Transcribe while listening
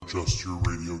adjust your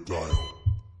radio dial.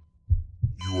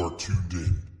 You are tuned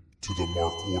in to the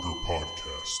Mark Order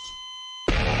Podcast.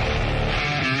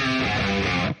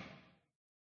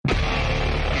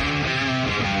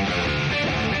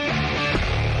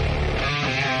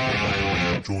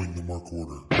 Join the Mark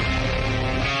Order.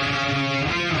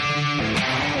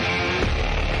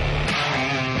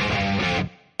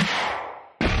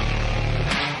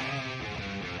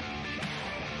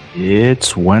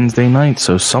 It's Wednesday night,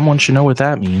 so someone should know what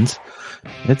that means.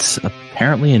 It's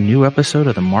apparently a new episode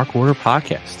of the Mark Order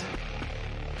Podcast.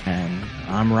 And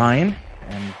I'm Ryan,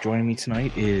 and joining me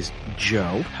tonight is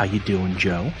Joe. How you doing,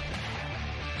 Joe?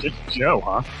 Just Joe,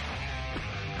 huh?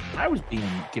 I was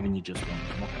giving you just one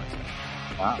name. What can I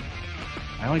say? Wow.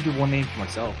 I only do one name for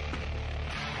myself.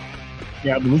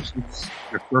 Yeah, at least it's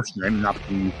your first name, not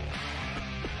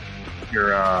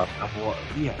your Well,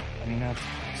 yeah, I mean, that's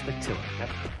stick to it. Yep.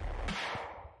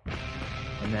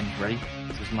 And then, ready?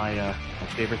 This is my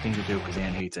favorite thing to do because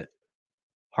Ann hates it.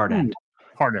 Hard end.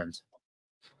 hard ends.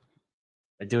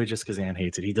 I do it just because Ann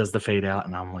hates it. He does the fade out,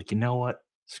 and I'm like, you know what?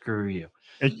 Screw you.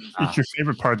 It's your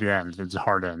favorite part of the end. It's a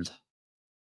hard end.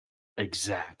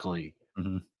 Exactly.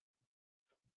 Mm-hmm.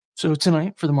 So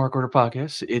tonight for the Mark Order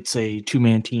Podcast, it's a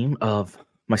two-man team of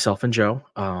myself and Joe.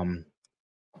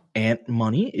 Aunt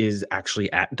Money is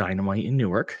actually at Dynamite in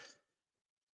Newark.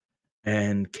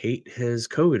 And Kate has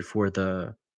COVID for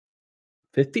the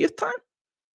 50th time?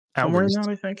 Somewhere in that,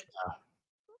 I think.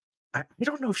 I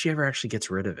don't know if she ever actually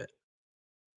gets rid of it.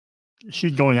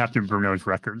 She's going after Bruno's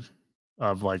record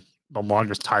of like the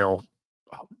longest title.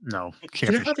 No,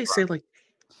 You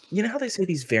know how they say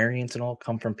these variants and all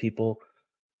come from people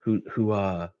who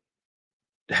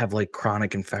have like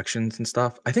chronic infections and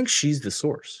stuff? I think she's the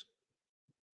source.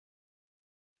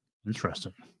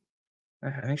 Interesting.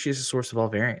 I think she's the source of all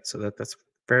variants, so that's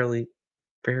fairly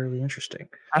interesting.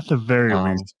 At the very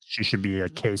least, she should be a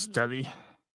case study.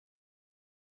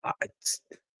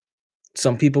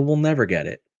 Some people will never get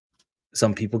it.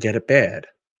 Some people get it bad.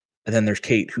 And then there's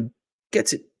Kate, who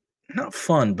gets it not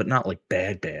fun, but not like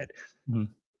bad, Mm-hmm.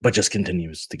 but just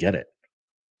continues to get it.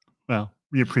 Well,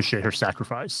 we appreciate her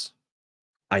sacrifice.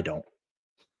 I don't.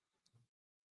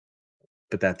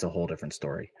 But that's a whole different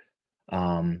story.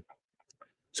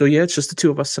 So yeah, it's just the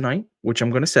two of us tonight, which I'm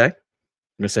going to say. I'm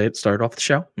going to say it started off the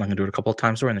show. I'm going to do it a couple of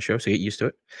times during the show, so get used to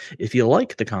it. If you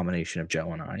like the combination of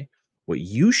Joe and I, what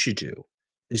you should do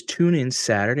is tune in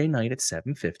Saturday night at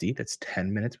 7:50. That's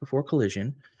 10 minutes before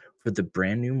Collision for the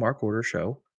brand new Mark Order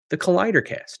show, the Collider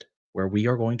Cast, where we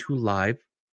are going to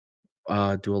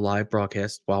do a live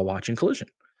broadcast while watching Collision.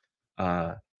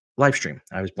 Live stream.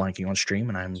 I was blanking on stream,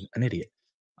 and I'm an idiot.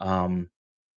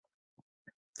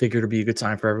 Figured it'd be a good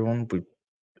time for everyone.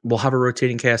 We'll have a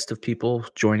rotating cast of people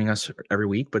joining us every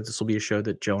week, but this will be a show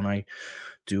that Joe and I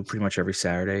do pretty much every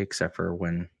Saturday, except for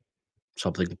when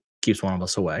something keeps one of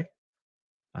us away.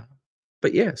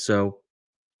 But yeah, so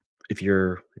if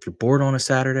you're bored on a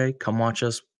Saturday, come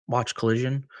watch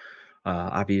Collision.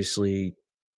 Obviously,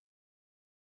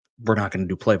 we're not going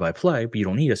to do play-by-play, but you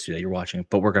don't need us to do that. You're watching it,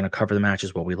 but we're going to cover the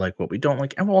matches, what we like, what we don't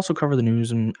like, and we'll also cover the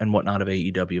news and whatnot of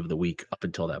AEW of the week up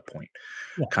until that point.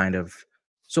 Yeah. Kind of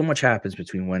so much happens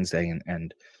between Wednesday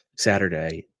and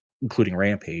Saturday, including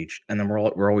Rampage, and then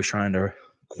we're always trying to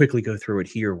quickly go through it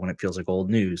here when it feels like old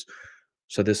news.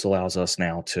 So this allows us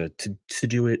now to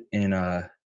do it in a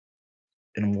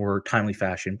more timely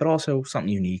fashion, but also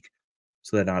something unique,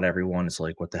 so that not everyone is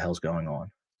like, "What the hell's going on?"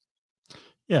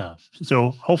 Yeah.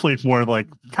 So hopefully it's more like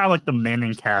kind of like the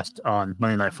Manning cast on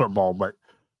Monday Night Football, but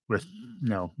with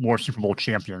more Super Bowl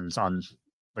champions on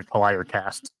the Collider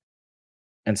cast.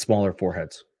 And smaller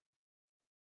foreheads.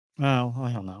 Well,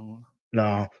 I don't know.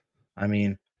 No, I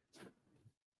mean,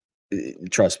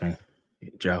 trust me,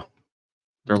 Joe.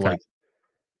 They're Okay.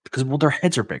 because their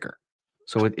heads are bigger,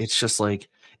 so it's just like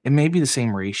it may be the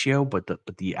same ratio, but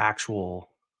the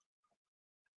actual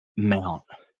amount.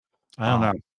 I don't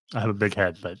know. I have a big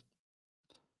head, but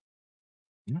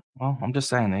Well, I'm just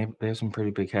saying they have some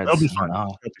pretty big heads. it'll be fun.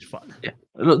 It'll be fun. Yeah,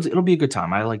 it'll be a good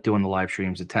time. I like doing the live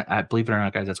streams. I believe it or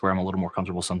not, guys, that's where I'm a little more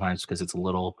comfortable sometimes because it's a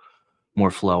little more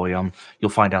flowy. You'll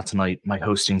find out tonight my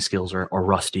hosting skills are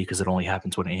rusty because it only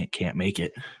happens when Aunt can't make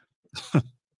it.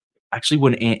 Actually,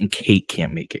 when Aunt and Kate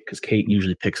can't make it, because Kate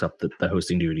usually picks up the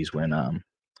hosting duties when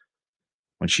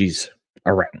she's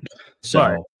around. So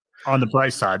But on the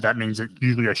bright side, that means it's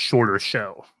usually a shorter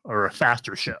show or a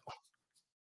faster show.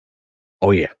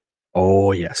 Oh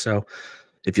yeah. So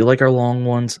if you like our long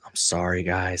ones, I'm sorry,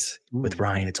 guys. With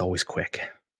Ryan, it's always quick.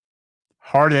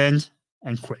 Hard end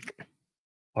and quick.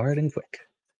 Hard and quick.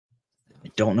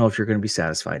 I don't know if you're going to be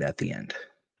satisfied at the end.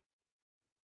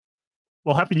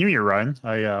 Well, Happy New Year, Ryan.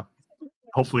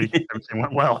 Hopefully everything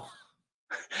went well.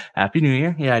 Happy New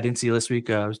Year. Yeah, I didn't see you this week.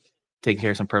 I was taking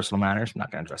care of some personal matters. I'm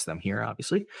not going to address them here,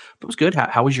 obviously, but it was good.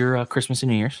 How was your Christmas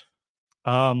and New Year's?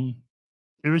 Um,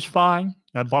 it was fine.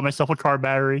 I bought myself a car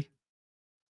battery.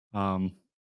 Um,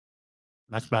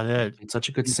 that's about it. It's such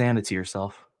a good Santa to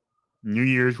yourself. New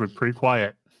Year's was pretty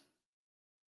quiet.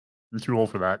 I'm too old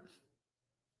for that.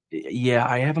 Yeah,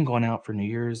 I haven't gone out for New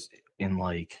Year's in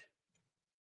like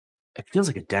it feels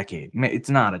like a decade. It's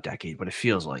not a decade, but it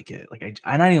feels like it. Like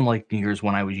I didn't like New Year's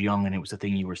when I was young, and it was the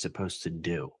thing you were supposed to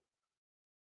do.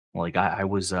 Like I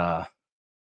was not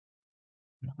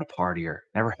a partier,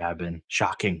 never have been.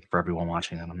 Shocking for everyone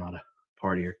watching that I'm not a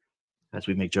partier. As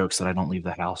we make jokes that I don't leave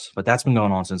the house, but that's been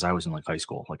going on since I was in like high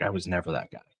school. Like I was never that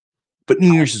guy. But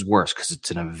New Year's is worse because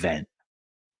it's an event.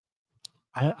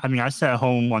 I mean, I sat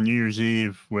home on New Year's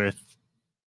Eve with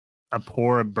a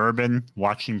pour of bourbon,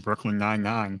 watching Brooklyn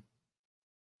Nine-Nine.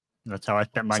 That's how I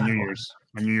spent my New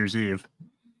Year's Eve.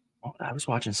 I was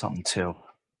watching something too.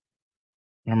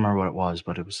 I don't remember what it was,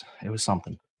 but it was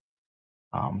something.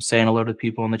 Saying hello to the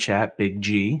people in the chat. Big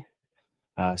G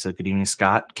said, "Good evening,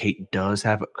 Scott. Kate does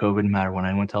have COVID. No matter when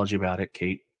anyone tells you about it,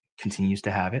 Kate continues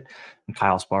to have it." And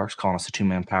Kyle Sparks calling us a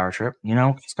 2-man power trip. You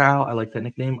know, Kyle, I like that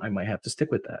nickname. I might have to stick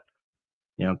with that.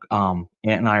 You know,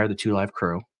 Ant and I are the 2 Live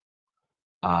crew.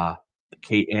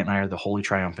 Kate, Ant, and I are the Holy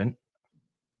Triumvirate.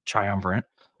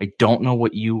 I don't know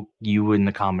what you and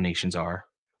the combinations are.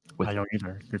 I don't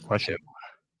either. Good question.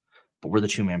 But we're the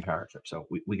 2-man power trip, so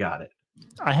we got it.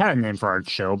 I had a name for our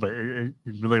show, but it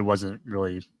really wasn't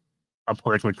really a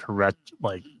politically correct,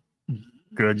 like,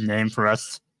 good name for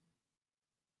us.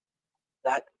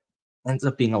 That ends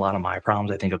up being a lot of my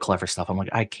problems. I think of clever stuff. I'm like,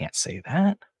 I can't say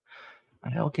that.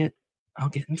 I'll get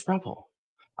in trouble.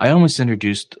 I almost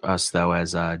introduced us though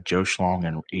as Joe Schlong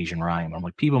and Asian Rhyme. I'm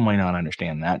like, people might not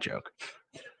understand that joke.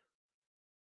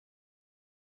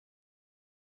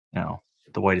 You know,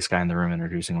 the whitest guy in the room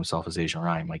introducing himself as Asian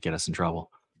Rhyme might get us in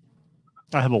trouble.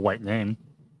 I have a white name.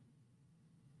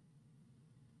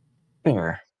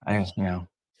 Fair.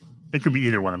 It could be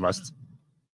either one of us.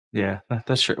 Yeah,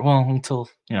 that's true. Well, until,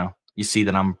 you see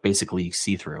that I'm basically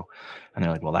see-through. And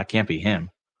they're like, well, that can't be him.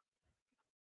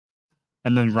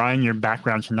 And then, Ryan, your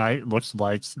background tonight looks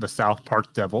like the South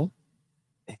Park Devil.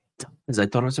 Because I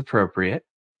thought it was appropriate.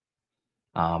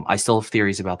 I still have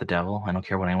theories about the devil. I don't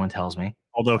care what anyone tells me.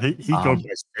 Although he goes by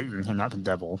Satan and not the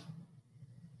devil.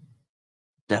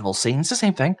 Devil, Satan, it's the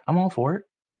same thing. I'm all for it.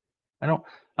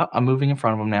 I'm moving in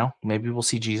front of him now. Maybe we'll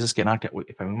see Jesus get knocked out.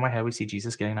 If I move my head, we see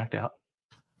Jesus getting knocked out.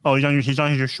 Oh, he's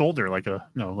on your shoulder, like the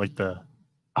the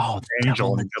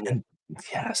angel. Devil.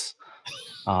 Yes.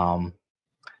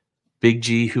 Big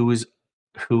G, who is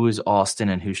Austin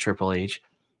and who's Triple H?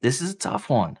 This is a tough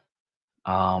one.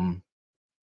 I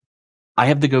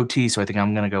have the goatee, so I think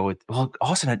I'm gonna go with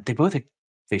Austin. They both have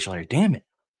facial hair. Damn it.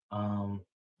 I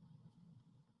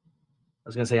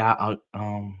was gonna say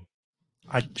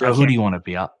Joe, who do you want to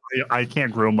be? I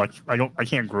can't grow much. I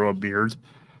can't grow a beard,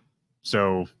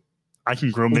 so I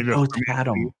can grow maybe a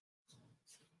Adam.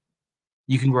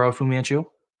 You can grow a Fu Manchu.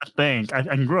 I think I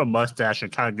can grow a mustache.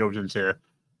 It kind of goes into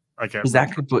like a.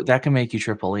 That could make you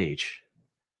Triple H.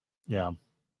 Yeah.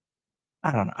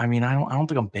 I don't know. I mean, I don't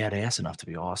think I'm badass enough to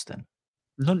be Austin.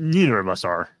 Neither of us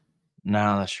are.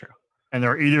 No, that's true. And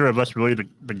are either of us really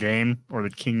the game or the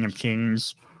King of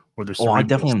Kings or the? I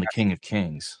definitely am the King of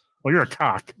Kings. Well, you're a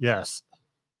cock. Yes.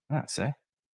 I'd say.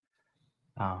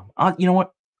 You know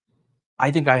what?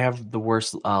 I think I have the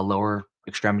worst lower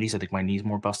extremities. I think my knee's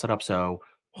more busted up. So,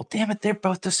 well, damn it, they're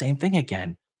both the same thing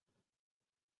again.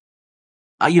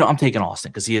 I'm taking Austin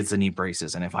because he has the knee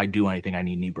braces, and if I do anything, I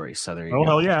need knee brace. So there you go. Oh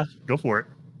hell yeah, go for it.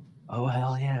 Oh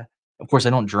hell yeah! Of course, I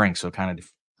don't drink, so it kind of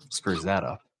screws that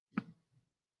up.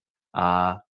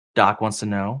 Doc wants to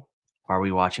know: are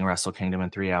we watching Wrestle Kingdom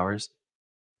in 3 hours?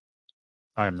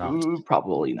 I am not.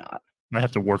 Probably not. I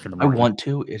have to work in the morning. I want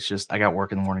to. It's just I got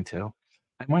work in the morning too.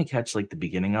 I might catch like the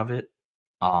beginning of it,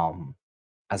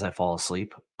 as I fall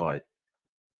asleep, but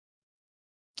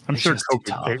I'm sure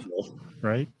COVID Kate will,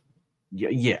 right?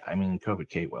 Yeah. I mean, COVID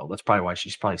Kate will. That's probably why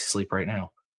she's probably asleep right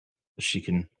now. She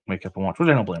can wake up and watch. Which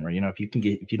I don't blame her. If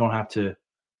you don't have to. If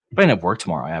I didn't have work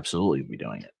tomorrow, I absolutely would be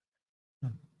doing it.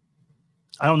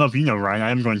 I don't know if you know, Ryan. I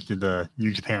am going to the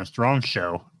New Japan Strong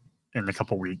show in a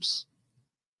couple weeks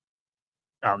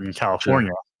out in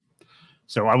California. Sure.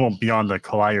 So I won't be on the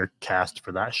Collider cast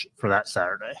for that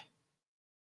Saturday.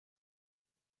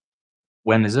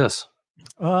 When is this?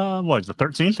 What is the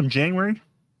 13th of January?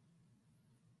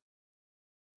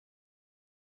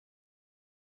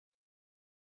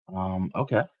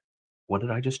 Okay. What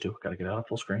did I just do? Got to get out of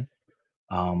full screen.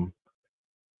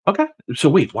 Okay. So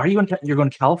wait, why are you going? You're going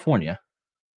to California?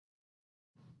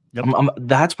 Yep.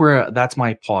 That's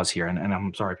my pause here, and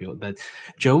I'm sorry, people, but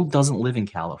Joe doesn't live in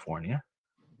California.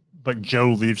 But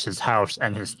Joe leaves his house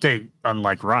and his state,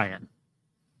 unlike Ryan.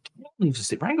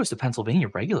 Ryan goes to Pennsylvania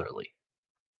regularly.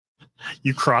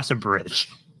 You cross a bridge.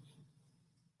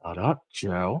 Shut up,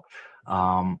 Joe.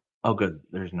 Oh, good.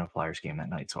 There's no Flyers game that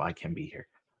night, so I can be here.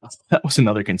 That was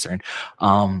another concern.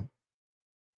 So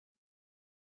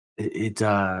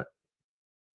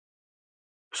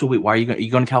wait, why are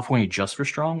you going to California just for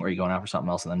Strong, or are you going out for something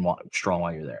else and then Strong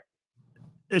while you're there?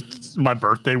 It's my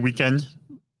birthday weekend,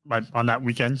 on that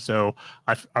weekend, so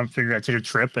I'm figuring I'd take a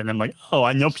trip, and I'm like, oh,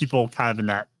 I know people kind of in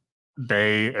that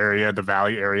Bay area, the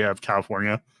Valley area of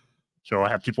California, so I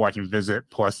have people I can visit,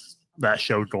 plus that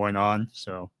show going on,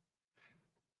 so.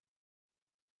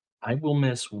 I will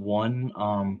miss one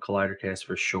Collider cast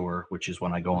for sure, which is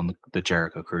when I go on the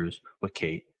Jericho cruise with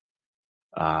Kate.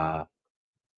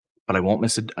 But I won't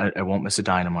miss I won't miss a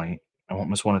Dynamite. I won't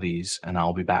miss one of these, and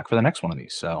I'll be back for the next one of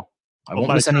these. So I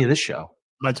won't miss any of this show.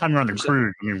 By the time you're on the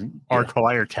cruise, I mean, our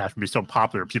Collider cast would be so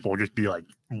popular, people will just be like,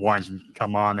 wanting to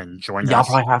come on and join us. I'll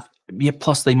probably have. Yeah,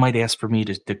 plus they might ask for me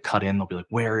to cut in. They'll be like,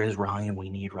 "Where is Ryan? We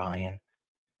need Ryan."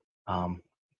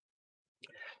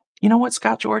 You know what,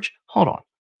 Scott George? Hold on.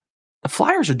 The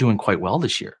Flyers are doing quite well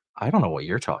this year. I don't know what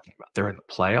you're talking about. They're in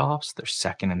the playoffs. They're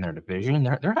second in their division.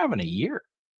 They're having a year.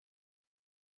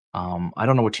 I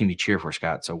don't know what team you cheer for,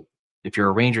 Scott. So if you're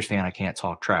a Rangers fan, I can't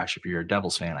talk trash. If you're a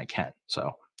Devils fan, I can.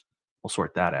 So we'll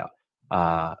sort that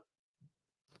out.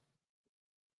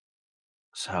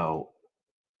 So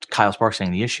Kyle Sparks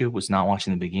saying the issue was not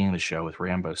watching the beginning of the show with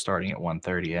Rambo starting at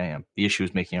 1:30 a.m. The issue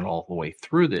is making it all the way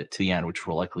through to the end, which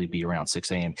will likely be around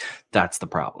 6 a.m. That's the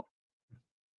problem.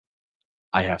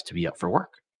 I have to be up for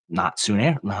work. Not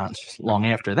long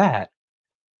after that.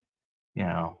 You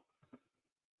know.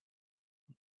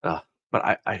 But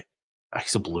I'm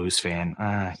a Blues fan.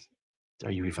 Are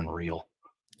you even real?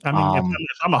 I mean,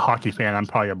 if I'm a hockey fan, I'm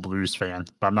probably a Blues fan,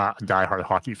 but I'm not a diehard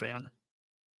hockey fan.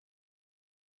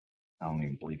 I don't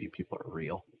even believe you people are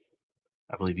real.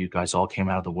 I believe you guys all came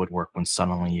out of the woodwork when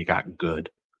suddenly you got good.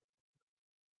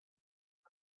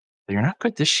 But you're not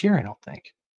good this year, I don't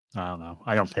think. I don't know.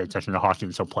 I don't pay attention to hockey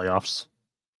until playoffs.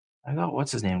 I thought,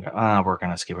 what's his name? We're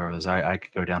going to skip over this. I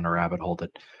could go down the rabbit hole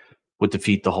that would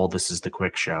defeat the whole This Is the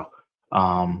Quick show.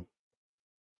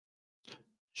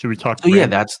 Should we talk? So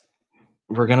yeah,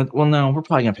 we're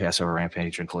probably gonna pass over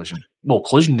Rampage and Collision. Well,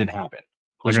 Collision didn't happen.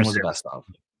 Collision was the best of.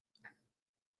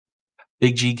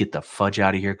 Big G, get the fudge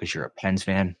out of here because you're a Pens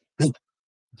fan.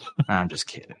 I'm just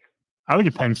kidding. I was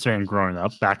a Pens fan growing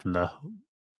up back in the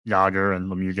Yager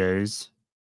and Lemieux days.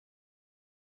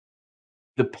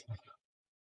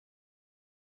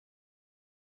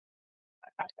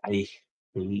 I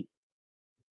hate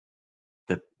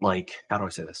that. Like, how do I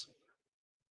say this?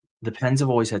 The Pens have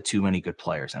always had too many good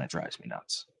players, and it drives me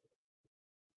nuts.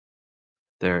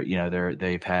 They had Yager,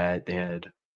 they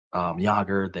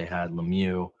had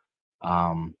Lemieux,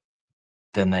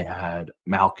 then they had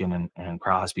Malkin and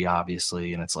Crosby,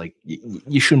 obviously, and it's like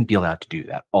you shouldn't be allowed to do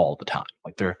that all the time.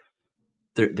 Like there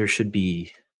should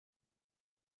be,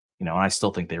 and I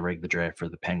still think they rigged the draft for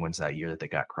the Penguins that year that they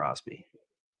got Crosby.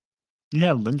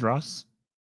 Yeah, Lindros.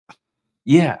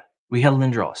 Yeah, we had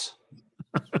Lindros.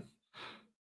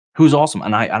 Who's awesome,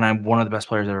 and I'm one of the best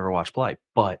players I've ever watched play.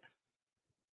 But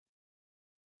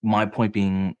my point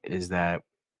being is that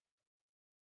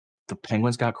the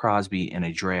Penguins got Crosby in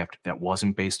a draft that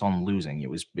wasn't based on losing. It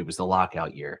was the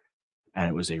lockout year, and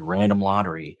it was a random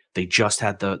lottery. They just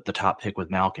had the top pick with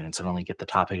Malkin, and suddenly get the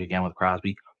top pick again with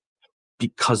Crosby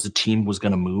because the team was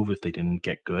going to move if they didn't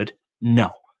get good.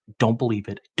 No, don't believe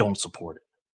it. Don't support it.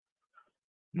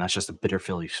 And that's just a bitter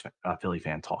Philly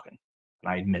fan talking,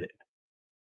 and I admit it.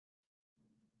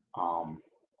 All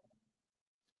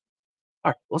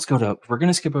right, let's go to. We're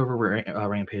gonna skip over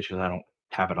Rampage because I don't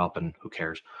have it up, and who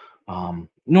cares?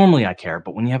 Normally I care,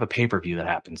 but when you have a pay-per-view that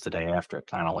happens the day after, it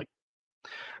kind of like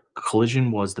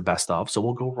Collision was the best of. So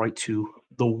we'll go right to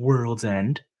the World's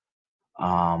End.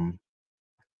 I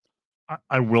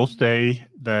will say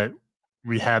that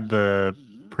we had the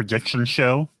prediction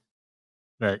show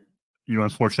that you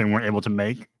unfortunately weren't able to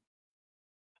make,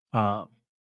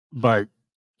 but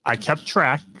I kept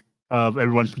track of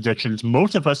everyone's predictions.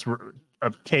 Most of us were,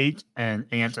 Kate and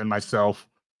Ant and myself,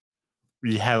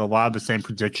 we had a lot of the same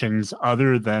predictions,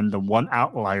 other than the one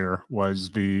outlier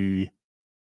was the,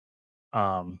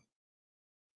 I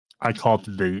called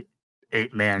it the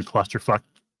 8-man clusterfuck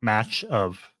match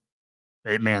of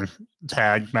 8-man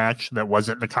tag match that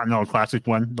wasn't the Continental Classic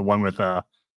one, the one with,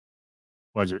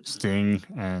 was it Sting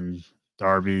and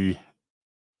Darby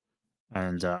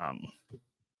and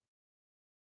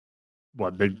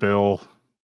Big Bill,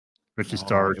 Ricky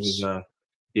Starks.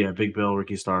 It was Big Bill,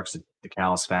 Ricky Starks, the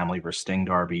Callis family versus Sting,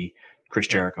 Darby, Chris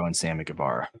Jericho, and Sammy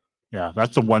Guevara. Yeah,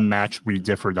 that's the one match we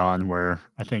differed on where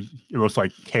I think it looks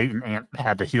like Kate and Ant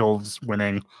had the heels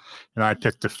winning, and I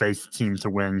picked the face team to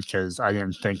win because I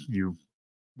didn't think you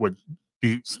would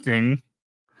beat Sting.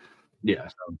 Yeah.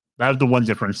 So that was the one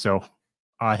difference. So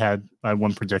I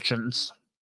won predictions.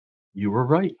 You were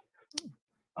right.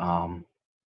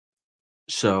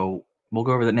 So we'll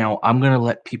go over that now. I'm going to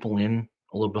let people in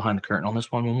a little behind the curtain on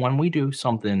this one. When we do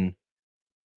something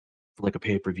like a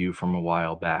pay-per-view from a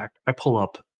while back, I pull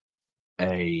up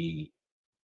one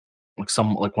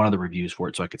of the reviews for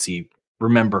it so I could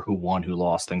remember who won, who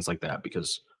lost, things like that,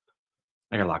 because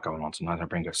I got a lot going on sometimes. I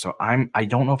bring it. So I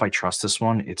don't know if I trust this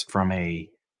one. It's from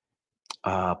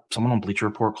someone on Bleacher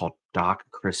Report called Doc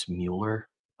Chris Mueller.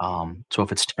 So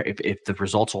if the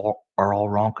results are all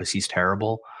wrong because he's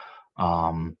terrible,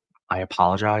 I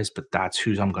apologize, but that's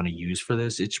who I'm going to use for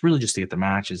this. It's really just to get the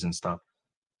matches and stuff.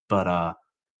 But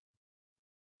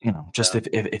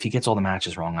if he gets all the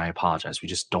matches wrong, I apologize. We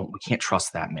can't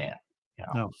trust that man.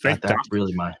 That's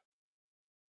really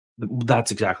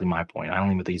that's exactly my point. I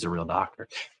don't even think he's a real doctor.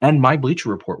 And my Bleacher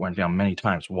Report went down many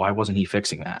times. Why wasn't he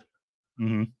fixing that?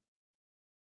 Mm-hmm.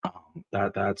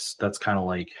 That's kind of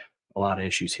like a lot of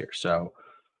issues here. So,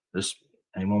 just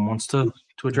anyone wants to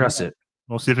address it.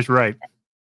 We'll see if it's right.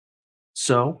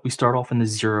 So we start off in the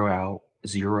 0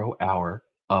 hour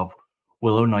of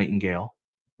Willow Nightingale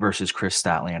versus Chris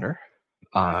Statlander.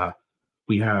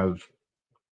 We have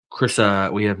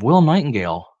Willow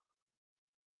Nightingale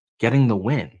getting the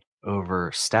win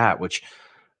over Stat, which I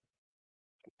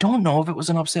don't know if it was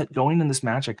an upset going in this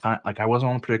match. I wasn't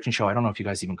on the prediction show. I don't know if you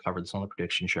guys even covered this on the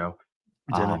prediction show.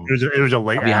 It was a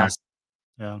late. I'll be honest.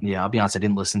 Yeah, I'll be honest. I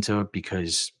didn't listen to it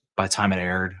because by the time it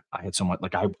aired, I had so much.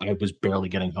 I was barely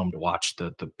getting home to watch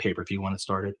the pay-per-view when it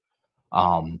started.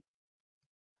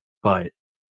 But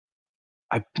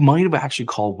I might have actually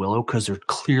called Willow because they're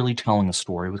clearly telling a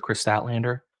story with Chris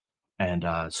Statlander and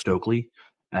Stokely,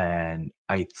 and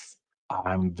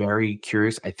I'm very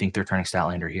curious. I think they're turning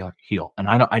Statlander heel. And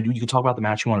I do. You can talk about the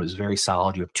match you want. It was very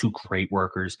solid. You have two great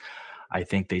workers. I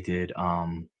think they did.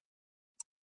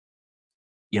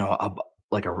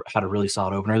 Had a really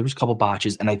solid opener. There was a couple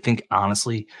botches, and I think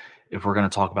honestly, if we're going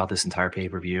to talk about this entire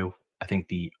pay-per-view, I think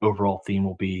the overall theme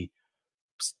will be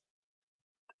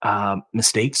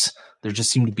mistakes. There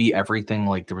just seemed to be everything.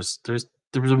 Like there was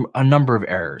a number of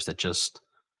errors that just,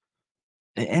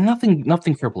 and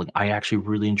nothing crippling. I actually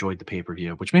really enjoyed the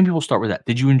pay-per-view, which maybe we'll start with that.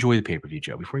 Did you enjoy the pay-per-view,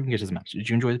 Joe? Before we even get to the match, did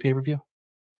you enjoy the pay-per-view?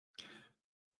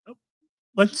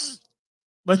 Let's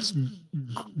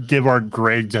give our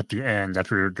grades at the end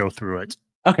after we go through it.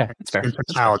 Okay, that's fair. In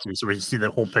totality, so we can see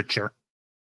the whole picture.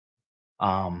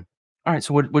 All right.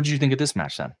 So what did you think of this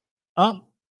match then? When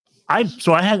I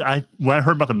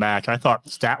heard about the match, I thought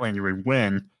Statlander would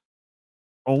win,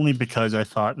 only because I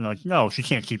thought no, she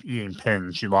can't keep eating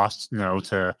pins. She lost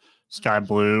to Sky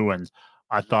Blue, and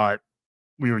I thought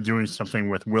we were doing something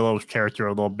with Willow's character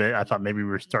a little bit. I thought maybe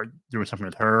we would start doing something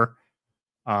with her,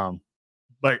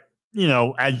 but.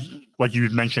 As what you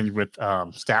mentioned with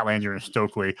Statlander and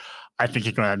Stokely, I think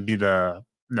it's going to be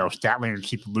Statlander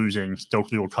keep losing.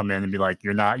 Stokely will come in and be like,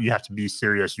 you have to be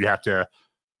serious. You have to,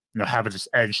 have this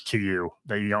edge to you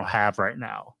that you don't have right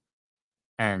now.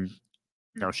 And,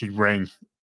 she's wearing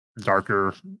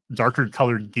darker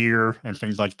colored gear and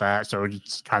things like that. So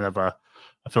it's kind of I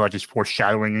feel like it's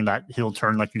foreshadowing that heel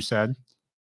turn, like you said.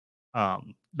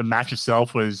 The match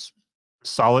itself was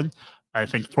solid. I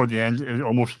think toward the end, it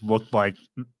almost looked like,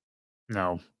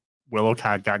 Willow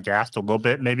kind of got gassed a little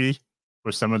bit, maybe,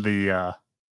 with some of the.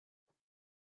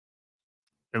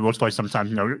 It looks like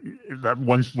sometimes, that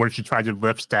one where she tried to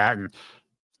lift Stat and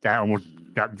Stat almost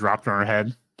got dropped on her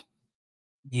head.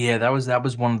 Yeah, that was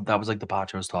like the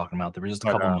botch I was talking about. There was just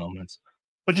a couple moments,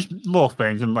 but just little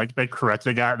things, and they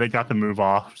got the move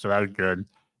off, so that was good,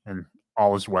 and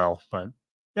all is well. But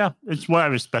yeah, it's what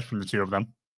I expect from the two of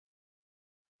them.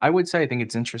 I would say I think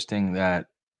it's interesting that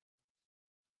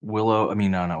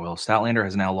Statlander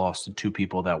has now lost to two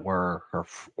people that were her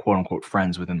quote unquote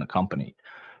friends within the company.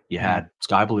 You had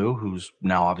Sky Blue, who's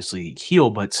now obviously heel,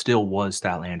 but still was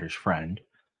Statlander's friend,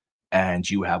 and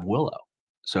you have Willow.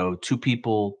 So two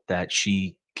people that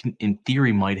she, in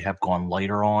theory, might have gone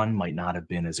lighter on, might not have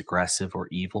been as aggressive or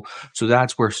evil. So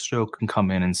that's where Stoke can come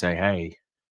in and say, "Hey,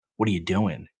 what are you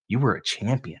doing? You were a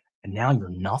champion, and now you're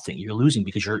nothing. You're losing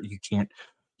because you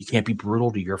can't be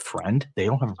brutal to your friend. They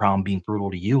don't have a problem being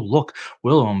brutal to you. Look,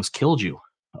 Willow almost killed you."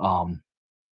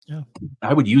 Yeah.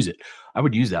 I would use it. I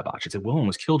would use that botch. I'd say, Will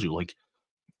almost killed you. Like,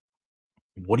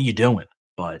 what are you doing?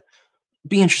 But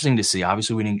be interesting to see.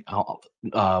 Obviously, we didn't.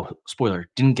 Spoiler: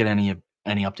 didn't get any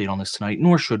update on this tonight,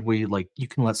 nor should we. Like, you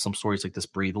can let some stories like this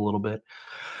breathe a little bit.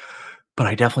 But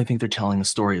I definitely think they're telling the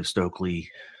story of Stokely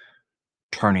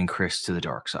turning Chris to the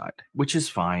dark side, which is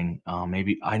fine.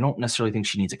 Maybe I don't necessarily think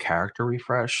she needs a character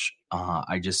refresh.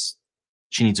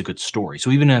 She needs a good story. So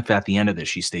even if at the end of this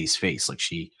she stays face, like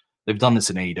they've done this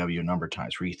in AEW a number of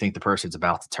times where you think the person's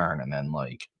about to turn and then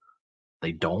like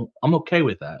they don't. I'm okay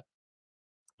with that.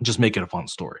 Just make it a fun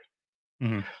story.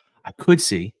 Mhm. I could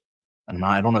see, and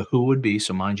I don't know who it would be.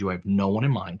 So mind you, I have no one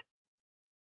in mind.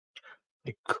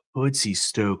 I could see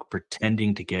Stoke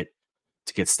pretending to get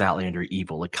Statlander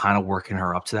evil, like kind of working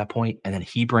her up to that point, and then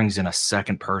he brings in a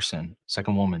second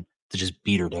woman to just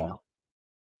beat her down.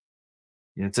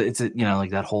 It's a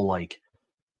like that whole like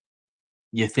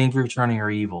you think you're turning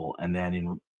her evil, and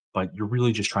then but you're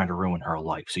really just trying to ruin her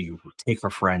life. So you take her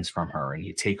friends from her, and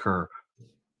you take her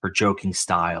joking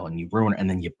style, and you ruin her, and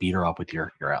then you beat her up with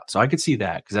your out. So I could see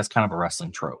that because that's kind of a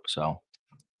wrestling trope. So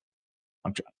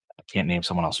I can't name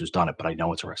someone else who's done it, but I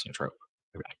know it's a wrestling trope.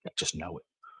 I just know it.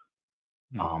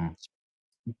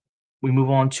 We move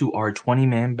on to our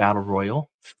 20-man battle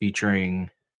royal featuring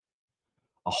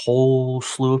a whole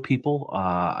slew of people.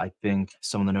 I think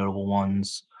some of the notable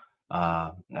ones,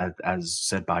 as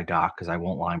said by Doc, because I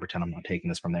won't lie and pretend I'm not taking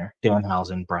this from there.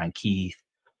 Danhausen, Brian Keith,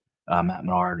 Matt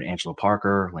Menard, Angelo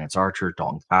Parker, Lance Archer,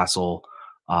 Dalton Castle,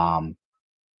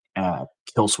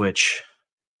 Killswitch.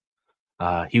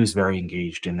 He was very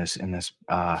engaged in this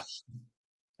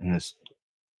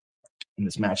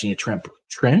matching at Trent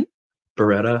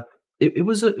Beretta. It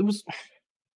was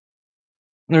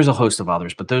there's a host of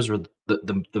others, but those were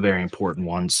the very important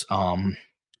ones.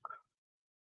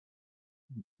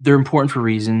 They're important for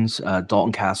reasons.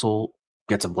 Dalton Castle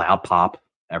gets a loud pop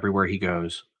everywhere he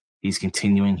goes. He's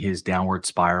continuing his downward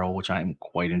spiral, which I'm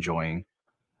quite enjoying.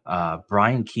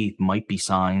 Brian Keith might be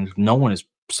signed. No one is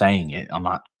saying it. I'm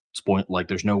not spoiling. Like,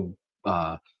 there's no,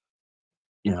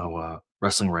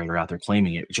 wrestling writer out there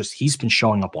claiming it. It's just he's been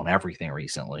showing up on everything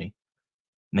recently.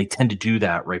 And they tend to do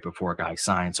that right before a guy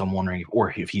signs. So I'm wondering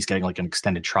if he's getting like an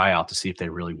extended tryout to see if they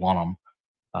really want him.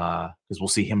 Because we'll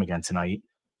see him again tonight.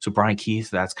 So Brian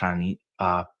Keith, that's kind of neat.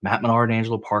 Matt Menard and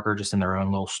Angelo Parker just in their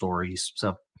own little stories.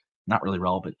 So not really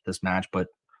relevant to this match, but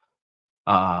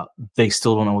they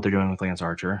still don't know what they're doing with Lance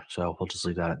Archer. So we'll just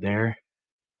leave that there.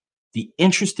 The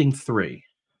interesting three,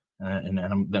 and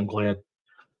I'm glad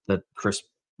that Chris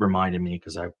reminded me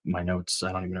because my notes,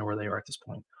 I don't even know where they are at this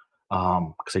point.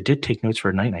 Because I did take notes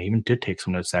for tonight, and I even did take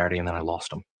some notes Saturday, and then I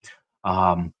lost them.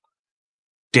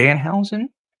 Danhausen,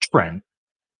 Trent,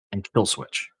 and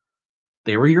Killswitch.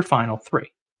 They were your final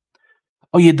three.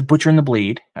 Oh, you had the Butcher and the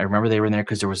Bleed. I remember they were in there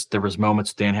because there was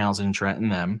moments with Danhausen and Trent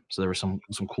and them. So there was some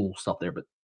cool stuff there. But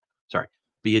sorry,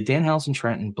 but you had Danhausen,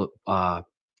 Trent, and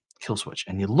Killswitch,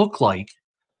 and you look like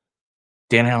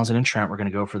Danhausen and Trent were going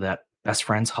to go for that best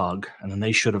friends hug, and then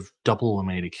they should have double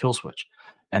eliminated Killswitch,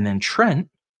 and then Trent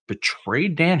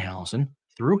betrayed Danhausen,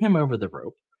 threw him over the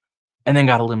rope, and then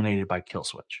got eliminated by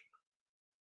Killswitch.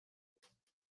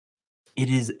 It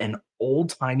is an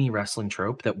old-timey wrestling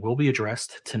trope that will be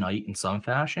addressed tonight in some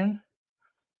fashion,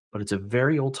 but it's a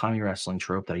very old-timey wrestling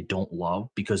trope that I don't love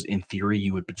because, in theory,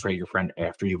 you would betray your friend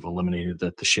after you've eliminated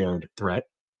the shared threat,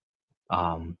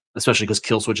 especially because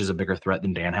Killswitch is a bigger threat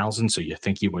than Danhausen, so you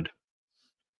think you would.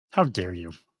 How dare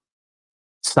you?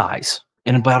 Size.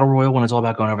 In a battle royal when it's all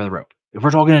about going over the rope. If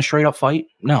we're talking a straight-up fight,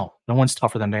 no one's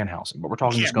tougher than Danhausen, but we're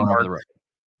talking just going over the rope.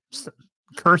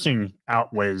 Cursing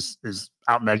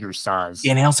outmeasures size.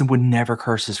 Danhausen would never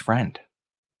curse his friend.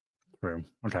 True.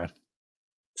 Okay.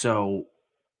 So,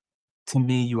 to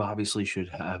me, you obviously should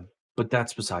have, but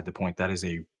that's beside the point. That is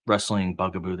a wrestling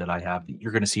bugaboo that I have.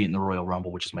 You're going to see it in the Royal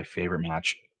Rumble, which is my favorite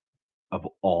match of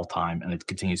all time, and it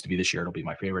continues to be this year. It'll be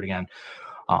my favorite again.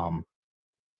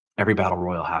 Every battle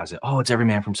royal has it. Oh, it's every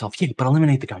man for himself. Yeah, but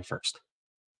eliminate the guy first,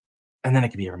 and then it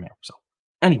can be every man for himself.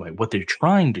 Anyway, what they're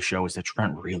trying to show is that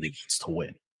Trent really wants to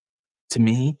win. To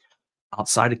me,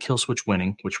 outside of Killswitch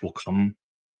winning, which will come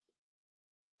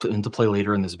into play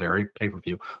later in this very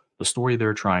pay-per-view, the story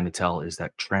they're trying to tell is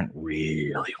that Trent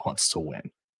really wants to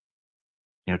win.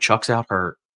 Chuck's out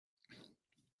hurt.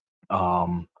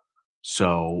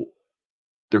 So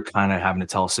they're kind of having to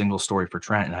tell a single story for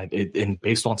Trent. And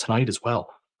based on tonight as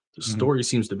well, the story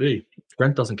seems to be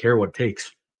Trent doesn't care what it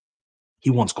takes.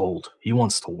 He wants gold. He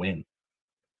wants to win.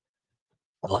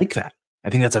 I like that. I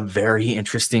think that's a very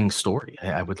interesting story.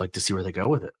 I would like to see where they go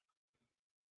with it.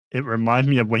 It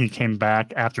reminded me of when he came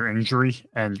back after injury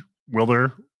and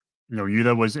Willer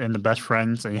Yuta was in the Best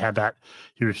Friends, and he had that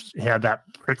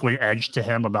prickly edge to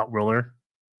him about Wheeler,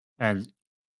 and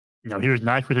he was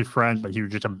nice with his friend, but he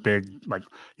was just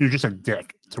he was just a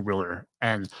dick to Wheeler,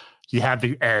 and he had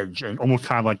the edge and almost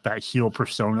kind of like that heel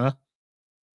persona.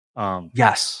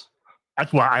 Yes,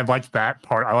 that's why I like that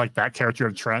part. I like that character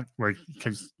of Trent,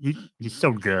 because he's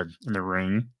so good in the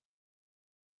ring.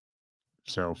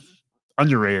 So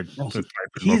underrated.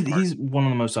 He's one of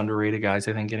the most underrated guys,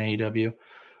 I think, in AEW.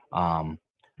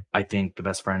 I think the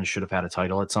Best Friends should have had a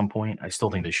title at some point. I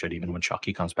still think they should, even when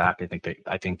Chucky comes back.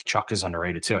 I think Chuck is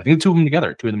underrated too. I think the two of them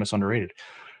together, two of the most underrated.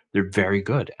 They're very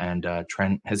good, and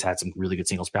Trent has had some really good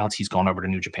singles bouts. He's gone over to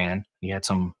New Japan. He had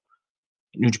some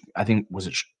I think was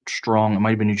it Strong? It might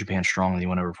have been New Japan Strong. That he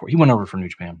went over for. He went over for New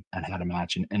Japan and had a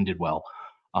match and did well.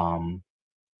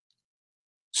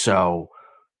 So.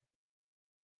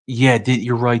 Yeah,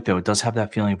 you're right, though. It does have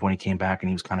that feeling of when he came back and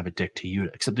he was kind of a dick to you,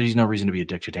 except there's no reason to be a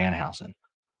dick to Danhausen.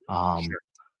 Sure.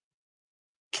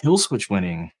 Killswitch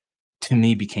winning, to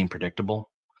me, became predictable.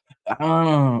 Let me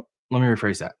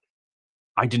rephrase that.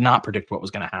 I did not predict what was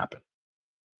going to happen.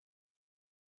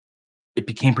 It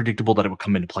became predictable that it would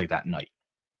come into play that night.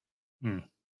 And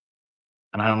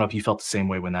I don't know if you felt the same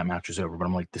way when that match was over, but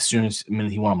I'm like, as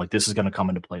minute he won, I'm like, this is going to come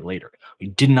into play later. We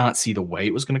did not see the way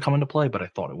it was going to come into play, but I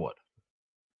thought it would.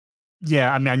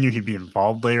 Yeah, I mean, I knew he'd be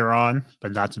involved later on,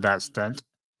 but not to that extent.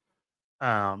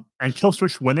 And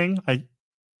Killswitch winning, it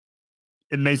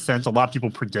made sense. A lot of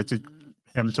people predicted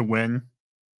him to win.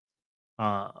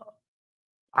 I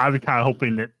was kind of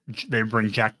hoping that they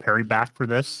bring Jack Perry back for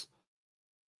this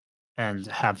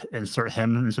and insert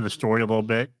him into the story a little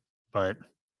bit. But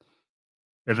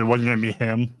if it wasn't going to be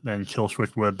him, then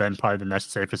Killswitch would have been probably the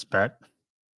next safest bet.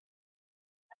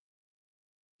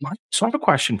 So I have a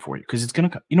question for you, because it's gonna.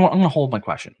 You know what? I'm gonna hold my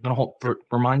question. I'm gonna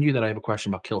remind you that I have a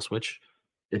question about Killswitch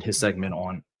in his segment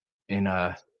I'll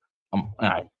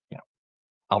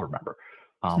remember.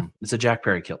 It's a Jack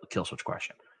Perry Killswitch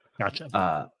question.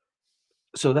 Gotcha.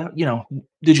 So that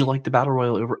did you like the Battle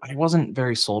Royal over? I wasn't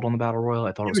very sold on the Battle Royal.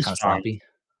 I thought it was kind of sloppy.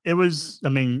 It was. I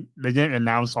mean, they didn't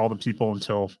announce all the people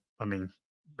until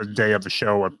the day of the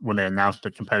show when they announced the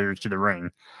competitors to the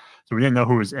ring, so we didn't know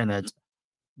who was in it.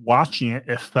 Watching it,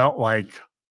 it felt like,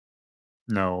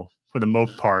 for the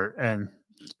most part, and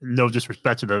no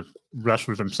disrespect to the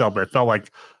wrestlers themselves, but it felt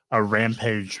like a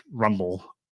Rampage Rumble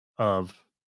of,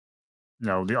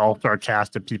 the all-star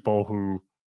cast of people who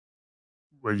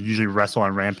would usually wrestle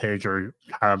on Rampage or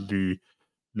have the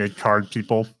mid-card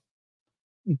people.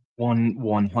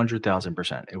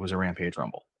 100,000%. It was a Rampage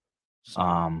Rumble.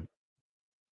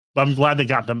 But I'm glad they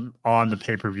got them on the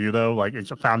pay-per-view, though. Like, they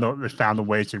found a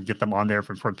way to get them on there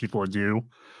for people to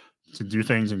do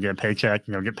things and get a paycheck,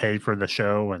 get paid for the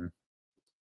show. And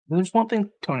there's one thing,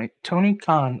 Tony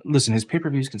Khan, listen, his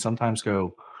pay-per-views can sometimes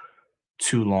go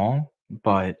too long,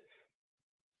 but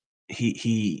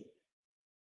he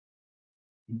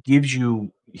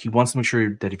wants to make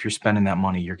sure that if you're spending that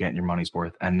money, you're getting your money's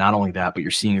worth. And not only that, but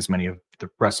you're seeing as many of the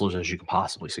wrestlers as you can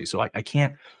possibly see. So I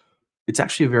can't. It's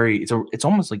actually it's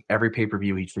almost like every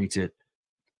pay-per-view he treats it.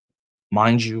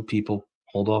 Mind you, people,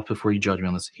 hold off before you judge me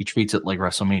on this. He treats it like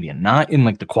WrestleMania, not in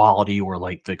like the quality or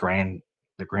like the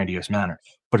grandiose manner,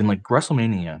 but in like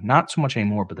WrestleMania, not so much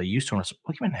anymore, but they used to. Look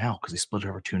even now, because they split it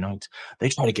over 2 nights. They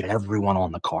try to get everyone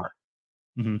on the card.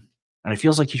 Mm-hmm. And it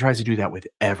feels like he tries to do that with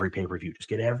every pay-per-view. Just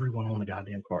get everyone on the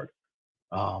goddamn card.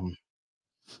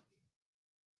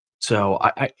 So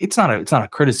it's not a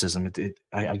criticism.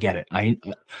 I get it.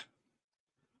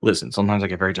 Listen, sometimes I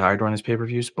get very tired during these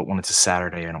pay-per-views, but when it's a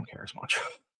Saturday, I don't care as much.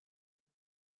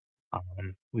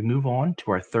 We move on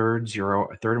to our third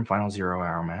and final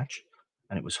 0-hour match,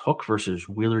 and it was Hook versus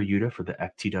Wheeler Yuta for the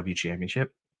FTW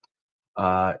Championship.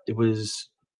 It was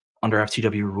under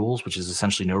FTW rules, which is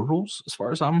essentially no rules as far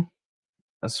as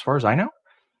I know.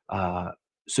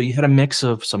 So you had a mix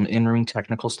of some in-ring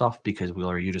technical stuff, because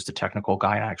Wheeler Yuta's the technical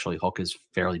guy. Actually, Hook is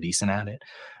fairly decent at it.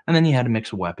 And then you had a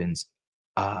mix of weapons.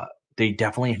 They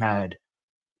definitely had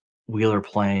Wheeler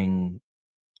playing,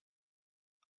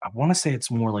 I want to say it's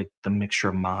more like the mixture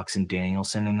of Mox and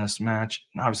Danielson in this match.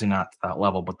 Obviously not to that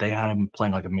level, but they had him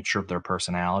playing like a mixture of their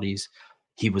personalities.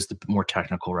 He was the more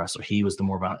technical wrestler. He was the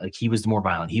more violent. He was the more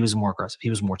violent. He was more aggressive. He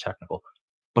was more technical.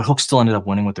 But Hook still ended up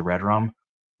winning with the Red Rum.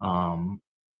 I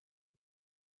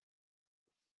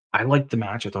liked the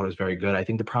match. I thought it was very good. I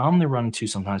think the problem they run into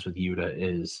sometimes with Yuta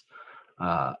is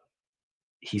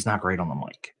he's not great on the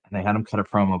mic. And they had him cut a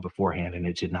promo beforehand, and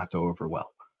it did not go over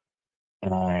well.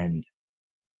 And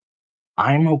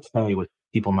I'm okay with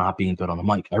people not being good on the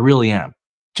mic. I really am.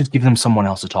 Just give them someone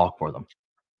else to talk for them.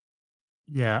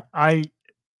 Yeah,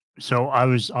 so I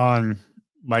was on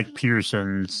Mike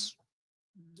Peterson's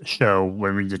show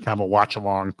when we did kind of a watch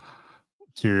along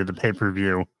to the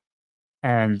pay-per-view,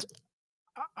 and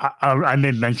I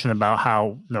made mention about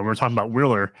how we were talking about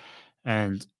Wheeler,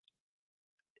 and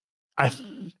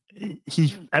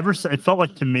it felt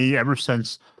like to me ever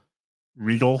since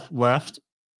Regal left,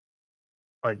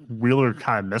 like Wheeler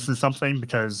kind of missing something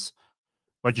because,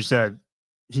 like you said,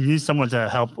 he needs someone to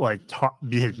help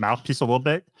be his mouthpiece a little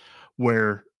bit,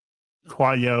 where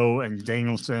Claudio and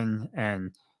Danielson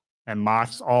and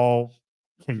Mox all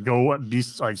can go be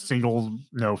like single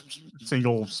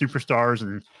superstars,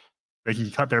 and they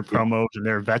can cut their promos and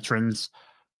they're veterans,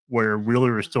 where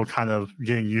Wheeler is still kind of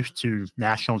getting used to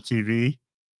national TV.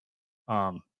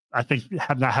 I think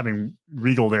not having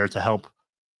Regal there to help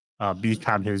be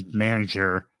kind of his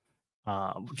manager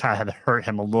kind of had to hurt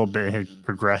him a little bit in his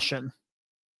progression.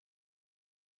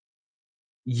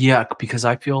 Yeah, because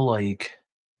I feel like,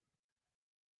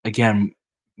 again,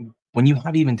 when you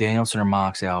have even Danielson or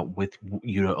Mox out with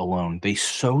Yuta alone, they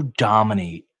so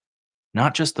dominate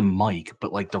not just the mic,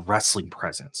 but like the wrestling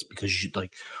presence. Because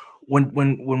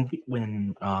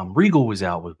when Regal was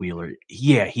out with Wheeler,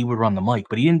 yeah, he would run the mic,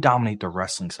 but he didn't dominate the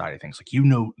wrestling side of things. Like you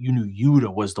knew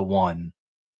Yuta was the one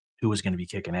who was going to be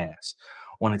kicking ass.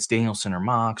 When it's Danielson or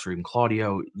Mox or even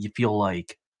Claudio, you feel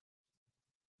like,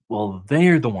 well,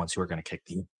 they're the ones who are going to kick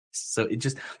the. So it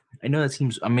just, I know that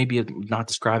seems, maybe not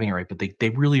describing it right, but they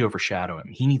really overshadow him.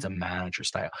 He needs a manager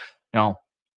style. Now,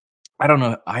 I don't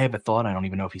know. I have a thought. I don't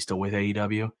even know if he's still with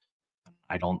AEW.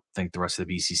 I don't think the rest of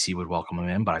the BCC would welcome him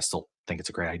in, but I still think it's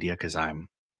a great idea because I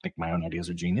think my own ideas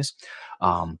are genius.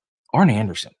 Arn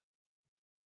Anderson,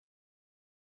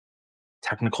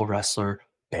 technical wrestler,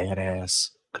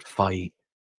 badass, could fight.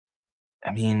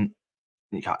 I mean,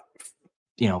 you got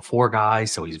 4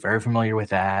 guys, so he's very familiar with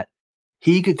that.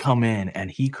 He could come in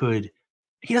and he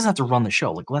doesn't have to run the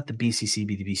show. Like, let the BCC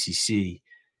be the BCC,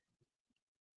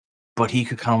 but he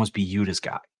could almost be Yuta's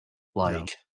guy.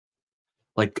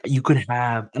 Like you could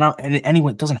have, and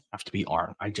anyone, it doesn't have to be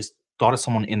Arn. I just thought of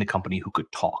someone in the company who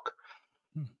could talk,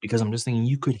 because I'm just thinking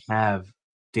you could have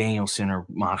Danielson or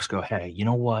Mox go, hey, you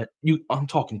know what? I'm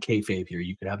talking kayfabe here.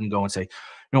 You could have them go and say,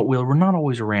 Will, we're not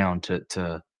always around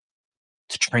to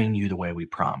train you the way we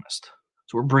promised.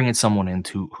 So we're bringing someone in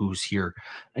who's here,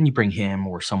 and you bring him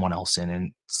or someone else in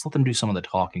and just let them do some of the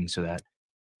talking, so that,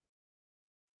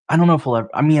 I don't know if we'll ever,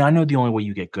 I know the only way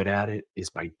you get good at it is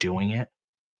by doing it,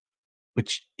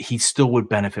 which he still would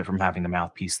benefit from having the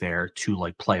mouthpiece there to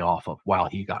like play off of while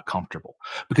he got comfortable.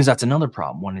 Because that's another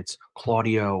problem when it's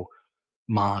Claudio,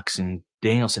 Mox, and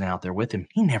Danielson out there with him,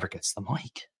 he never gets the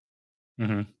mic.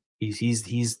 Mm-hmm.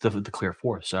 He's the clear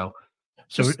fourth. So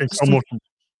it's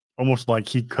almost like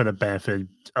he could have benefited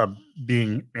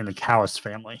being in the Callis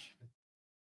family.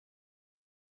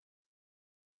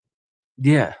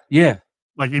 Yeah.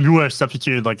 Like if you would have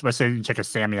substituted, like let's say you take a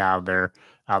Sammy out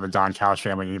of the Don Callis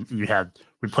family, you had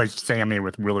replaced Sammy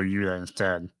with Wheeler Yuta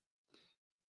instead.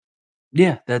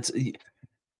 Yeah,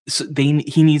 so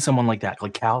he needs someone like that,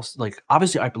 like Callis. Like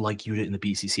obviously, I like Yuta in the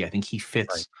BCC. I think he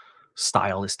fits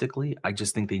stylistically. I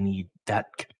just think they need that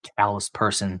Callis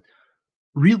person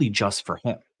really just for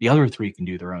him. The other 3 can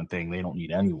do their own thing. They don't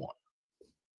need anyone.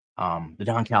 The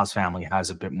Don Callis family has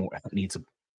a bit more,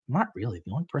 not really.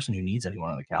 The only person who needs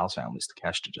anyone in the Callis family is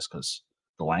Takeshita, just because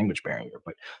the language barrier.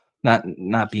 But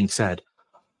not being said,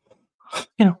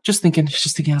 just thinking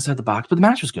outside the box. But the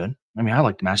match was good. I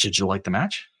liked the match. Did you like the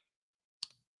match?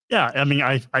 Yeah,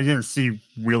 I didn't see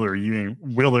Wheeler winning.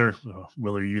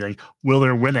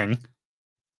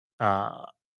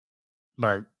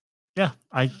 But yeah,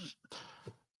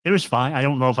 it was fine. I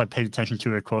don't know if I paid attention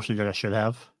to it closely that I should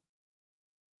have.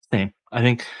 Same. I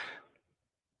think,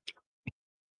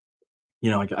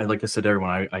 like I said to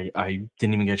everyone, I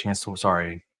didn't even get a chance to.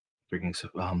 Sorry, didn't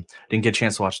get a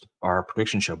chance to watch our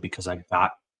prediction show because I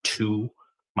got to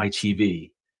my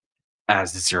TV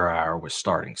as the 0 hour was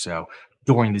starting. So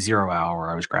during the 0 hour,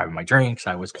 I was grabbing my drinks.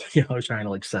 I was, I was trying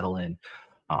to like settle in.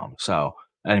 So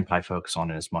I didn't probably focus on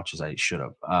it as much as I should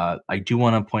have. I do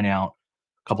want to point out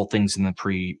a couple things in the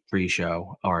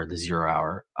pre-show or the 0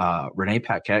 hour. Renee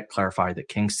Paquette clarified that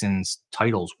Kingston's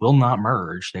titles will not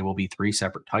merge. They will be 3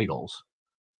 separate titles.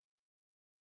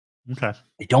 Okay.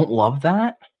 I don't love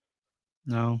that.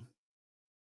 No.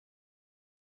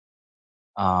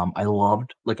 I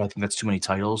loved, I think that's too many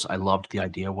titles. I loved the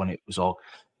idea when it was all.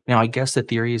 Now, I guess the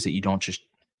theory is that you don't just.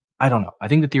 I don't know. I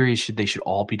think the theory is they should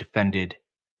all be defended.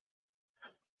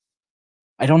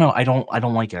 I don't know. I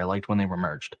don't like it. I liked when they were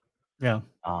merged. Yeah.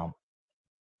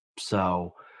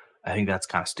 So I think that's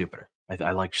kind of stupid.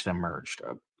 I liked them merged.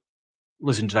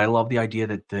 listen, did I love the idea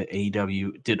that the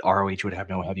AEW did ROH would have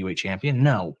no heavyweight champion?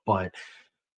 No, but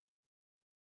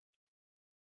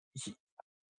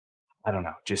I don't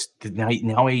know. Just now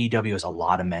AEW has a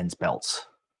lot of men's belts.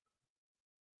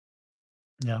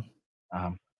 Yeah.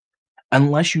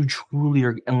 Unless you truly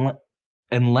are,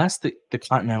 unless the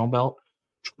Continental belt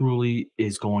truly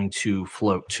is going to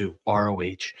float to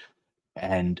ROH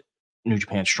and New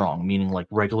Japan Strong, meaning like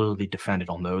regularly defended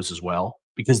on those as well,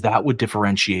 because that would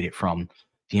differentiate it from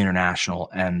the International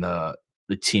and the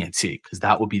TNT, because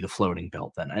that would be the floating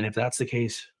belt then. And if that's the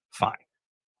case, fine.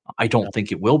 I don't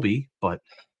think it will be, but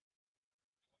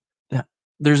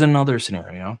there's another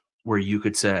scenario where you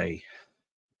could say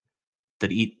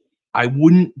that I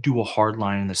wouldn't do a hard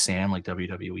line in the sand like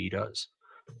WWE does,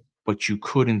 but you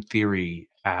could, in theory,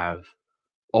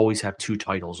 always have 2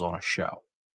 titles on a show.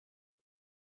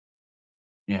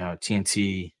 You know,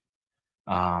 TNT,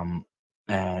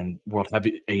 and World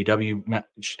Heavy AEW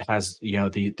match has,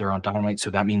 they're on Dynamite, so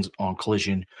that means on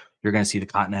Collision you're going to see the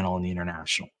Continental and the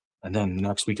International, and then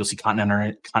next week you'll see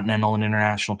Continental and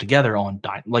International together on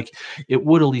Dynamite. Like, it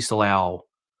would at least allow.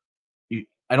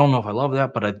 I don't know if I love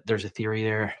that, but there's a theory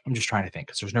there. I'm just trying to think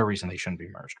because there's no reason they shouldn't be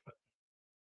merged, but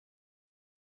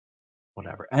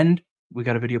whatever. And we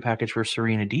got a video package for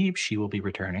Serena Deeb. She will be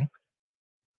returning,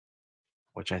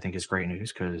 which I think is great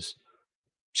news because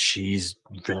she's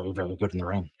very, very good in the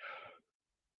ring.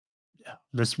 Yeah,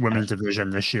 this women's division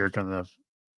this year gonna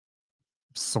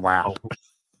slap. Oh,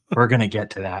 we're gonna get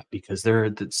to that because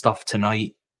the stuff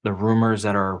tonight, the rumors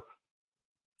that are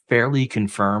fairly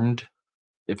confirmed,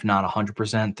 if not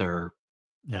 100%, they're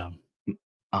the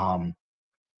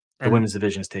women's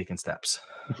division is taking steps.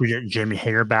 If we get Jamie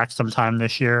Hayter back sometime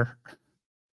this year,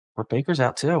 or Baker's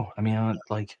out too. I mean,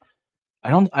 like,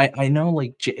 I know,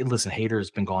 like, listen, Hayter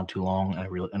has been gone too long,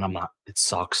 and I'm not. It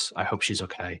sucks. I hope she's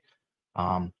okay.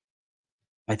 I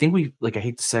think I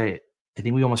hate to say it, I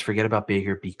think we almost forget about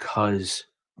Baker because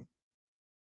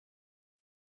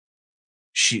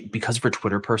of her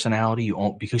Twitter personality.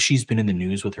 Because she's been in the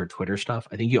news with her Twitter stuff.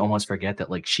 I think you almost forget that,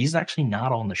 like, she's actually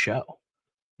not on the show.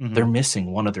 Mm-hmm. They're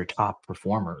missing one of their top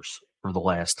performers for the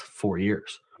last 5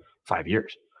 years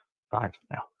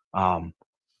now.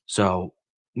 So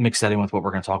mix that in with what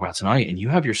we're going to talk about tonight, and you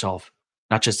have yourself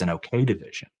not just an okay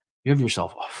division, you have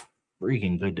yourself a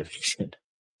freaking good division.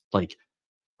 Like,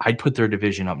 I'd put their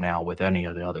division up now with any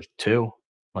of the other two.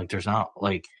 Like, there's not,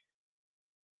 like,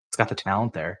 it's got the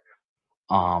talent there.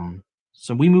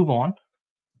 So we move on.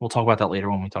 We'll talk about that later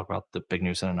when we talk about the big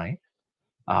news of the night.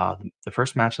 The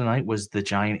first match of the night was the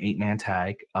giant 8-man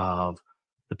tag of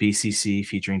the BCC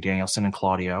featuring Danielson and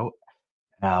Claudio,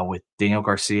 with Daniel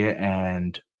Garcia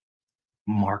and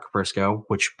Mark Briscoe,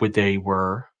 they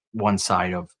were one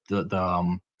side of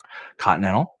the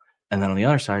Continental, and then on the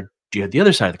other side, you had the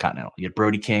other side of the Continental. You had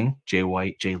Brody King, Jay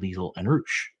White, Jay Lethal, and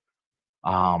Roosh.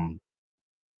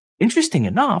 Interesting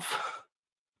enough,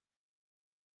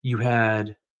 you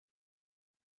had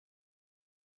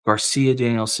Garcia,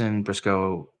 Danielson,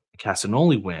 Briscoe,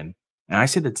 Castagnoli win. And I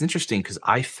say that's interesting because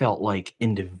I felt like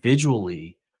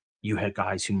individually you had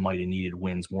guys who might have needed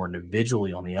wins more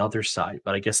individually on the other side.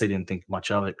 But I guess they didn't think much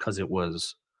of it because it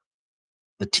was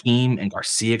the team, and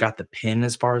Garcia got the pin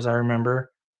as far as I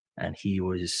remember. And he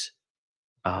was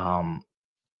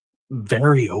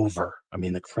very over. I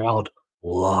mean, the crowd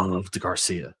loved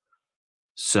Garcia.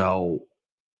 So,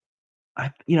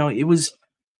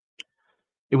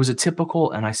 it was a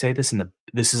typical, and I say this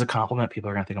this is a compliment. People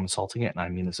are going to think I'm insulting it, and I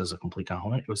mean this as a complete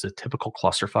compliment. It was a typical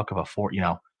clusterfuck of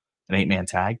an 8-man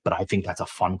tag, but I think that's a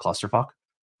fun clusterfuck.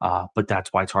 But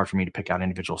that's why it's hard for me to pick out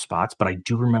individual spots. But I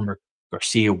do remember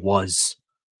Garcia was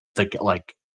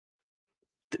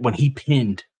when he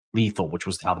pinned Lethal, which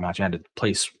was how the match ended, the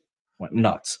place went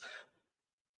nuts.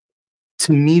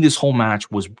 To me, this whole match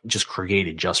was just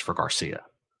created just for Garcia.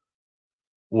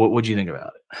 What do you think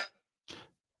about it?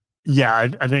 Yeah,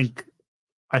 I think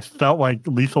I felt like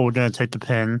Lethal was going to take the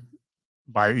pin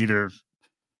by either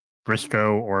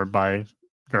Briscoe or by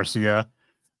Garcia.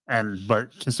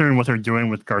 But considering what they're doing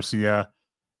with Garcia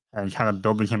and kind of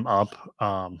building him up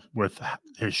with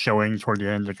his showing toward the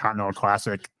end of the Continental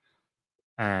Classic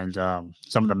and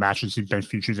some of the matches he's been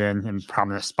featured in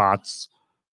prominent spots,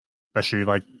 especially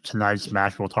like tonight's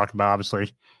match we'll talk about,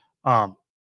 obviously.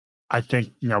 I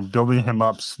think, building him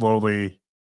up slowly,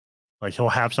 like, he'll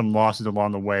have some losses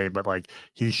along the way, but like,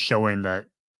 he's showing that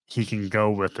he can go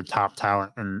with the top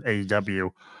talent in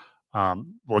AEW.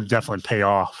 Will definitely pay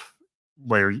off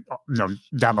later,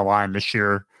 down the line this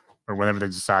year or whenever they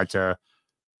decide to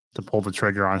pull the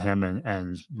trigger on him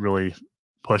and really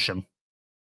push him.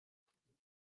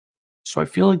 So I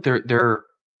feel like they're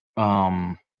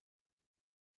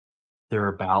they're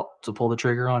about to pull the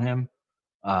trigger on him.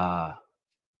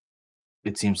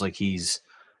 It seems like he's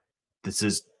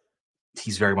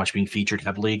very much being featured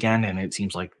heavily again, and it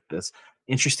seems like this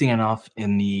interesting enough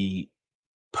in the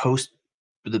post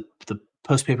the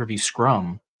post pay-per-view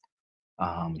scrum.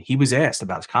 He was asked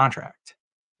about his contract.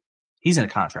 He's in a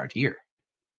contract year.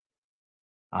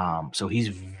 So he's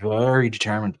very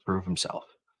determined to prove himself.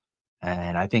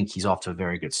 And I think he's off to a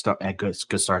very good start, good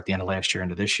start at the end of last year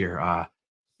into this year.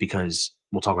 Because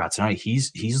we'll talk about tonight.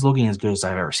 He's looking as good as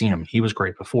I've ever seen him. He was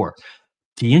great before.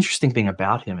 The interesting thing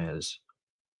about him is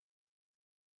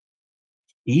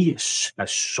he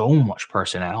has so much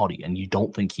personality, and you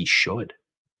don't think he should.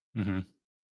 Mm-hmm.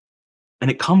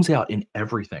 And it comes out in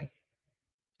everything.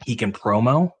 He can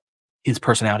promo. His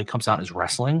personality comes out in his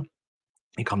wrestling.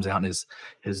 It comes out in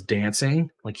his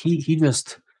dancing. Like he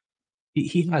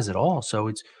has it all.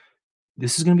 So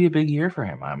this is going to be a big year for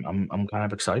him. I'm kind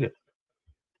of excited.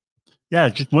 Yeah,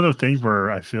 it's just one of those things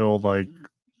where I feel like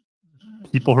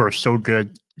people who are so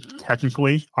good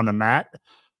technically on the mat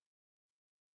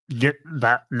get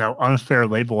that unfair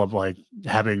label of like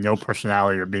having no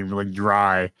personality or being really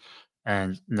dry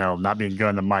and not being good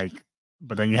on the mic.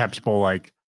 But then you have people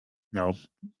like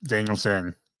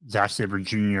Danielson, Zack Sabre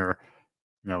Jr.,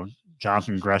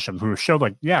 Jonathan Gresham, who showed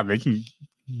like, yeah, they can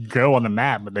go on the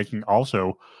mat, but they can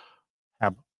also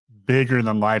have bigger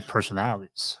than life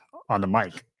personalities on the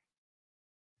mic.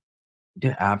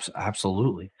 Yeah,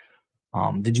 absolutely.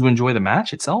 Did you enjoy the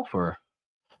match itself, or?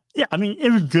 Yeah, I mean,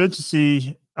 it was good to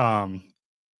see a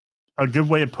good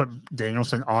way to put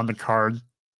Danielson on the card,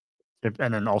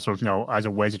 and then also, as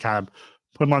a way to kind of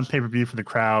put him on pay-per-view for the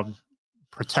crowd,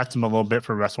 protect him a little bit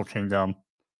for Wrestle Kingdom,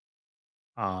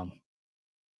 and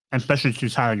especially to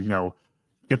kind of,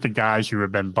 get the guys who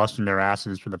have been busting their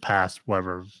asses for the past,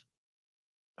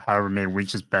 however many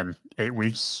weeks it's been, 8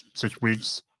 weeks, 6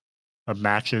 weeks of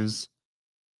matches,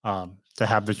 to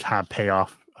have this kind of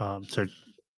payoff to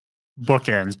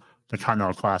bookend the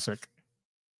Continental Classic.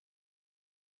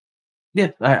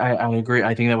 Yeah, I agree.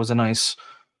 I think that was a nice,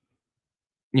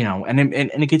 and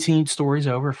it continued stories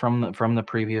over from the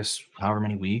previous however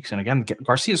many weeks. And again,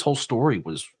 Garcia's whole story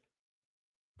was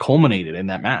culminated in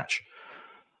that match.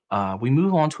 We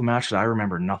move on to a match that I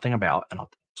remember nothing about, and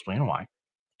I'll explain why.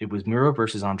 It was Miro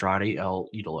versus Andrade El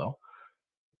Idolo.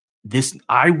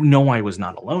 I know I was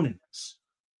not alone in this.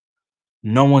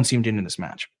 No one seemed into this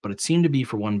match, but it seemed to be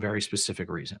for one very specific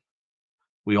reason.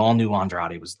 We all knew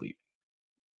Andrade was leaving.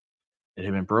 It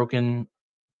had been broken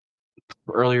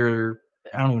earlier.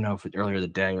 I don't even know if earlier the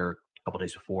day or a couple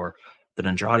days before that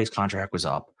Andrade's contract was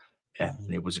up,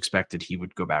 and it was expected he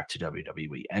would go back to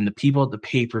WWE. And the people at the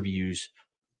pay-per-views,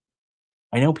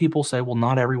 I know people say, well,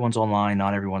 not everyone's online,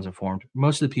 not everyone's informed.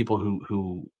 Most of the people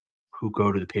who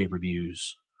go to the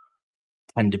pay-per-views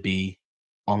tend to be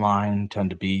online,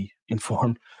 tend to be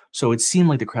informed. So it seemed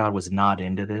like the crowd was not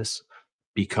into this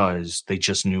because they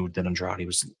just knew that Andrade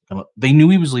they knew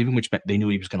he was leaving, which meant they knew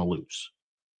he was going to lose.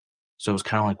 So it was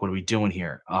kind of like, what are we doing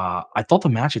here? I thought the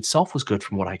match itself was good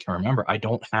from what I can remember. I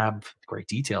don't have great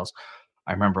details.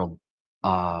 I remember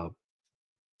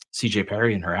CJ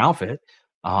Perry in her outfit.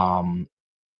 And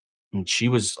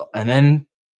then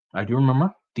I do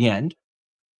remember the end.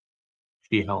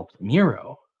 She helped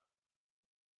Miro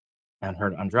and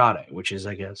hurt Andrade, which is,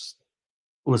 I guess,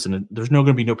 listen, there's going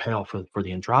to be no payoff for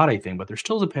the Andrade thing, but there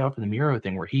still is a payoff for the Miro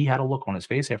thing where he had a look on his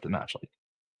face after the match, like,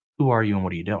 who are you and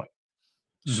what are you doing?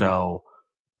 Mm-hmm. So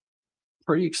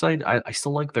pretty excited. I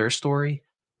still like their story.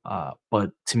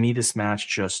 But to me, this match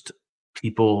just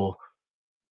people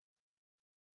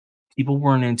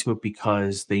weren't into it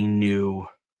because they knew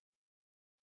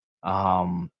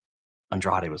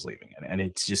Andrade was leaving, and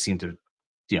it just seemed to,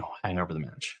 hang over the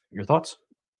match. Your thoughts?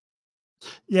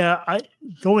 Yeah,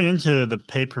 going into the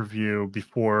pay-per-view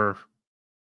before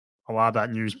a lot of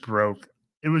that news broke,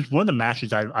 it was one of the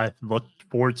matches I looked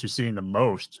forward to seeing the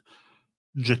most,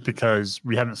 just because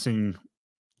we haven't seen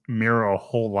Miro a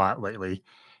whole lot lately,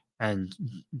 and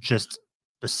just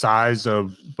the size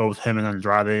of both him and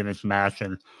Andrade in this match,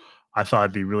 and I thought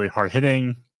it'd be really hard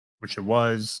hitting, which it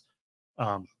was.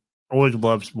 Always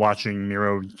loves watching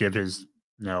Miro give his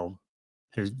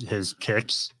his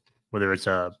kicks, whether it's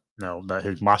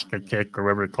his Mosca kick or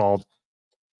whatever it's called.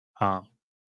 But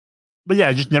yeah,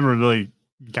 I just never really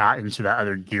got into that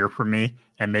other gear for me,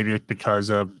 and maybe it's because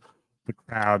of the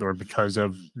crowd or because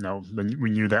of we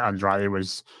knew that Andrade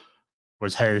was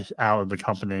headed out of the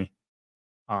company.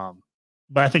 But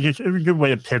I think it's a good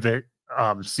way to pivot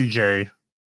CJ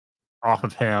off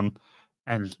of him,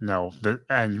 and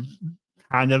and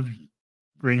kind of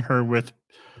bring her with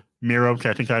Miro,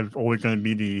 because I think that's always going to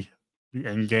be the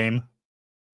end game.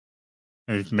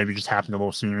 And it maybe just happened a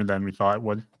little sooner than we thought it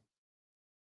would.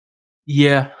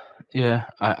 Yeah,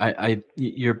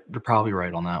 you're probably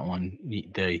right on that one.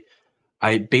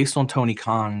 Based on Tony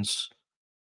Khan's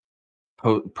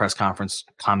press conference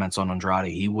comments on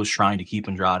Andrade, he was trying to keep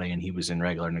Andrade, and he was in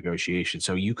regular negotiation.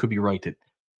 So you could be right that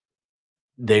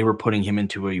they were putting him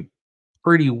into a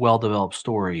pretty well developed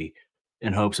story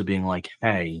in hopes of being like,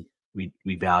 "Hey, we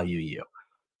value you."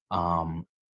 Um,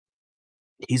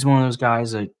 he's one of those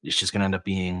guys that it's just going to end up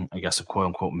being, I guess, a quote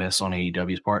unquote miss on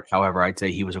AEW's part. However, I'd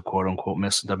say he was a quote unquote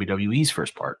miss in WWE's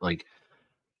first part. Like,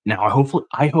 now, I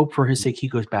hope for his sake he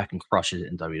goes back and crushes it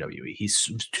in WWE. He's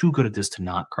too good at this to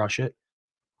not crush it.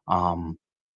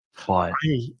 But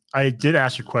I did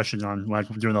ask a question on like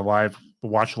doing the live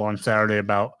watch along Saturday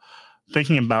about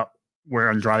thinking about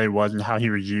where Andrade was and how he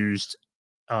was used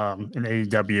in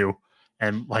AEW,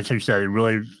 and like you said, it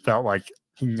really felt like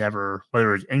he never, whether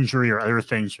it was injury or other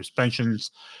things,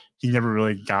 suspensions, he never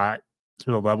really got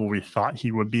to the level we thought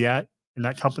he would be at in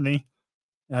that company.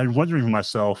 And I'm wondering to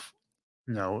myself,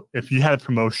 if you had a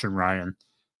promotion, Ryan,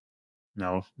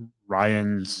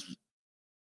 Ryan's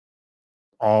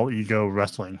all ego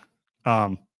wrestling.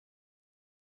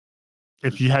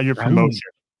 If you had your promotion,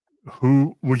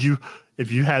 who would you,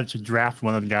 if you had to draft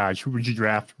one of the guys, who would you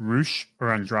draft, Rush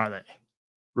or Andrade?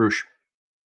 Rush.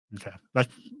 Okay.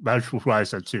 That's what I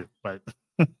said too. But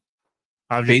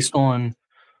based on,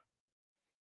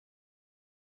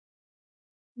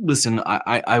 listen,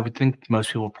 I would think most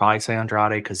people would probably say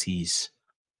Andrade because he's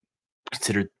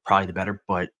considered probably the better,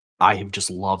 but I have just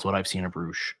loved what I've seen of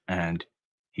Rush, and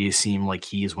he seemed like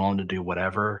he is willing to do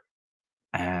whatever.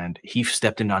 And he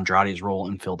stepped into Andrade's role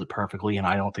and filled it perfectly, and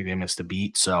I don't think they missed a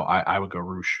beat. So I would go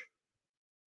Rush.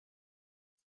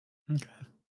 Okay.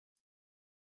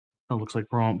 It looks like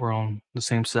we're on the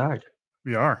same side.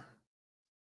 We are.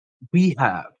 We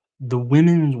have the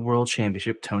Women's World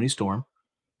Championship, Toni Storm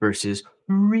versus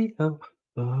Riho.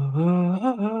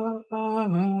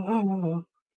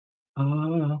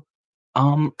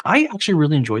 I actually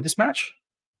really enjoyed this match.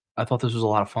 I thought this was a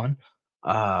lot of fun.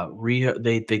 Riho,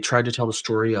 they tried to tell the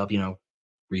story of,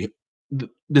 Riho.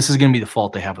 This is going to be the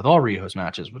fault they have with all Riho's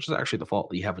matches, which is actually the fault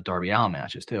that you have with Darby Allin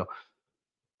matches too.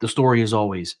 The story is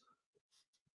always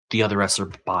the other wrestler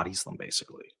bodies them,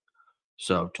 basically.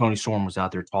 So Toni Storm was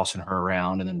out there tossing her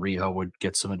around, and then Riho would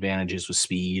get some advantages with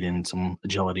speed and some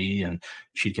agility, and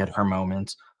she'd get her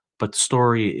moments. But the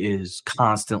story is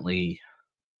constantly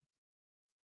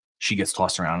she gets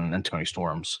tossed around, and then Toni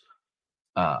Storm's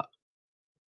the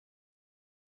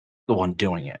one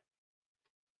doing it.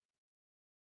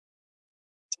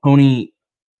 Toni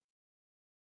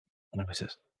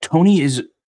is.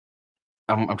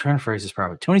 I'm trying to phrase this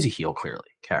properly. Toni's a heel, clearly,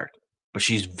 character, but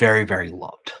she's very, very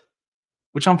loved,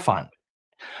 which I'm fine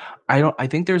with. I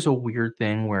think there's a weird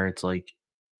thing where it's like,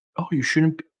 oh, you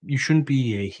shouldn't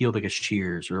be a heel that gets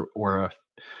cheers or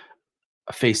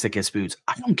a face that gets boos.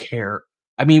 I don't care.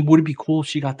 I mean, would it be cool if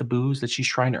she got the boos that she's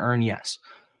trying to earn? Yes.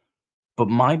 But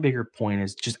my bigger point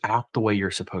is just act the way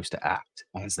you're supposed to act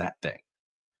as that thing.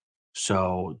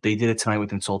 So they did it tonight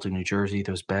with Insulting New Jersey,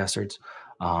 those bastards.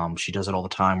 She does it all the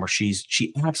time where she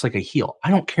acts like a heel. I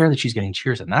don't care that she's getting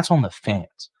cheers, and that's on the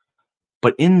fans.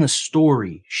 But in the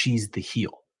story, she's the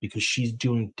heel because she's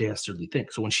doing dastardly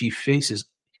things. So when she faces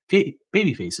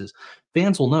baby faces,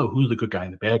 fans will know who the good guy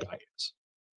and the bad guy is,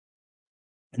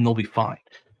 and they'll be fine.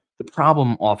 The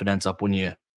problem often ends up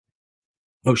when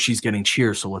she's getting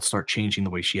cheers, so let's start changing the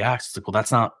way she acts. It's like, well,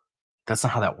 that's not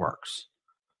how that works.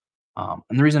 And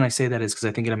the reason I say that is because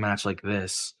I think in a match like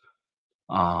this,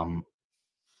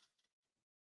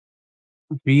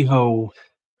 Riho,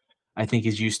 I think,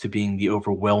 is used to being the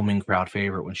overwhelming crowd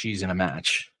favorite when she's in a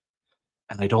match,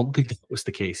 and I don't think that was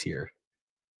the case here.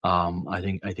 I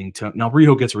think now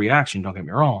Riho gets a reaction. Don't get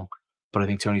me wrong, but I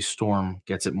think Toni Storm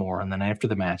gets it more. And then after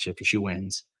the match, after she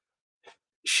wins,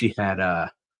 she had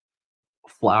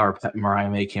flower pet. Mariah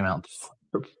May came out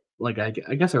like I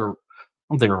guess I don't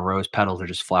think her rose petals are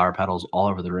just flower petals all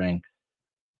over the ring.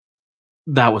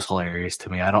 That was hilarious to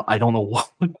me. I don't know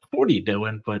what are you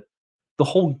doing, but the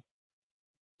whole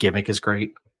gimmick is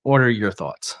great. What are your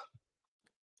thoughts?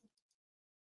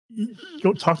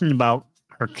 Talking about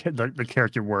the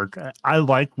character work, I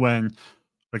like when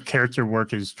the character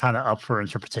work is kind of up for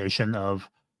interpretation of,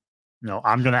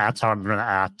 I'm going to act how I'm going to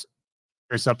act.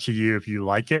 It's up to you. If you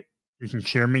like it, you can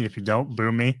cheer me. If you don't,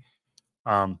 boo me.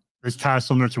 It's kind of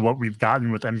similar to what we've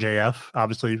gotten with MJF,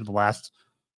 obviously, for the last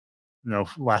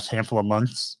handful of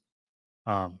months.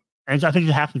 And I think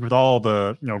it happens with all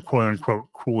the, quote unquote,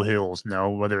 cool heels,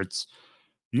 whether it's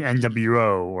the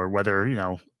NWO or whether,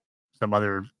 some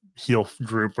other heel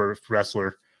group or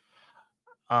wrestler.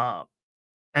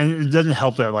 And it doesn't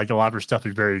help that like a lot of her stuff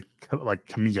is very like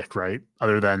comedic, right?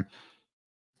 Other than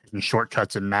taking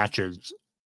shortcuts in matches,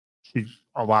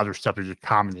 a lot of her stuff is just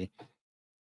comedy.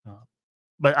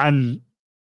 But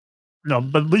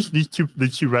but at least these two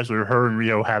wrestlers, her and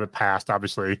Rio, have a past.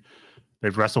 Obviously,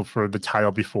 they've wrestled for the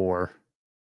title before.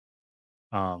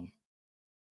 And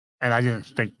I didn't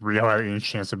think Rio had any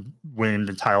chance of winning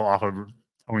the title off of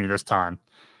Tony this time.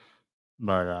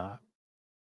 But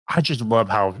I just love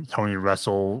how Tony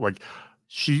wrestle. Like,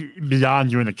 she, beyond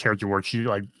doing the character work, she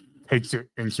like takes it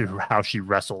into how she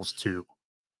wrestles too.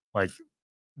 Like,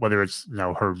 whether it's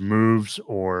her moves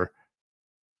or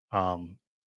I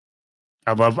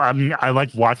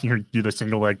like watching her do the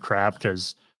single leg crab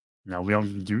because we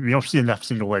don't see enough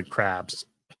single leg crabs.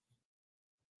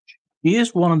 He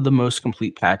is one of the most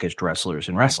complete packaged wrestlers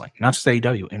in wrestling, not just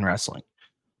AEW, in wrestling.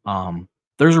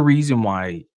 There's a reason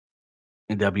why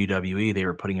in WWE they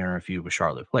were putting her in a feud with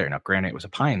Charlotte Flair. Now, granted, it was a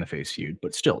pie in the face feud,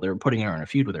 but still, they were putting her in a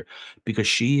feud with her because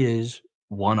she is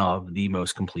one of the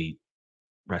most complete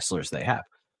wrestlers they have.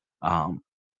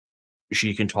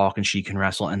 She can talk and she can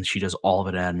wrestle, and she does all of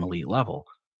it at an elite level.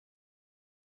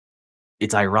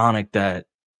 It's ironic that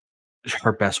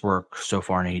her best work so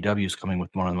far in AEW is coming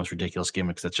with one of the most ridiculous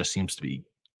gimmicks that just seems to be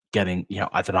getting,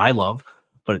 that I love,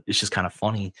 but it's just kind of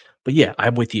funny. But yeah,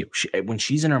 I'm with you. When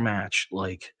she's in her match,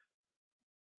 like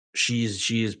she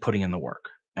is putting in the work,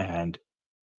 and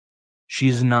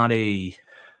she's not a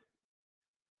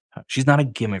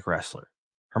gimmick wrestler.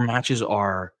 Her matches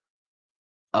are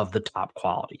of the top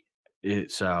quality.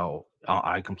 So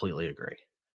I completely agree.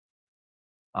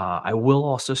 I will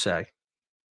also say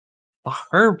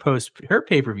her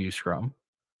pay-per-view scrum,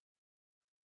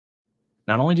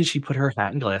 not only did she put her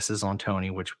hat and glasses on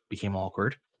Tony, which became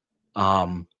awkward,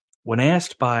 when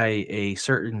asked by a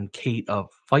certain Kate of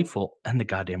Fightful and the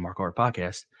goddamn Mark Orr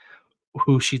podcast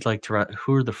who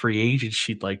are the free agents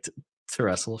she'd like to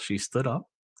wrestle, she stood up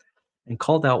and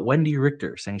called out Wendy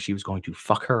Richter, saying she was going to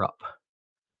fuck her up.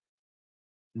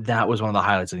 That was one of the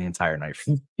highlights of the entire night.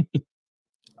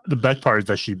 The best part is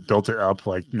that she built it up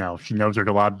like, she knows there's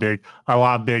a lot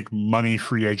of big money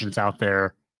free agents out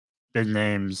there, big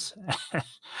names,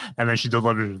 and then she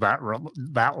delivers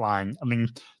that line. I mean,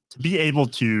 to be able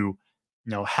to,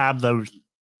 have those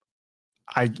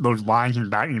lines in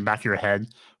the back of your head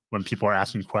when people are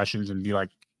asking questions and be like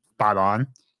spot on.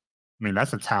 I mean,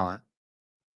 that's a talent.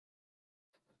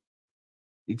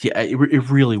 Yeah, it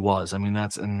really was. I mean,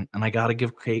 and I got to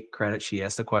give Kate credit. She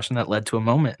asked a question that led to a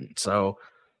moment. So,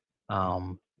 good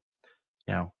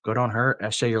on her.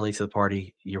 SJ, you're late to the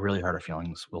party. You really hurt our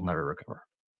feelings. We'll never recover.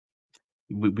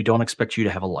 We don't expect you to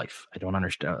have a life. I don't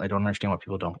understand what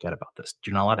people don't get about this.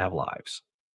 You're not allowed to have lives.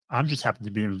 I'm just happy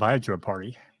to be invited to a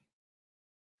party.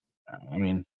 I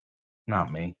mean,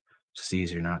 not me. It's just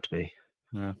easier not to be.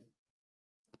 Yeah.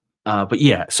 But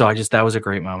yeah, so that was a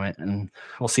great moment, and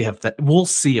we'll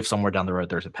see if somewhere down the road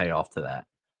there's a payoff to that.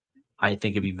 I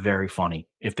think it'd be very funny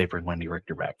if they bring Wendy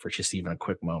Richter back for just even a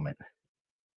quick moment.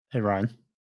 Hey, Ryan.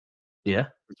 Yeah?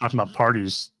 We're talking about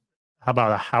parties. How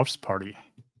about a house party?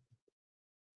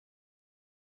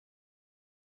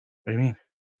 What do you mean?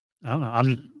 I don't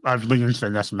know. I've leaned into the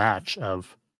next match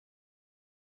of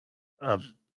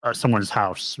someone's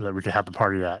house so that we could have the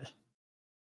party at.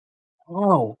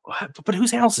 Oh, but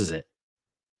whose house is it?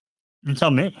 You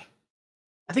tell me.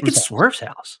 I think it's Swerve's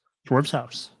house. Swerve's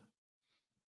house.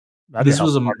 This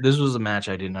was a match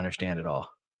I didn't understand at all.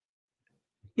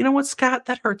 You know what, Scott?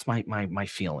 That hurts my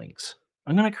feelings.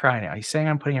 I'm gonna cry now. He's saying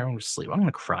I'm putting everyone to sleep. I'm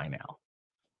gonna cry now.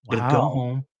 I'm gonna go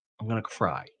home. I'm gonna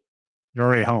cry. You're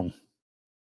already home.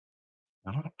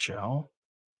 I don't know, Joe.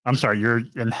 I'm sorry. You're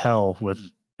in hell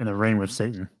in the rain with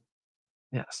Satan.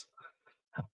 Yes.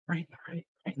 Right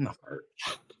in the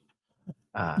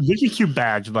heart. This is too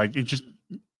bad. Like, it just,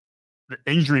 the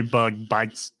injury bug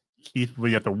bites Keith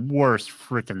Lee at the worst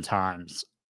freaking times.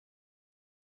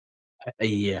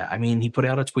 Yeah, I mean, he put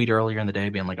out a tweet earlier in the day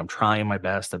being like, I'm trying my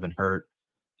best. I've been hurt.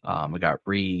 I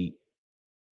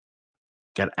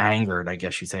got angered, I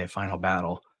guess you'd say, at Final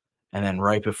Battle. And then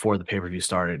right before the pay-per-view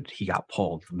started, he got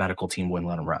pulled. The medical team wouldn't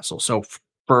let him wrestle. So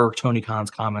for Tony Khan's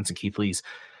comments and Keith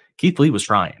Lee was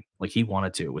trying. Like, he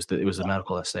wanted to. It was the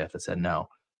medical staff that said no.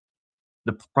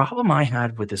 The problem I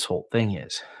had with this whole thing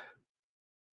is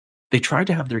they tried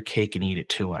to have their cake and eat it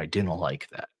too. And I didn't like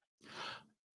that.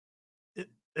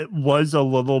 It was a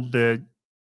little bit.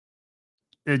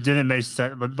 It didn't make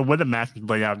sense. But the way the match was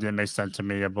laid out didn't make sense to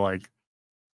me. Of like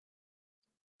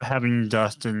having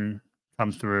Dustin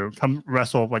come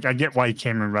wrestle. Like, I get why he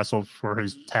came and wrestled for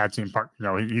his tag team part.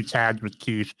 He tagged with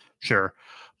Keith, sure,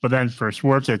 but then for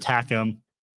Swerve to attack him,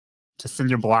 to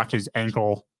cinder block his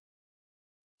ankle,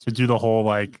 to do the whole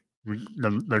like there's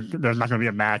not going to be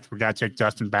a match. We got to take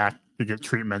Dustin back to get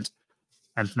treatment,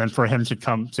 and then for him to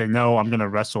come say no, I'm going to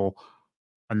wrestle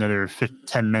another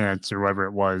 10 minutes or whatever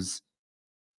it was.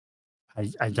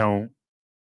 I don't.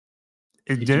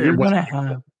 If you're gonna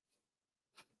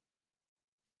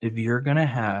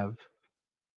have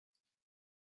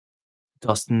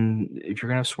Dustin, if you're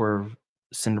gonna Swerve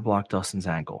Cinderblock Dustin's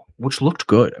ankle, which looked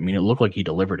good. I mean, it looked like he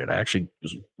delivered it. I actually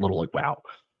was a little like, wow.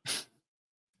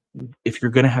 If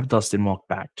you're gonna have Dustin walk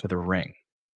back to the ring,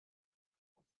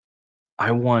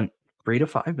 I want 3 to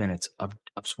 5 minutes of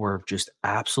Swerve just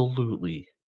absolutely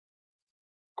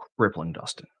crippling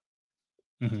Dustin.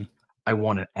 Mm-hmm. I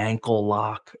want an ankle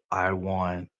lock. I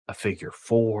want a figure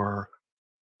 4.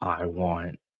 I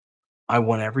want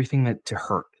everything to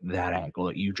hurt that ankle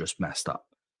that you just messed up.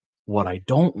 What I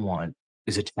don't want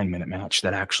is a 10-minute match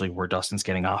that actually where Dustin's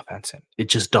getting offense in. It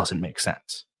just doesn't make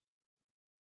sense.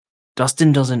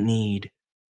 Dustin doesn't need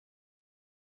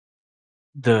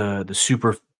the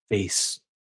super face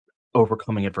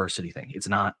overcoming adversity thing. It's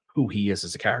not who he is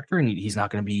as a character, and he's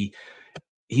not going to be.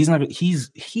 He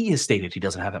has stated he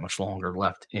doesn't have that much longer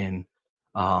left in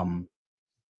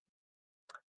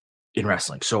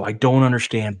wrestling. So I don't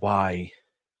understand why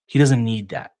he doesn't need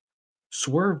that.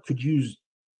 Swerve could use.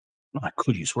 Not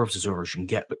could use Swerve's as over as you can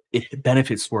get, but it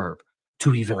benefits Swerve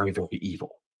to be very, very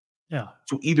evil. Yeah.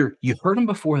 So either you hurt him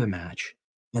before the match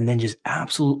and then just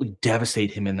absolutely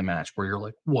devastate him in the match where you're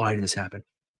like, why did this happen?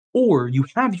 Or you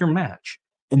have your match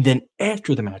and then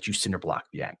after the match you cinder block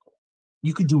the ankle.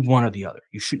 You could do one or the other.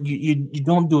 You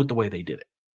don't do it the way they did it.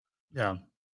 Yeah.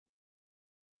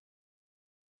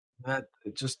 I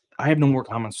have no more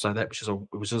comments beside that, which is it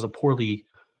was just a poorly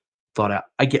thought out.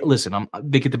 They get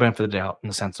the benefit of the doubt in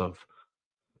the sense of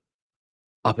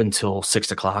up until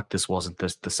 6 o'clock, this wasn't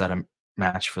the set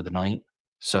match for the night.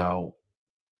 So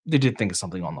they did think of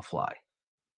something on the fly.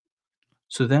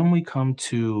 So then we come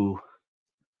to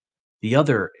the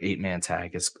other 8-man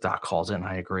tag, as Doc calls it, and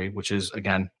I agree, which is,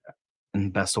 again, in the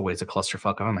best of ways, a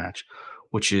clusterfuck of a match,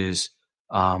 which is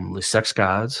Les Sex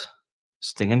Gods,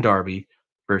 Sting and Darby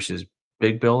versus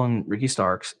Big Bill and Ricky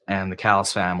Starks and the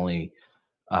Callis family,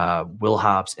 Will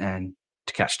Hobbs and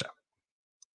Takeshita.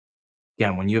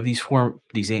 Again, when you have these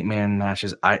 8-man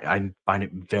matches, I find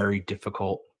it very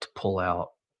difficult to pull out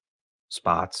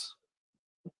spots.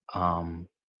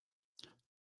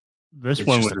 This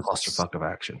one was a clusterfuck of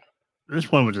action. This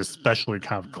one was especially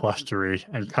kind of clustery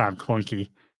and kind of clunky.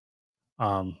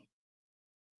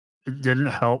 It didn't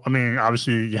help. I mean,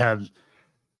 obviously you had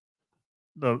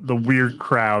the weird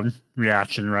crowd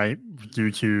reaction, right, due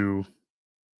to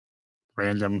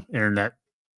random internet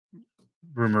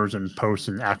rumors and posts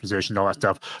and accusations, all that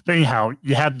stuff. But anyhow,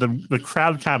 you had the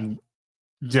crowd kind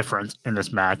of different in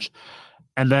this match,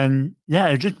 and then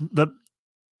it just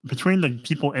between the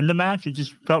people in the match, it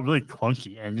just felt really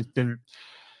clunky and it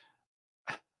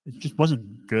just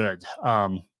wasn't good.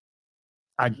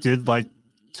 I did like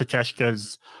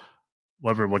Takeshita's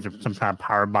whatever it was, some kind of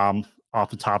power bomb off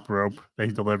the top rope that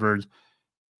he delivered.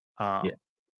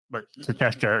 But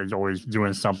Takeshita is always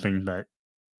doing something that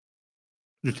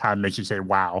just kind of makes you say,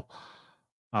 wow.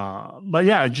 But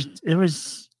yeah,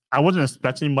 I wasn't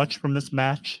expecting much from this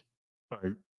match, but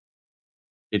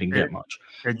it didn't get much.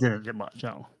 It didn't get much,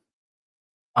 no.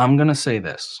 I'm going to say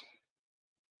this.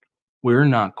 We're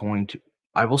not going to,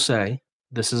 I will say,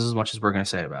 this is as much as we're going to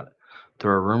say about it.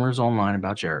 There are rumors online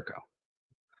about Jericho.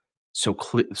 So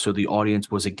the audience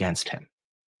was against him.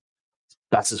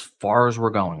 That's as far as we're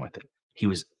going with it.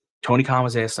 Tony Khan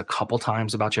was asked a couple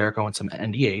times about Jericho and some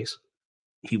NDAs.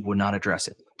 He would not address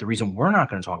it. The reason we're not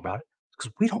going to talk about it is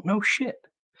because we don't know shit.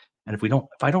 And if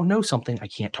I don't know something, I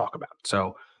can't talk about it.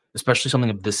 So, especially something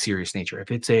of this serious nature.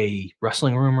 If it's a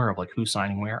wrestling rumor of like who's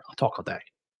signing where, I'll talk all day.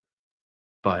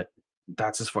 But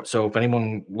that's as far. So if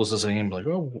anyone was listening and be like,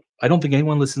 oh, I don't think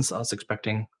anyone listens to us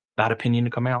expecting that opinion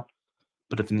to come out.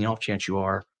 But if in the off chance you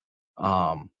are,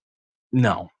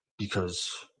 no, because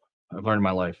I've learned in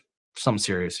my life, something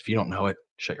serious. If you don't know it,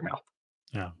 shut your mouth.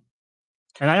 Yeah.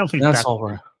 And I don't think that's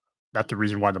all. That's the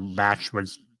reason why the match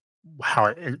was how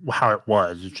it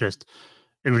was. It's just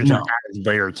it was an added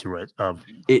layer to it.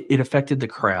 It affected the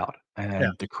crowd,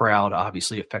 and the crowd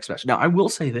obviously affects match. Now I will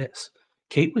say this: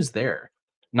 Kate was there,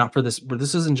 not for this, but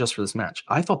this isn't just for this match.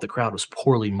 I thought the crowd was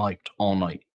poorly mic'd all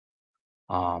night.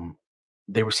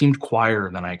 They seemed quieter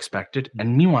than I expected,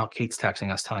 and meanwhile, Kate's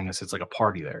texting us, telling us it's like a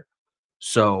party there.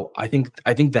 So I think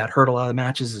that hurt a lot of the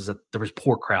matches is that there was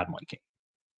poor crowd miking.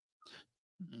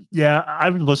 Yeah, I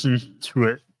would listen to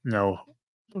it,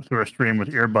 through a stream with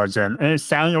earbuds in, and it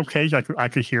sounded okay. I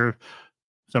could hear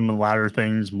some of the louder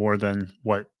things more than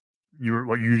what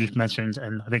what you just mentioned,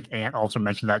 and I think Ant also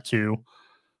mentioned that too.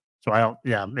 So I don't.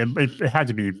 Yeah, it had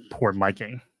to be poor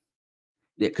miking.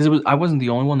 Yeah, because I wasn't the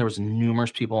only one. There was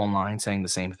numerous people online saying the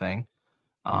same thing.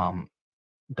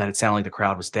 That it sounded like the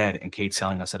crowd was dead, and Kate's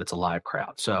telling us that it's a live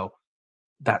crowd. So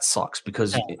that sucks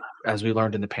because, as we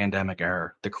learned in the pandemic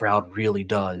era, the crowd really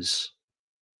does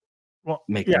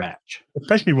make the match.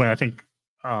 Especially when I think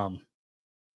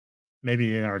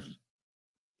maybe in our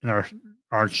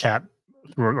chat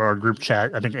or our group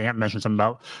chat, I think Ant mentioned something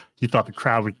about he thought the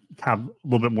crowd would have a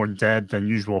little bit more dead than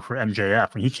usual for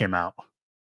MJF when he came out.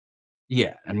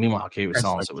 Yeah, and meanwhile, Kate was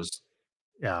telling us it was.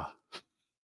 Yeah.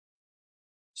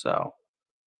 So,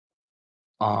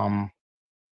 so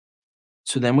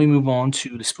then we move on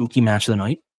to the spooky match of the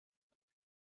night.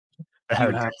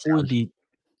 What'd you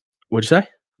say?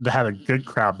 They had a good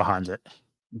crowd behind it.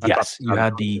 Yes, you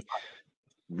had the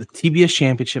TBS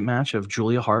Championship match of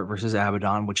Julia Hart versus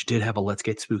Abaddon, which did have a "Let's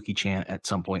Get Spooky" chant at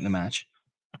some point in the match,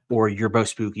 or "You're both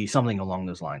spooky," something along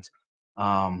those lines,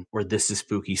 or "This is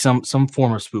spooky," some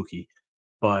form of spooky.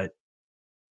 But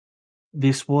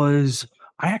this was,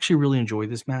 I actually really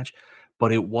enjoyed this match,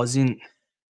 but it wasn't.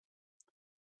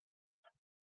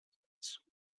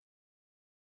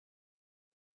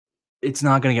 It's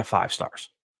not going to get 5 stars.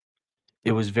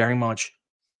 It was very much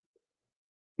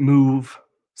move,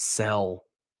 sell,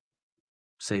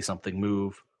 say something,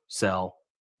 move, sell,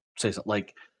 say something,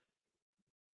 like,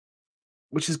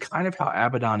 which is kind of how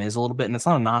Abaddon is a little bit, and it's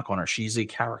not a knock on her. She's a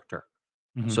character.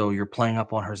 So you're playing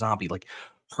up on her zombie. Like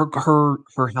her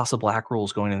House of Black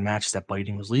rules going into the match is that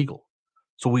biting was legal.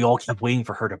 So we all kept waiting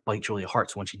for her to bite Julia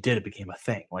Hart. So when she did, it became a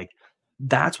thing. Like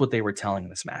that's what they were telling in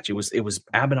this match. It was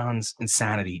Abaddon's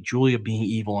insanity, Julia being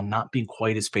evil and not being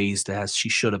quite as phased as she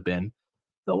should have been.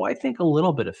 Though I think a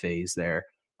little bit of phase there.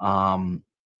 I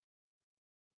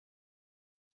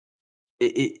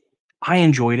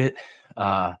enjoyed it,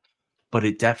 but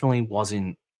it definitely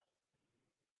wasn't.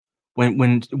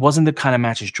 When it wasn't the kind of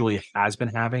matches Julia has been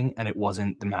having, and it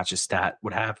wasn't the matches Stat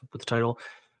would have with the title,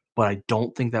 but I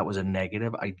don't think that was a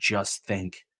negative. I just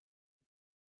think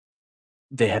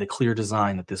they had a clear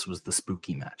design that this was the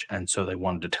spooky match, and so they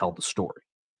wanted to tell the story.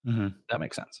 That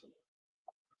makes sense.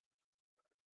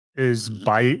 Is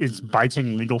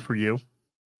biting legal for you?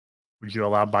 Would you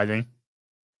allow biting?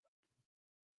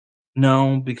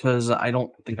 No, because I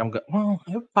don't think I'm going. Well,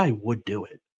 I probably would do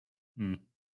it.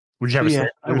 Would you have a safe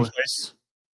word in place?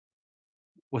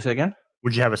 What's that again?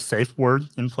 Would you have a safe word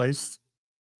in place?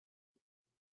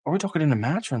 Are we talking in the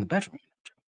match or in the bedroom?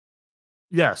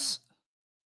 Yes.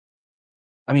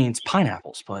 I mean, it's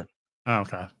pineapples, but. Oh,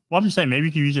 okay. Well, I'm just saying, maybe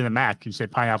you can use it in a match. You say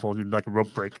pineapple, do like a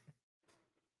rope break.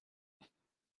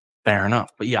 Fair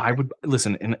enough. But yeah, I would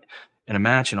listen in a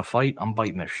match, in a fight, I'm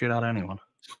biting the shit out of anyone.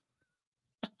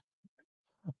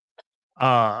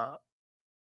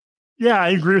 Yeah, I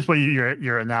agree with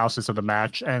your analysis of the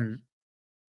match. And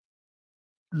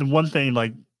the one thing,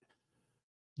 like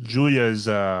Julia's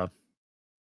her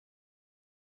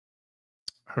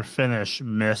finish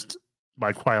missed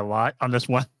by quite a lot on this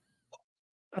one.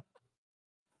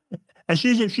 And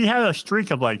she had a streak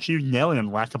of like she was nailing them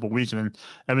the last couple of weeks, and then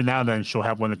every now and then she'll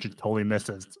have one that she totally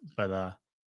misses. But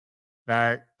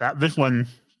that this one,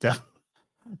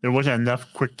 there wasn't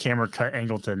enough quick camera cut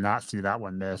angle to not see that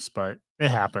one miss, but it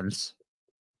happens.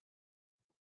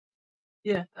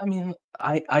 Yeah, I mean,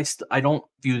 I don't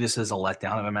view this as a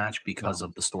letdown of a match because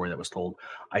of the story that was told.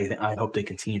 I hope they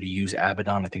continue to use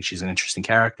Abaddon. I think she's an interesting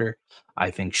character.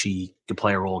 I think she could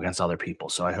play a role against other people,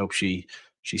 so I hope she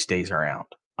stays around.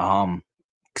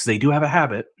 Because they do have a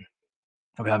habit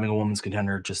of having a women's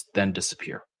contender just then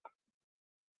disappear.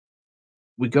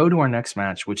 We go to our next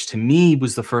match, which to me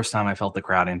was the first time I felt the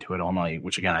crowd into it all night,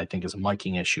 which again, I think is a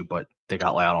miking issue, but they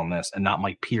got loud on this, and not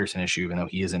Mike Peterson issue, even though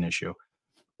he is an issue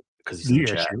because he's in the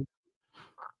chat.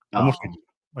 Almost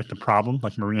like the problem,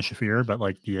 like Marina Shafir, but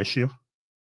like the issue.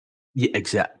 Yeah,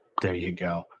 exactly. There you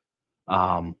go.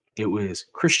 It was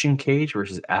Christian Cage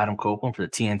versus Adam Copeland for the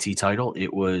TNT title.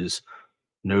 It was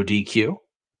no DQ.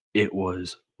 It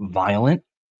was violent.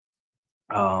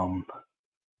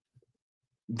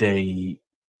 They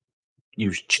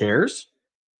used chairs.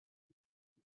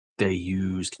 They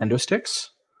used kendo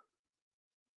sticks.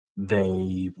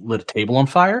 They lit a table on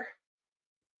fire.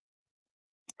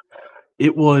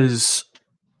 It was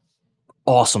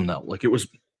awesome, though. Like, it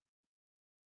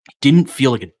didn't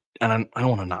feel like and I don't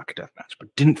want to knock a death match,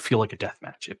 but didn't feel like a death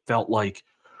match. It felt like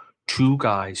two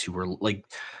guys who were like,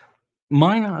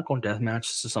 my knock on death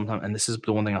matches is sometimes, and this is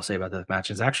the one thing I'll say about death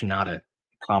matches, it's actually not a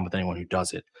problem with anyone who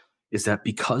does it, is that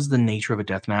because the nature of a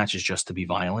death match is just to be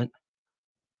violent,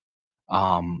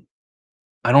 I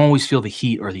don't always feel the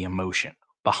heat or the emotion.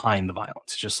 behind the violence.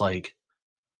 It's just like,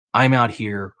 I'm out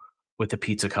here with a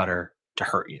pizza cutter to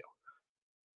hurt you.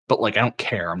 But like, I don't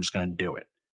care. I'm just going to do it.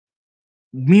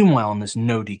 Meanwhile, in this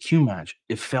no DQ match,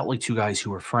 it felt like two guys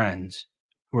who were friends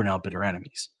who are now bitter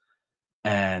enemies.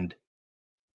 And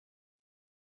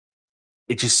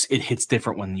it hits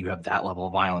different when you have that level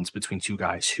of violence between two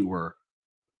guys who were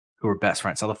best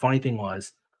friends. Now, the funny thing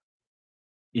was,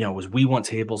 was we want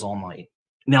tables all night.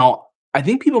 Now, I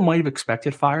think people might have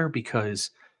expected fire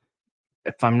because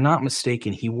if I'm not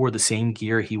mistaken, he wore the same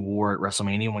gear he wore at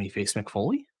WrestleMania when he faced Mick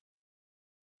Foley,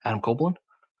 Adam Copeland.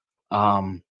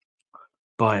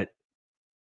 But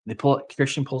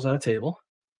Christian pulls out a table.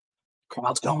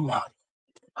 Crowd's going wild.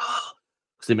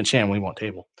 Because they've been chanting, "We want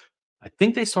table." I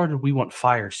think they started "We want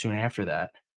fire" soon after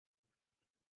that.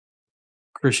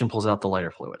 Christian pulls out the lighter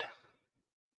fluid.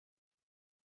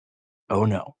 Oh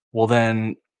no. Well,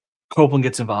 then Copeland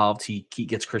gets involved. He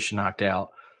gets Christian knocked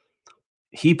out.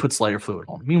 He puts lighter fluid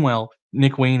on. Meanwhile,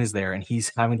 Nick Wayne is there and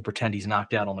he's having to pretend he's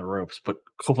knocked out on the ropes, but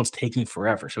Copeland's taking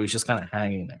forever. So he's just kind of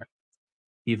hanging there.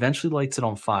 He eventually lights it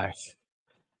on fire.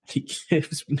 He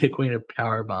gives Nick Wayne a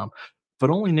power bomb, but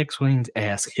only Nick Wayne's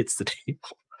ass hits the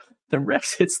table. The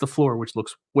Rex hits the floor, which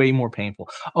looks way more painful.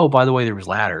 Oh, by the way, there was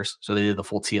ladders, so they did the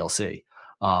full TLC.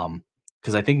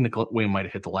 Because I think Nick Wayne might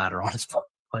have hit the ladder on his foot,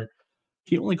 but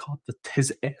he only caught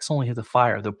his ass only hit the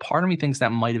fire. Though part of me thinks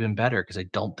that might have been better because I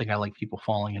don't think I like people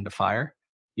falling into fire,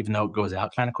 even though it goes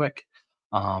out kind of quick.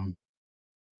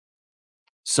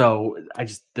 So I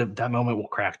just that moment will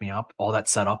crack me up. All that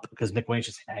set up because Nick Wayne's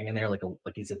just hanging there like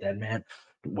he's a dead man,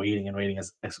 waiting and waiting.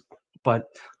 But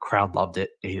crowd loved it,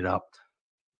 ate it up.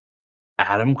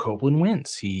 Adam Copeland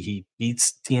wins. He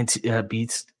beats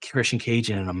beats Christian Cage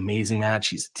in an amazing match.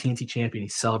 He's a TNT champion.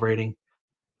 He's celebrating.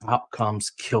 Out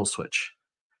comes Killswitch,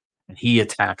 and he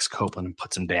attacks Copeland and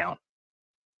puts him down.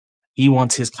 He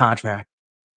wants his contract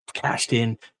cashed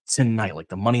in tonight, like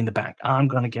the Money in the Bank. I'm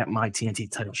going to get my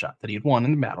TNT title shot that he had won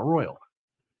in the Battle Royal.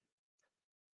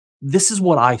 This is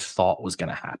what I thought was going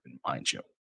to happen, mind you.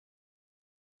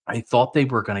 I thought they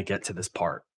were going to get to this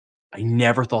part. I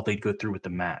never thought they'd go through with the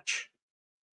match.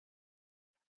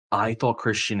 I thought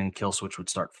Christian and Killswitch would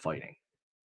start fighting.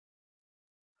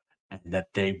 And that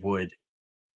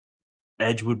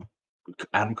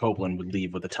Adam Copeland would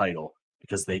leave with the title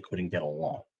because they couldn't get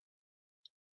along.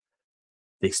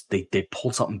 They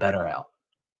pulled something better out.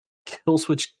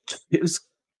 Killswitch gives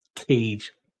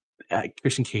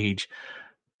Christian Cage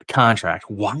contract.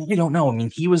 Why? I don't know. I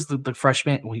mean, he was the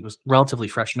freshman. Well, he was relatively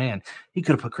fresh man. He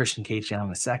could have put Christian Cage down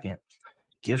in a second.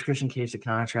 Gives Christian Cage the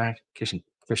contract.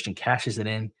 Christian cashes it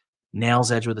in. Nails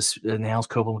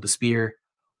Copeland with a spear.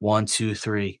 1, 2,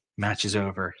 3. Match is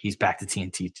over. He's back to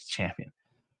TNT champion.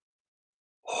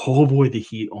 Oh boy, the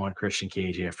heat on Christian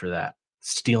Cage after that.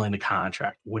 Stealing the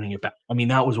contract, winning it back. I mean,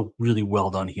 that was a really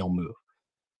well done heel move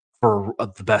for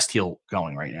the best heel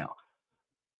going right now.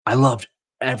 I loved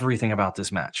everything about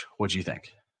this match. What do you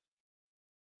think?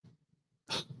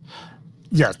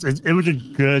 Yes, it was a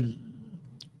good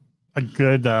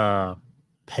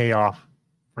payoff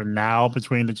for now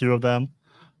between the two of them.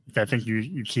 I think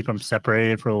you keep them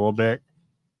separated for a little bit.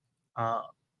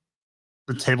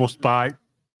 The table spot,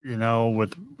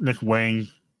 with Nick Wayne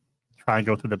trying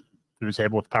to go through the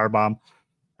table with powerbomb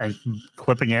and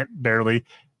clipping it barely.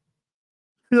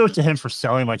 Kudos to him for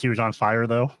selling like he was on fire,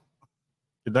 though.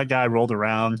 That guy rolled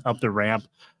around up the ramp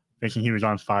thinking he was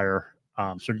on fire.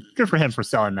 So good for him for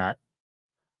selling that.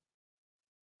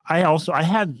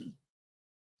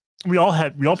 We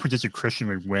all predicted Christian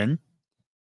would win.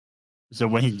 So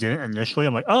when he didn't initially,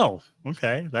 I'm like, oh,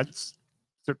 okay, that's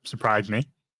surprised me.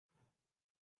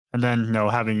 And then,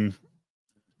 having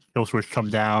Killswitch come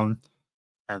down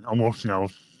and almost,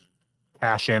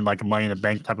 cash in like a Money in the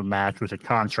Bank type of match with a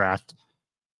contract.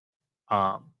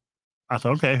 I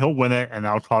thought, okay, he'll win it, and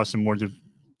that'll cause some more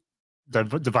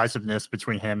divisiveness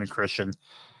between him and Christian.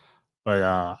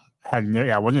 But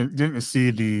didn't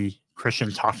see the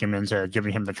Christian talk him into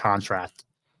giving him the contract.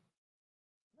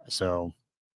 So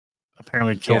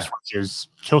apparently,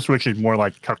 Killswitch is more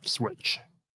like Kirk Switch.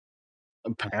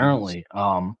 Apparently,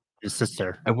 his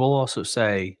sister. I will also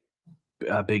say,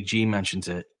 Big G mentions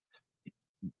it.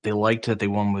 They liked that they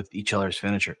won with each other's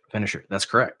finisher. That's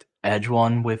correct. Edge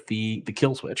won with the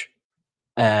kill switch,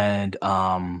 and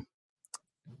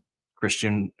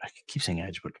Christian. I keep saying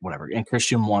Edge, but whatever. And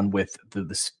Christian won with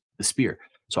the spear.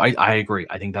 So I agree.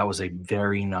 I think that was a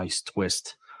very nice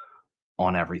twist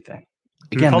on everything.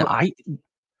 Again,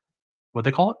 what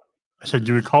they call it? I said,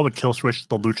 do we call the kill switch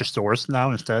the Luchasaurus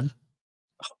now instead?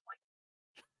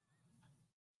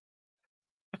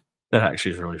 That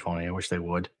actually is really funny. I wish they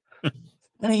would.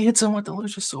 And he hits him with the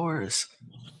Luchasaurus.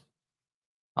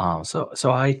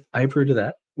 So I approve of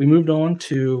that. We moved on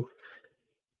to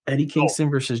Eddie Kingston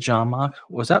versus John Mox.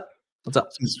 What's up? What's up?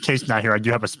 Since Chase not here, I do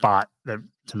have a spot to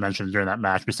mention during that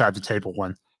match besides the table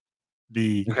one.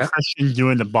 The Christian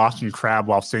doing the Boston Crab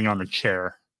while sitting on the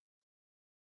chair.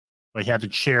 Like he had the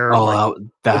chair. Oh,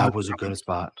 that was a good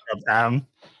spot. Of Adam,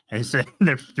 and he's sitting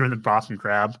there doing the Boston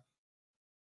Crab.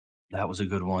 That was a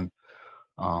good one.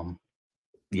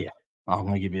 Yeah, I'm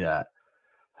gonna give you that.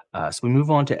 So we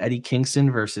move on to Eddie Kingston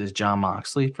versus John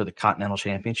Moxley for the Continental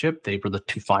Championship. They were the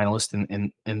two finalists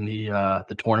in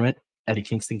the tournament. Eddie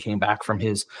Kingston came back from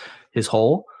his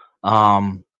hole.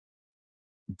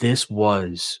 This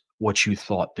was what you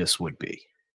thought this would be.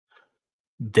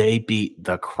 They beat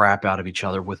the crap out of each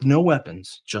other with no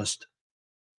weapons, just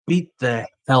beat the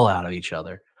hell out of each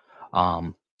other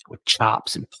with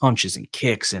chops and punches and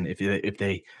kicks, and if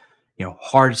they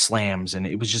hard slams, and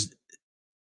it was just.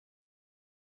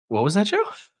 What was that, Joe?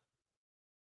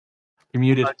 You're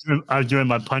muted. I was doing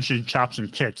my punches, chops,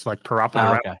 and kicks like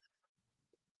Parappa. Okay.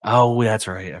 Oh, that's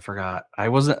right. I forgot. I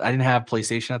didn't have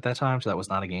PlayStation at that time, so that was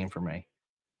not a game for me.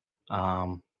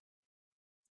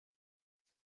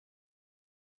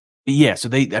 Yeah, so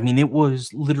it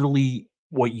was literally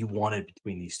what you wanted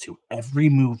between these two. Every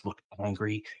move looked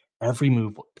angry. Every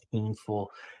move looked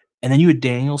painful. And then you had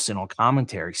Danielson on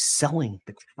commentary selling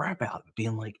the crap out of it,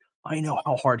 being like, I know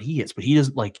how hard he hits, but he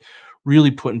doesn't really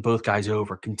putting both guys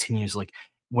over continues. Like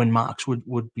when Mox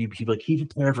would be like, he's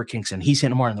prepared for Kingston. He's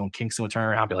hitting him hard. And then when Kingston would turn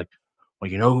around and be like,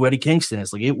 well, you know who Eddie Kingston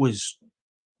is? Like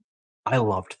I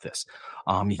loved this.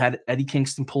 You had Eddie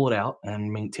Kingston pull it out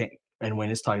and maintain and win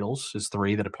his titles, his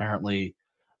 3 that apparently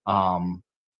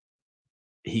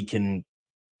he can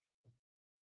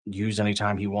use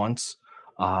anytime he wants.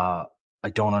 I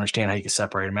don't understand how you can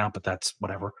separate them out, but that's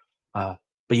whatever. But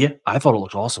yeah, I thought it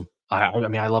looked awesome.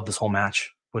 I love this whole match.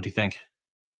 What do you think?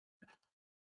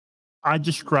 I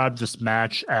described this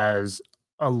match as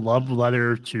a love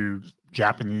letter to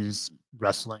Japanese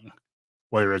wrestling,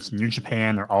 whether it's New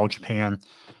Japan or All Japan.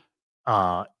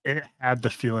 It had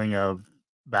the feeling of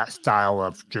that style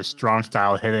of just strong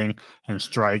style hitting and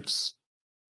strikes.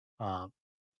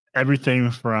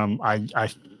 Everything from I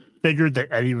figured that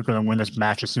Eddie was going to win this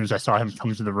match as soon as I saw him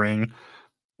come to the ring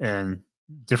in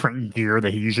different gear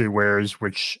that he usually wears,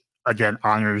 which again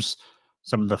honors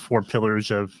some of the 4 pillars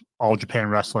of All Japan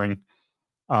wrestling.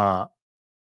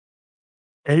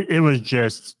 It was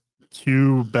just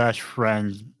 2 best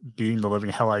friends beating the living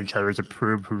hell out of each other to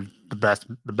prove who the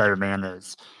better man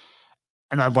is.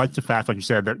 And I like the fact, like you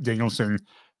said, that Danielson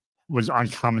was on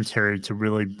commentary to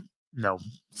really,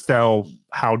 sell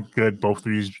how good both of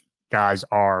these guys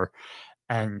are.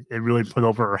 And it really put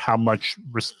over how much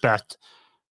respect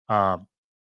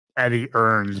Eddie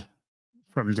earned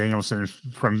from Danielson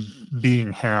from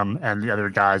beating him and the other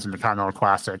guys in the Continental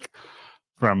Classic.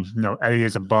 From Eddie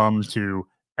is a bum to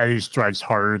Eddie strikes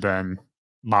harder than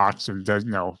Mox and does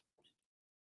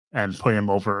and put him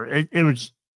over. It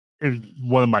was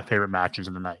one of my favorite matches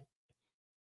of the night.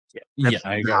 Yeah,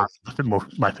 I agree.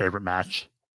 My favorite match.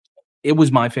 It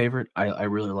was my favorite. I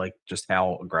really liked just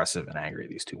how aggressive and angry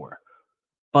these two were.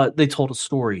 But they told a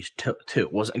story too.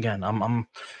 It was again, I'm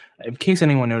in case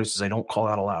anyone notices, I don't call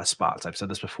out a lot of spots. I've said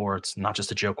this before. It's not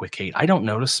just a joke with Kate. I don't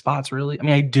notice spots really. I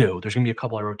mean, I do. There's gonna be a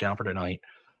couple I wrote down for tonight,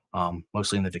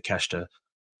 mostly in the Takeshita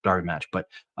Darby match. But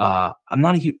I'm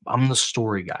the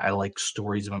story guy. I like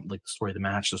stories about like the story of the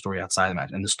match, the story outside the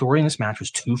match. And the story in this match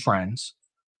was 2 friends,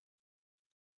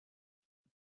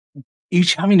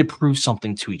 each having to prove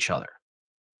something to each other.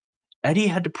 Eddie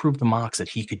had to prove to Mox that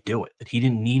he could do it, that he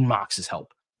didn't need Mox's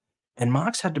help. And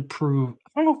Mox had to prove,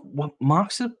 I don't know what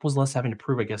Mox was less having to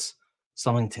prove, I guess,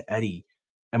 something to Eddie,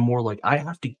 and more like, I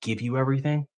have to give you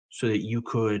everything so that you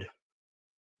could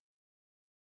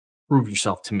prove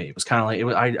yourself to me. It was kind of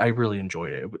like, I really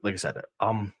enjoyed it. Like I said,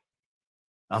 I'm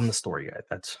the story guy.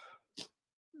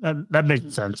 That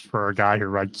makes sense for a guy who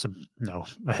writes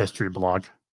a history blog.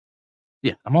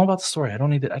 Yeah, I'm all about the story. I don't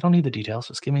need the details.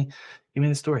 Just give me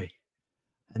the story.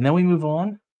 And then we move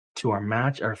on to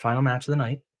our final match of the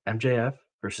night, MJF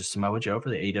versus Samoa Joe for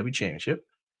the AEW Championship.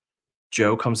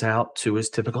 Joe comes out to his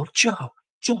typical Joe.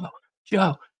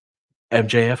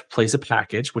 MJF plays a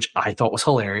package, which I thought was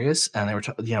hilarious. And they were,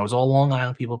 it was all Long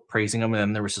Island people praising him. And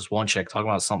then there was this one chick talking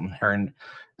about something her and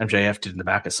MJF did in the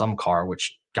back of some car,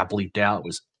 which got bleeped out. It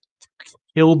was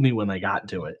killed me when they got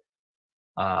to it.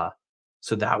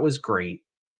 So that was great.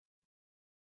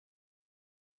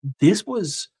 This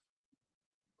was,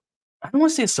 I don't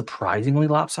want to say a surprisingly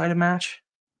lopsided match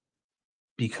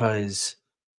because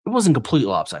it wasn't completely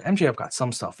lopsided. MJF got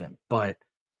some stuff in, but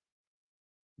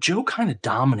Joe kind of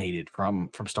dominated from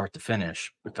start to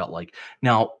finish. It felt like.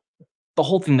 Now, the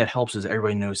whole thing that helps is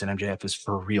everybody knows that MJF is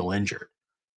for real injured.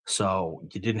 So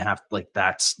you didn't have like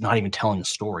that's not even telling a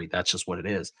story. That's just what it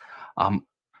is.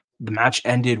 The match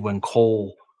ended when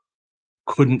Cole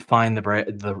couldn't find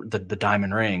the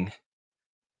diamond ring,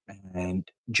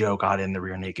 and Joe got in the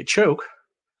rear naked choke.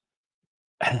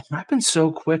 And it happened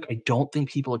so quick. I don't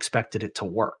think people expected it to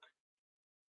work.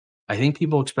 I think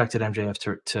people expected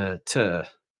MJF to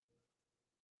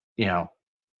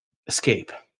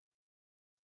escape,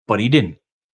 but he didn't.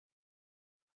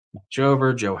 Match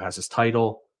over. Joe has his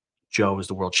title. Joe is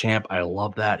the world champ. I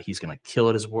love that. He's going to kill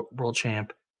it as world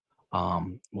champ.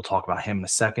 We'll talk about him in a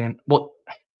second. Well,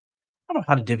 I don't know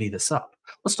how to divvy this up.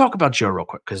 Let's talk about Joe real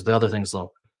quick because the other things,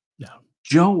 though. Yeah.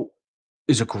 Joe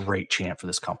is a great champ for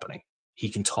this company. He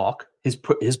can talk. His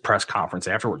press conference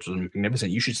afterwards was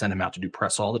magnificent. You should send him out to do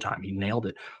press all the time. He nailed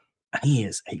it. And he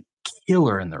is a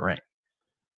killer in the ring.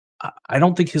 I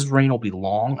don't think his reign will be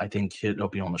long. I think it'll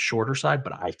be on the shorter side,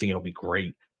 but I think it'll be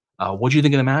great. What do you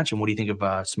think of the match, and what do you think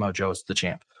of Samoa Joe as the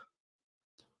champ?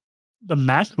 The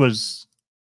match was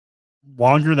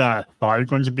longer than I thought it was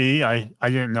going to be. I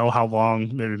didn't know how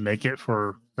long they would make it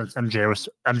for since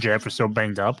MJF was so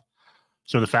banged up.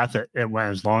 So the fact that it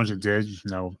went as long as it did,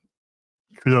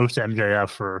 kudos to MJF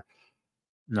for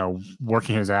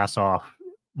working his ass off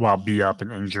while beat up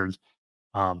and injured,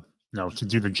 to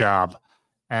do the job.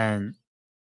 And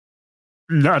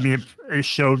no, I mean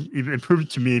it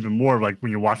proved to me even more like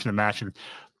when you're watching the match and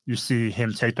you see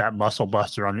him take that muscle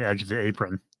buster on the edge of the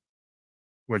apron,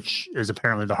 which is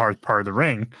apparently the hard part of the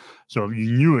ring. So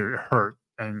you knew it hurt.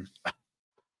 And I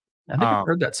think I've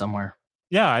heard that somewhere.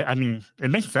 Yeah, I mean, it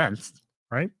makes sense,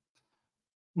 right?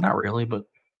 Not really, but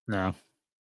no.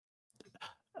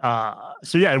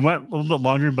 So yeah, it went a little bit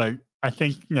longer, but I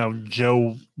think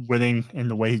Joe winning in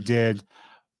the way he did,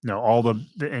 all the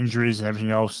injuries and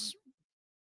everything else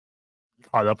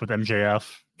caught up with MJF.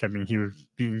 I mean, he was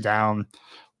beaten down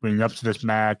leading up to this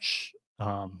match,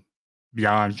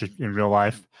 beyond just in real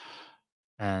life.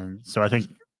 And so I think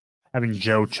having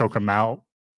Joe choke him out,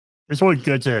 it's always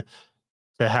good to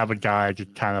have a guy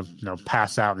just kind of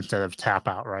pass out instead of tap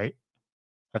out, right?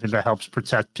 I think that helps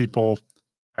protect people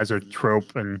as a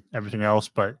trope and everything else.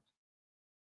 But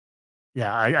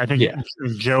yeah, I think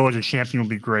Joe as a champion will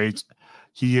be great.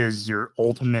 He is your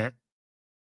ultimate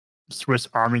Swiss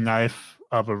Army knife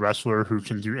of a wrestler who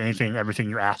can do anything, everything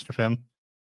you ask of him,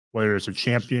 whether it's a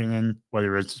champion,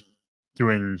 whether it's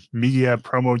doing media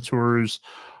promo tours,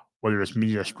 whether it's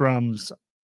media scrums,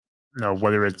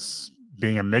 whether it's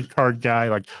being a mid-card guy.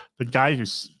 Like, the guy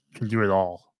just can do it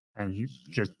all. And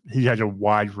he has a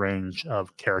wide range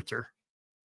of character.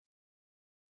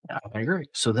 Yeah, I agree.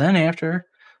 So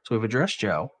we've addressed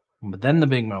Joe, but then the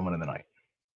big moment of the night.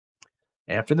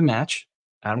 After the match,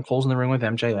 Adam Cole's in the ring with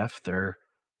MJF. They're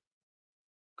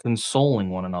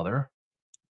consoling one another,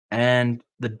 and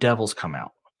the Devils come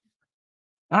out.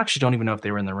 I actually don't even know if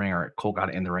they were in the ring or Cole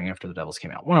got in the ring after the Devils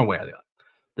came out. One way or the other.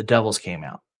 The Devils came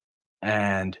out,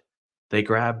 and they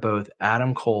grab both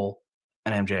Adam Cole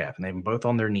and MJF, and they have them both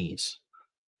on their knees,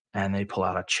 and they pull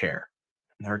out a chair.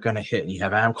 And they're going to hit. And you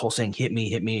have Adam Cole saying, hit me,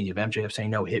 hit me. And you have MJF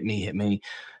saying, no, hit me, hit me.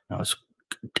 It's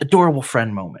adorable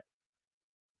friend moment.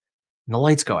 And the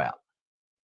lights go out.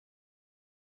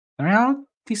 They're out a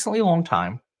decently long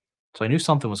time. So I knew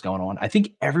something was going on. I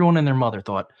think everyone and their mother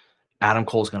thought Adam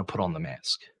Cole's going to put on the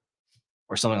mask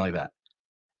or something like that.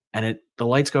 And the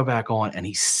lights go back on, and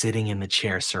he's sitting in the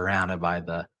chair surrounded by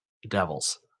the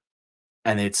Devils.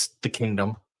 And it's the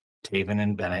Kingdom, Taven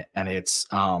and Bennett, and it's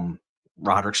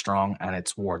Roderick Strong, and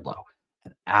it's Wardlow,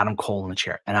 and Adam Cole in the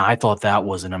chair. And I thought that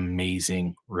was an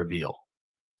amazing reveal.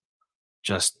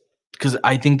 Just because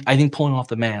I think pulling off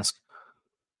the mask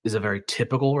is a very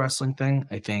typical wrestling thing.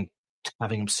 I think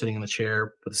having him sitting in the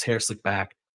chair with his hair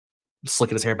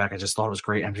slicking his hair back, I just thought it was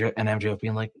great. MJF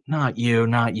being like, not you.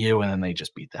 And then they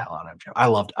just beat the hell out of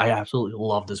MJF. I absolutely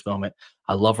loved this moment.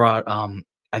 I love Rod.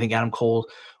 I think Adam Cole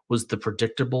was the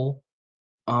predictable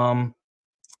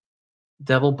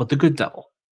devil, but the good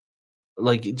devil.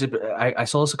 Like, I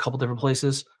saw this a couple different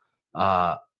places.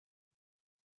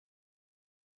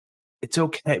 It's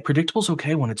okay. Predictable's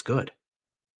okay when it's good.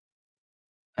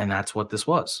 And that's what this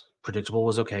was. Predictable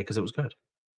was okay because it was good.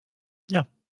 Yeah.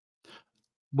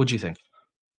 What'd you think?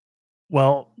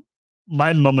 Well,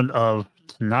 my moment of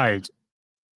tonight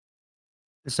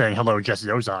is saying hello, Jesse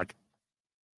Ozog.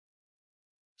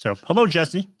 So, hello,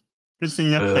 Jesse. Good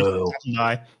seeing you. Thanks for stopping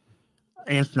by.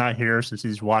 Ant's not here since he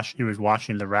was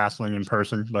watching the wrestling in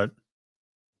person, but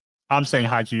I'm saying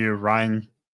hi to you. Ryan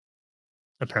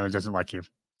apparently doesn't like you.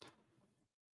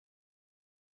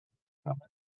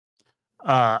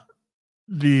 I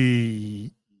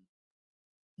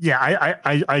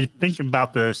think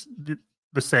about the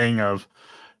saying of,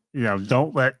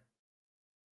 don't let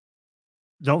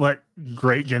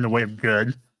great get in the way of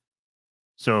good.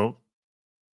 So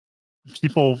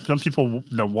some people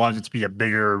want it to be a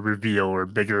bigger reveal or a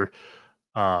bigger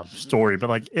story, but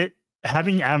like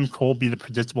having Adam Cole be the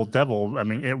predictable devil, I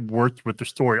mean, it worked with the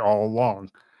story all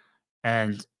along,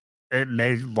 and it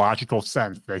made logical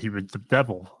sense that he was the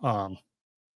devil.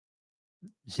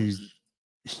 He's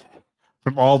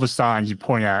from all the signs you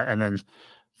point at, and then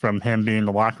from him being in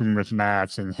the locker room with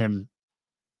Max, and him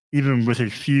even with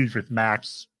his feud with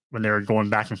Max when they were going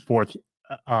back and forth,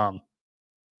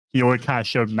 he always kind of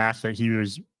showed Max that he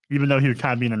was, even though he was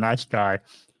kind of being a nice guy,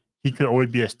 he could always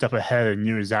be a step ahead and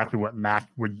knew exactly what Max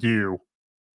would do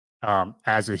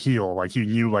as a heel. Like he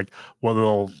knew like what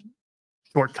little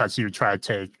shortcuts he would try to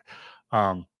take.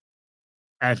 And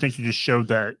I think he just showed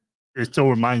that it still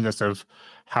reminds us of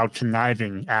how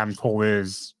conniving Adam Cole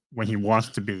is when he wants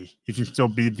to be. He can still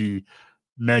be the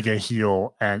mega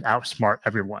heel and outsmart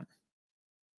everyone.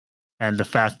 And the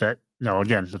fact that,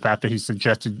 the fact that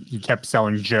he kept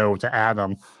selling Joe to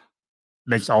Adam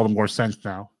makes all the more sense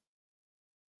now.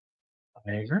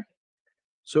 I agree.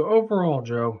 So overall,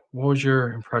 Joe, what was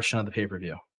your impression of the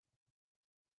pay-per-view?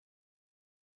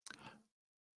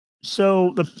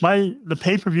 So the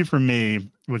pay-per-view for me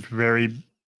was very,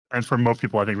 and for most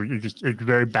people, I think it's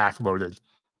very backloaded.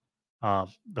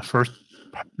 The first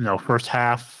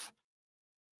half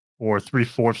or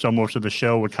 3/4 almost of the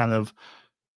show were kind of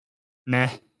meh.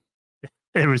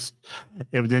 It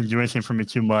didn't do anything for me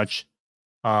too much.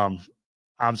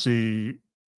 Obviously,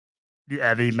 the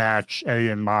Eddie match, Eddie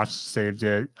and Mox saved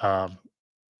it.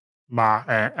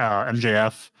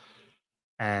 MJF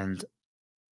and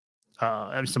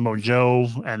Samoa Joe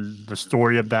and the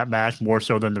story of that match, more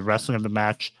so than the wrestling of the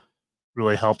match,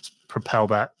 really helped propel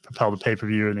the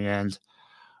pay-per-view in the end.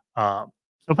 So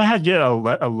if I had to get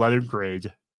a letter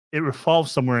grade, it would fall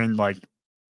somewhere in like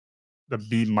the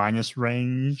B-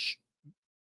 range.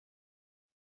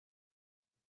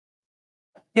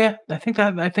 Yeah, I think I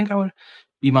would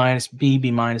B-, B-. I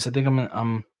think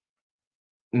I'm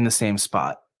in the same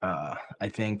spot. I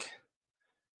think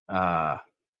it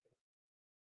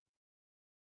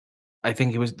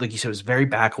was, like you said, it was very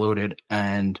backloaded,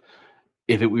 and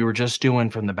if we were just doing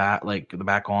from the back, like the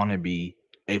back on, it'd be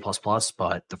A++.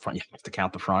 But the front, you have to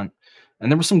count the front,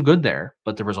 and there was some good there,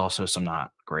 but there was also some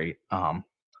not great.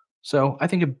 So I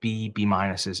think a B-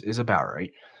 is about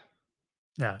right.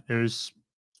 Yeah, it was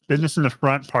business in the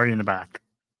front, party in the back.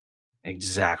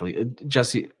 Exactly.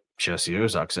 Jesse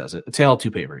Ozak says it. A tale of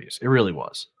two pay-per-views. It really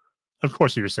was. Of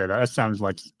course you would say that. That sounds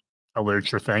like a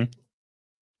literature thing.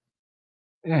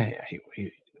 Yeah,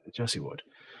 he Jesse would.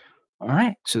 All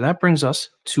right. So that brings us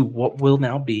to what will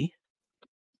now be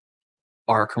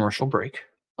our commercial break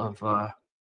of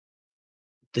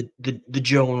the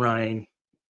Joe and Ryan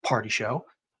party show.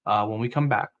 When we come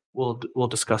back, we'll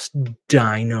discuss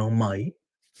Dynamite.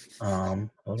 Hold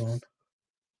on.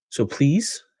 So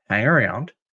please hang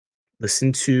around,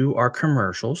 listen to our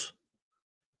commercials,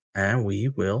 and we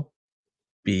will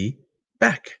be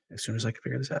back as soon as I can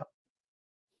figure this out.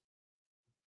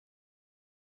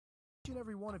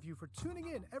 Every one of you for tuning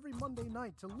in every Monday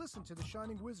night to listen to The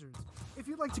Shining Wizards. If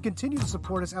you'd like to continue to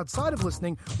support us outside of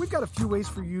listening, we've got a few ways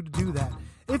for you to do that.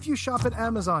 If you shop at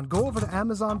Amazon, go over to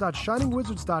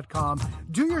amazon.shiningwizards.com,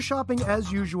 do your shopping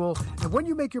as usual, and when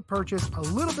you make your purchase, a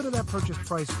little bit of that purchase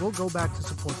price will go back to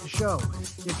support the show.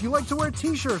 If you like to wear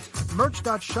t-shirts,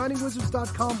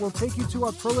 merch.shiningwizards.com will take you to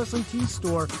our Pro Wrestling Tees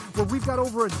store, where we've got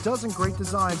over a dozen great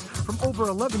designs from over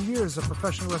 11 years of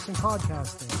professional wrestling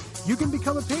podcasting. You can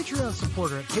become a Patreon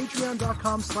supporter at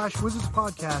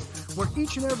patreon.com/wizardspodcast, where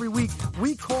each and every week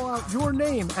we call out your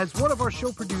name as one of our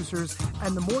show producers,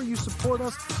 and the more you support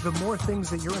us, the more things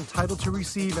that you're entitled to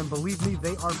receive, and believe me,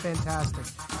 they are fantastic.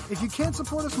 If you can't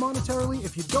support us monetarily,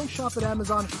 if you don't shop at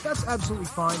Amazon, that's absolutely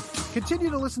fine. Continue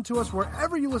to listen to us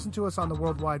wherever you listen to us on the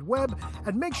World Wide Web,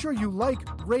 and make sure you like,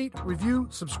 rate, review,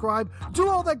 subscribe, do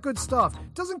all that good stuff.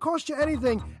 Doesn't cost you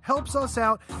anything, helps us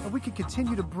out, and we can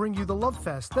continue to bring you the love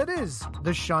fest that is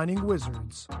The Shining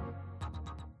Wizards.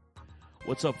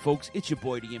 What's up, folks? It's your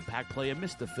boy, the Impact Player,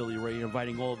 Mr. Philly Ray,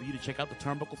 inviting all of you to check out the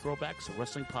Turnbuckle Throwbacks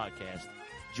Wrestling Podcast.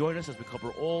 Join us as we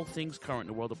cover all things current in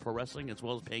the world of pro wrestling, as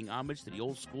well as paying homage to the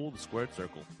old school, the Squared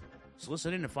Circle. So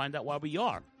listen in and find out why we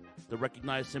are the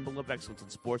recognized symbol of excellence in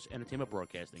sports entertainment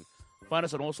broadcasting. Find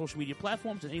us on all social media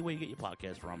platforms and anywhere you get your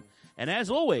podcast from. And as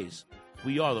always,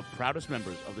 we are the proudest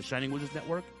members of the Shining Wizards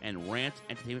Network and Rant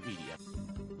Entertainment Media.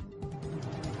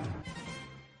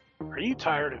 Are you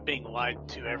tired of being lied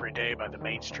to every day by the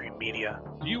mainstream media?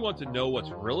 Do you want to know what's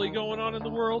really going on in the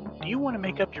world? Do you want to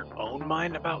make up your own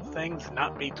mind about things and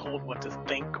not be told what to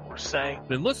think or say?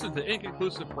 Then listen to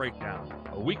Inconclusive Breakdown,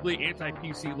 a weekly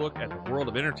anti-PC look at the world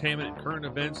of entertainment and current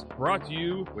events brought to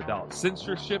you without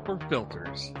censorship or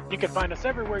filters. You can find us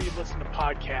everywhere you listen to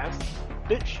podcasts,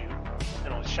 BitChute,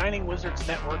 and on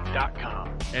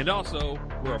ShiningWizardsNetwork.com. And also,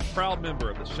 we're a proud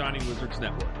member of the Shining Wizards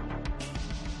Network.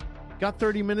 Got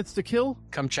 30 minutes to kill?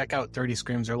 Come check out 30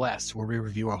 Screams or Less, where we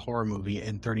review a horror movie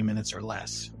in 30 minutes or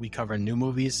less. We cover new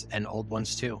movies and old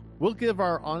ones too. We'll give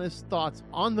our honest thoughts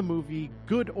on the movie,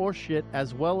 good or shit,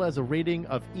 as well as a rating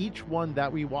of each one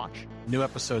that we watch. New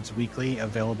episodes weekly,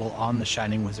 available on the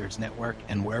Shining Wizards Network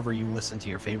and wherever you listen to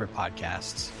your favorite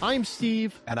podcasts. I'm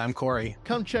Steve. And I'm Corey.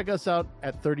 Come check us out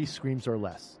at 30 Screams or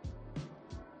Less.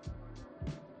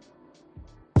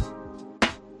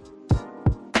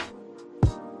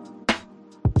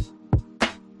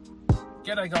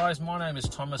 G'day guys, my name is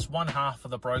Thomas, one half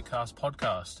of the Broadcast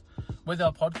Podcast. With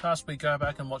our podcast, we go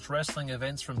back and watch wrestling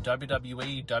events from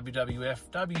WWE, WWF,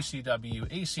 WCW,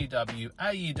 ECW,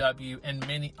 AEW, and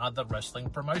many other wrestling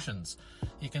promotions.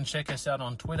 You can check us out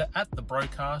on Twitter at The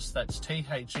Broadcast, that's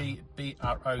TheBrokast,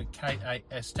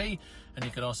 and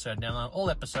you can also download all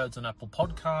episodes on Apple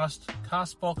Podcast,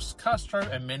 Castbox, Castro,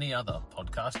 and many other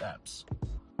podcast apps.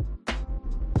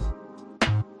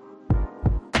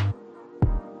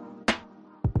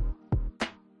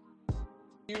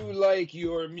 You like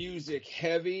your music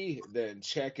heavy? Then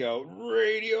check out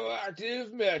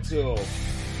Radioactive Metal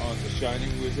on the Shining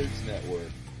Wizards Network.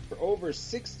 For over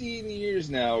 16 years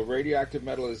now, Radioactive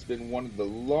Metal has been one of the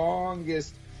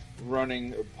longest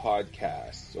running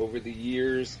podcasts. Over the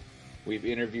years, we've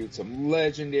interviewed some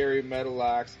legendary metal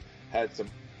acts, had some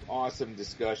awesome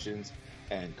discussions,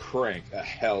 and cranked a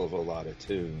hell of a lot of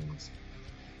tunes.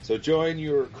 So join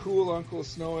your cool Uncle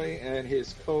Snowy and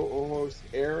his co-host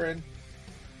Aaron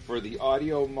for the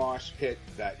audio mosh pit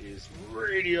that is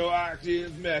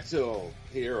Radioactive Metal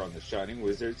here on the Shining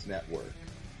Wizards Network.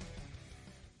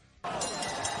 Well,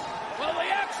 the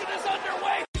action is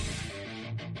underway!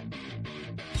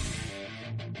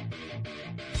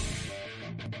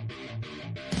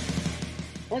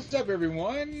 What's up,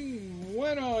 everyone?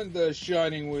 When on the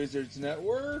Shining Wizards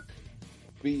Network,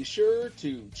 be sure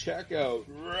to check out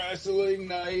Wrestling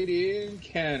Night in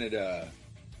Canada.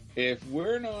 If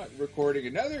we're not recording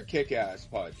another kick-ass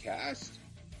podcast,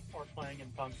 Or playing in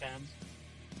punk bands.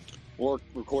 Or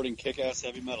recording kick-ass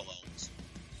heavy metal albums,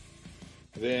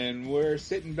 then we're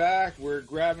sitting back, we're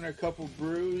grabbing a couple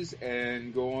brews,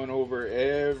 and going over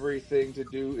everything to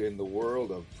do in the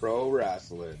world of pro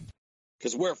wrestling.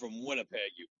 Because we're from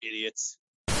Winnipeg, you idiots.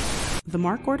 The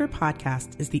Mark Order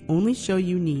Podcast is the only show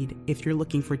you need if you're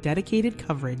looking for dedicated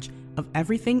coverage of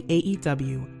everything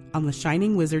AEW on the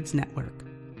Shining Wizards Network.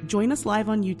 Join us live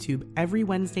on YouTube every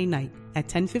Wednesday night at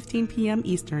 10:15 p.m.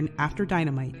 Eastern after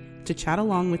Dynamite to chat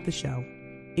along with the show.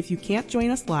 If you can't join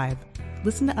us live,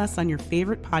 listen to us on your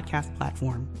favorite podcast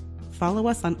platform. Follow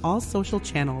us on all social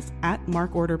channels at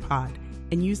Mark Order Pod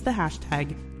and use the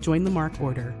hashtag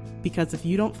 #JoinTheMarkOrder, because if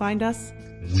you don't find us,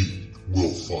 we will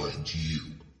find you.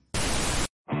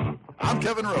 I'm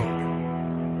Kevin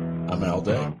Rowe. I'm Al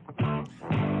Day.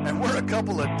 And we're a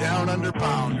couple of down under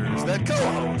pounders that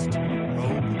co-host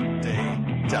Rogue Day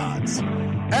Dots,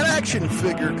 an action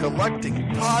figure collecting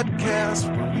podcast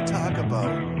where we talk about,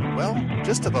 well,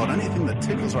 just about anything that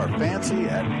tickles our fancy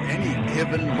at any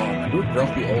given moment. We're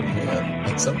grumpy old men,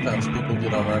 and sometimes people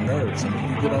get on our nerves. And when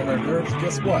you get on our nerves,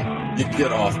 guess what? You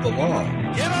get off the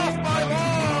lawn. Get off my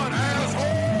lawn,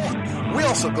 asshole! We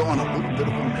also go on a little bit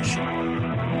of a mission.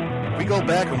 We go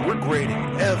back and we're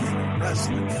grading every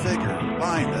wrestling figure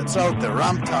line that's out there.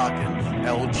 I'm talking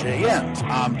LJNs.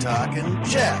 I'm talking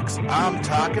Jacks. I'm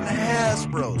talking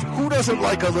Hasbros. Who doesn't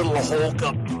like a little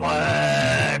Hulkaplex?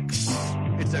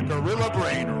 It's a Gorilla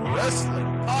Brain Wrestling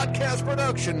podcast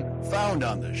production found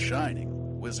on the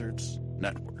Shining Wizards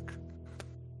Network.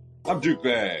 I'm Duke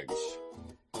Bags.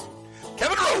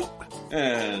 Kevin Rowe.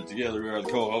 And together we are the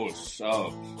co-hosts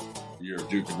of Your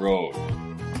Duke and Road.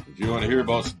 If you want to hear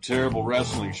about some terrible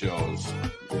wrestling shows,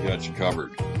 we got you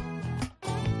covered.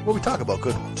 Well, we talk about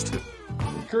good ones, too.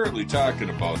 We're currently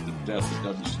talking about the death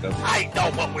of WCW. I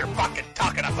know what we're fucking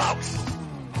talking about.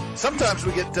 Sometimes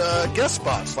we get guest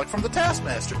spots, like from the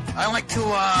Taskmaster. I like to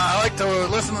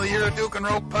listen to the Your Duke and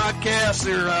Rope podcast.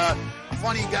 They're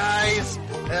funny guys.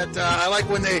 That I like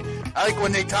when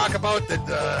they talk about the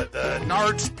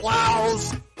Nards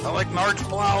plows. I like Nards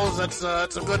plows. That's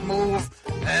a good move.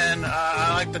 And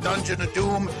I like the Dungeon of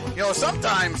Doom. You know,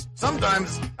 sometimes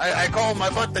I call my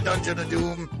butt the Dungeon of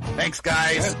Doom. Thanks,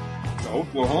 guys.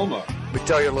 Oklahoma. Let me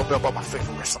tell you a little bit about my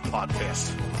favorite wrestling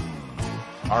podcast.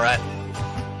 All right?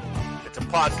 It's a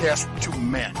podcast with two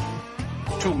men.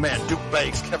 Two men, Duke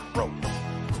Banks, Kevin Rowe.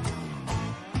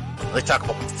 They talk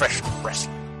about professional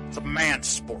wrestling. It's a man's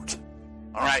sport.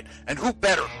 All right? And who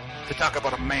better to talk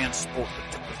about a man's sport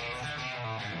than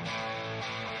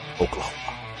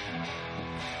Oklahoma?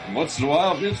 And once in a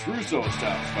while, Vince Russo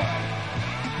stops by.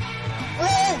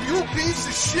 Oh, you piece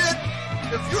of shit!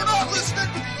 If you're not listening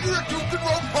to the You're a Duke and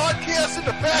Rowe podcast in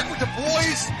the back with the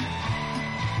boys,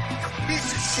 you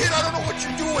piece of shit, I don't know what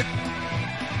you're doing.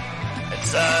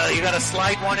 It's, you gotta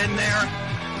slide one in there.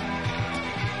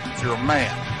 If you're a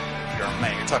man, you're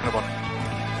talking about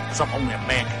something only a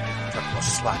man can do. You're talking about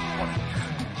sliding one in there.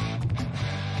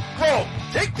 Bro,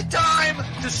 take the time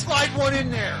to slide one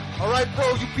in there. All right,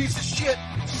 bro, you piece of shit,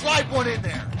 slide one in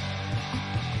there.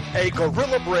 A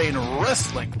Gorilla Brain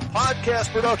Wrestling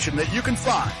podcast production that you can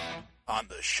find on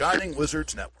the Shining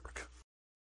Wizards Network.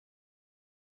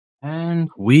 And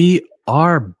we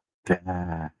are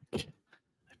back. I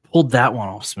pulled that one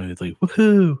off smoothly.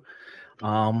 Woohoo!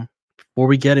 Before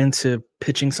we get into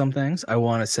pitching some things, I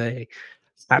want to say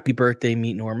happy birthday,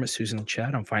 Meat Normus, who's in the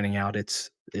chat. I'm finding out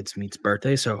it's Meat's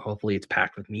birthday, so hopefully it's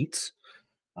packed with meats.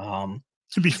 To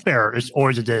be fair, it's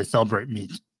always a day to celebrate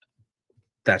meat.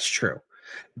 That's true.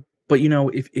 But, you know,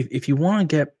 if you want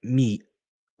to get Meat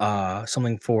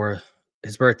something for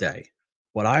his birthday,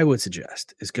 what I would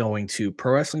suggest is going to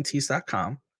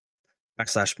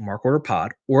prowrestlingtees.com/MarkOrderPod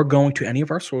or going to any of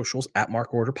our socials at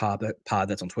MarkOrderPod.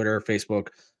 That's on Twitter, Facebook,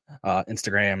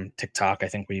 Instagram, TikTok. I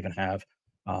think we even have,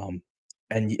 and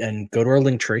go to our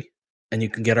link tree, and you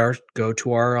can go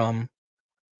to our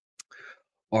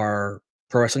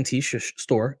Pro Wrestling Tees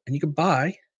store, and you can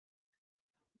buy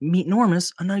Meat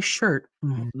Normus a nice shirt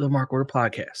from the Mark Order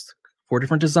podcast. 4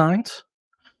 different designs,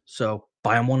 so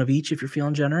buy them one of each if you're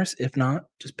feeling generous. If not,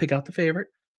 just pick out the favorite.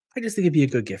 I just think it'd be a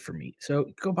good gift for me. So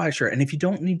go buy a shirt, and if you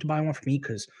don't need to buy one for me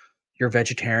because you're a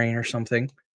vegetarian or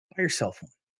something, buy yourself one.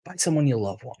 Buy someone you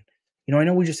love one. You know, I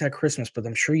know we just had Christmas, but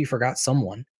I'm sure you forgot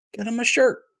someone. Get them a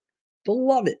shirt. They'll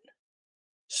love it.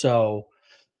 So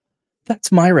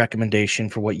that's my recommendation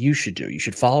for what you should do. You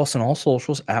should follow us on all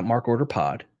socials at Mark Order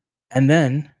Pod, and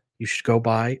then you should go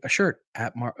buy a shirt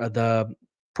at the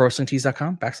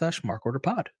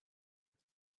prowrestlingtees.com/MarkOrderPod.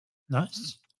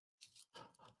 Nice.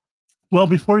 Well,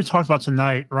 before we talk about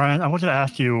tonight, Ryan, I wanted to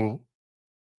ask you,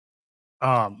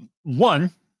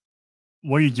 one,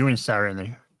 what are you doing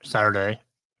Saturday?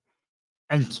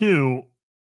 And two,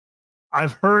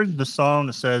 I've heard the song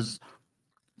that says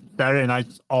Saturday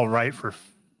night's all right for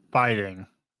fighting,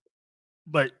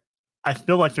 but I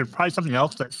feel like there's probably something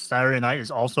else that Saturday night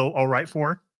is also all right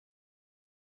for.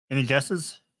 Any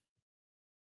guesses?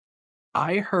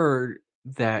 I heard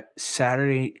that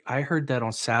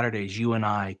on Saturdays you and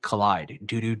I collide.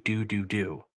 Do.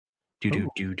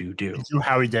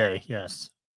 Howie Day, yes.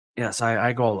 Yes,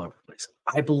 I go all over the place.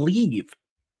 I believe,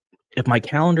 if my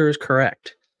calendar is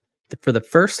correct, that for the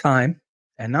first time,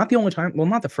 and not the only time, well,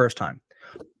 not the first time,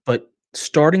 but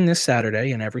starting this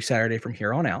Saturday and every Saturday from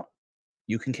here on out,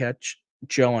 you can catch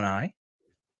Joe and I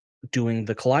doing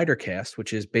the Collider cast,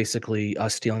 which is basically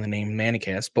us stealing the name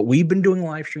Manicast. But we've been doing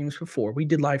live streams before. We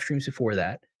did live streams before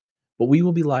that, but we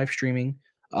will be live streaming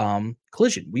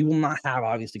Collision. We will not have,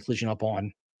 obviously, Collision up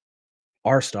on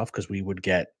our stuff because we would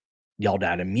get yelled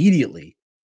at immediately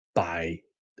by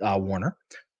Warner.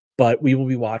 But we will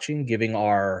be watching, giving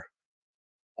our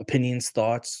opinions,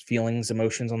 thoughts, feelings,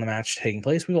 emotions on the match taking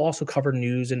place. We will also cover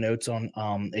news and notes on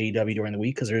AEW during the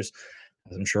week because there's,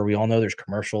 as I'm sure we all know, there's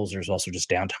commercials. There's also just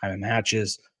downtime in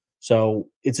matches. So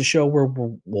it's a show where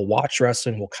we'll watch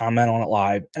wrestling, we'll comment on it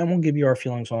live, and we'll give you our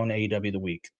feelings on AEW of the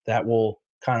week. That will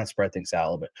kind of spread things out a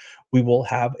little bit. We will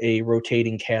have a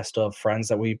rotating cast of friends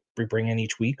that we bring in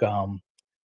each week.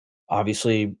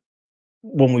 Obviously,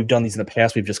 when we've done these in the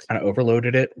past, we've just kind of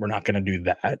overloaded it. We're not going to do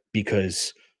that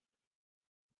because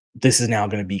this is now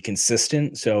going to be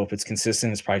consistent. So if it's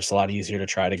consistent, it's probably just a lot easier to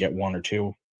try to get 1 or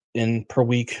 2 in per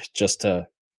week just to,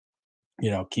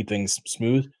 keep things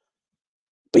smooth.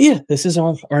 But yeah, this is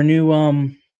our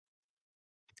new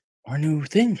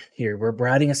thing here. We're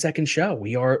adding a second show.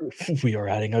 We are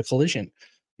adding a Collision.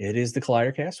 It is the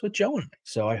Collider cast with Joe and I.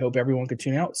 So I hope everyone can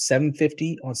tune out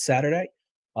 7:50 on Saturday.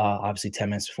 Obviously 10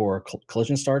 minutes before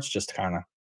Collision starts, just to kind of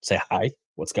say hi,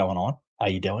 what's going on, how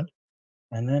you doing,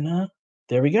 and then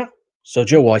there we go. So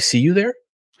Joe, will I see you there?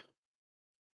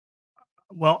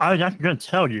 Well, I was actually going to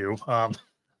tell you.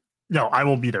 No, I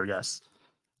will be there. Yes.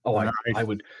 Oh, I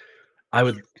wouldn't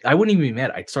even be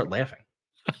mad. I'd start laughing.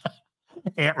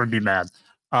 Ant would be mad.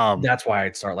 That's why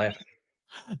I'd start laughing.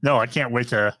 No, I can't wait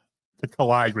to to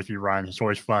collide with you, Ryan. It's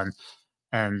always fun.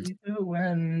 And you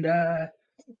and I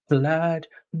collide.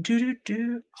 Do.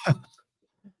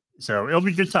 So it'll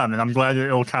be a good time, and I'm glad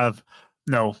it'll kind of,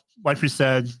 like we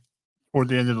said, toward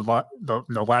the end of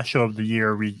the last show of the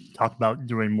year, we talked about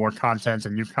doing more content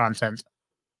and new content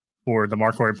for the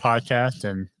Mark Order podcast,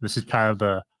 and this is kind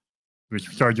of we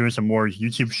started doing some more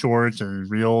YouTube shorts and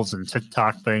reels and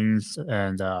TikTok things,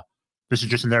 and this is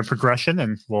just another progression,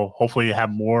 and we'll hopefully have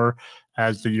more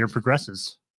as the year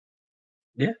progresses.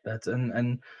 Yeah, that's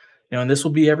and this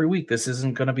will be every week. This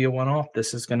isn't going to be a one-off.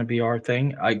 This is going to be our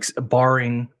thing,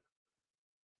 barring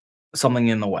something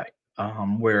in the way.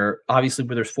 Where obviously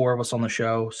there's 4 of us on the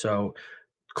show, so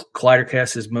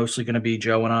Collidercast is mostly going to be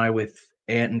Joe and I, with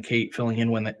Ant and Kate filling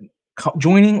in when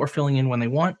joining or filling in when they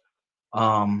want.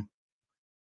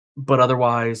 But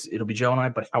otherwise, it'll be Joe and I.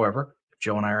 But however, if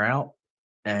Joe and I are out,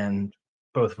 and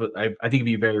both of us, I think it'd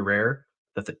be very rare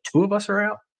that the 2 of us are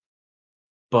out.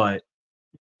 But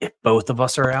if both of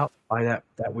us are out by that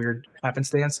weird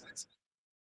happenstance,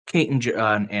 Kate and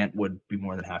Ant would be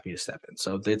more than happy to step in.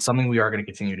 So it's something we are going to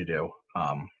continue to do.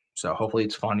 So hopefully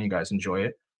it's fun. You guys enjoy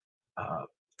it.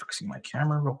 Fixing my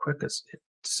camera real quick. It's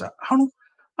oh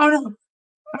no.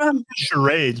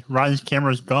 Charade. Ryan's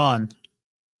camera's gone.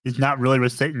 He's not really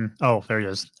with Satan. Oh, there he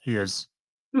is. He is.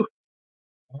 Ooh.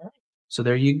 All right. So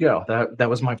there you go. That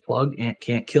was my plug. Ant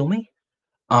can't kill me.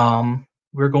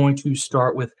 We're going to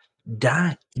start with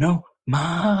Dynamite.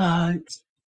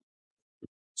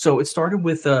 So it started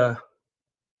with I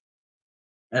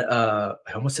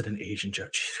almost said an Asian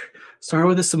judge. Started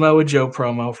with a Samoa Joe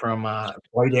promo from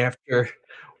right after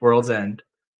World's End,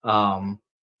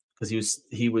 because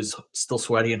he was still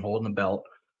sweaty and holding the belt.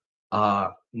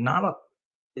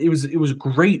 It was a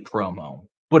great promo,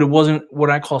 but it wasn't what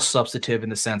I call substantive in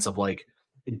the sense of like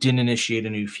it didn't initiate a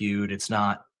new feud. It's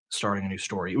not starting a new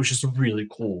story. It was just a really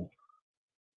cool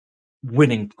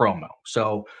winning promo.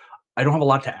 So I don't have a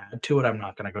lot to add to it. I'm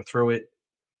not going to go through it.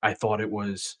 I thought it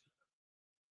was,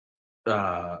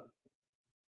 like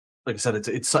I said,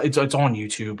 it's on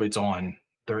YouTube. It's on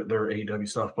their AEW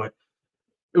stuff, but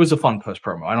it was a fun post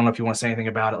promo. I don't know if you want to say anything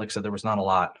about it. Like I said, there was not a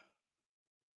lot.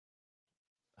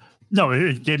 No,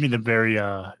 it gave me the very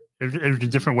it was a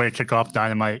different way to kick off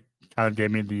Dynamite. Kind of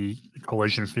gave me the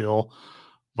collision feel,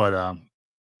 but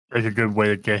it's a good way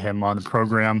to get him on the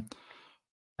program.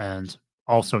 And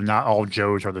also, not all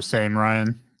Joes are the same,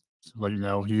 Ryan. So let you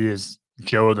know, he is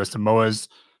Joe of the Samoas.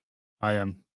 I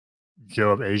am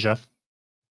Joe of Asia.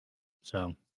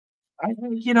 So, I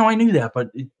knew that, but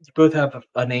you both have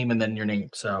a name and then your name.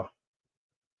 So,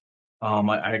 I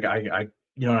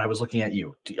was looking at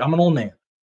you. I'm an old man.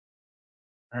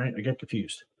 All right, I get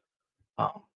confused.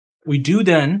 We do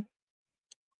then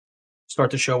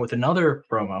start the show with another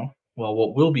promo. Well,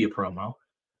 what will be a promo?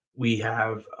 We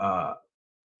have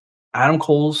Adam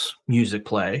Cole's music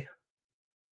play.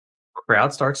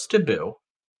 Crowd starts to boo.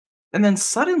 And then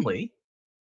suddenly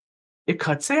it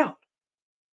cuts out.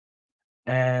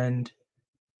 And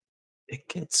it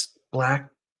gets black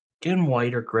and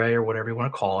white or gray or whatever you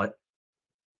want to call it.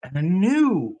 And a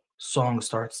new song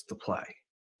starts to play.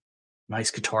 Nice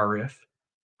guitar riff.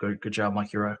 Good job,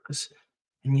 Mike Urakus.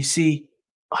 And you see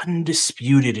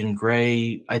Undisputed in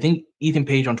gray. I think Ethan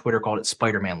Page on Twitter called it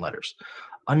Spider-Man letters.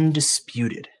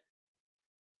 Undisputed.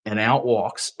 And out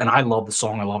walks, and I love the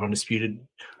song. I love Undisputed.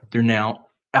 They're now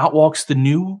out walks the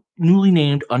newly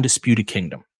named Undisputed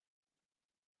Kingdom.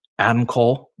 Adam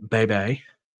Cole, Bebe,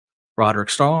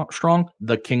 Roderick Strong,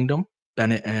 The Kingdom,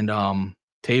 Bennett and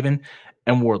Taven,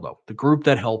 and Wardlow, the group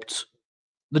that helped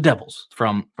the Devils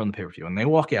from the pay-per-view. And they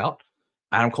walk out.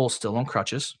 Adam Cole's still on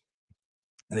crutches.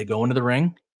 And they go into the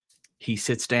ring. He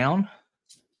sits down,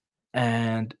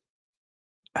 and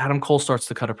Adam Cole starts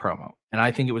to cut a promo. And I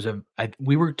think it was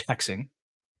we were texting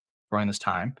during this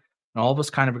time, and all of us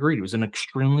kind of agreed. It was an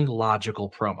extremely logical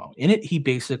promo. In it, he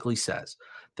basically says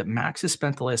that Max has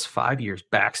spent the last 5 years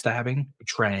backstabbing,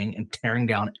 betraying, and tearing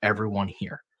down everyone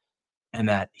here. And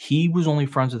that he was only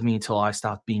friends with me until I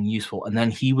stopped being useful, and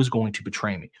then he was going to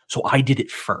betray me. So I did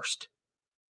it first.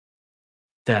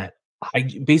 That I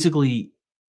basically,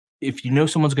 if you know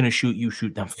someone's going to shoot you,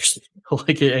 shoot them first.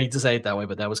 Like, I hate to say it that way,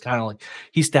 but that was kind of like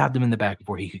he stabbed him in the back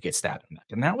before he could get stabbed in the back.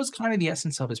 And that was kind of the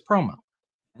essence of his promo.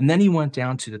 And then he went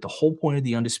down to that the whole point of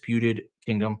the Undisputed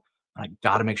Kingdom, I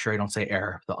got to make sure I don't say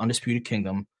error, the Undisputed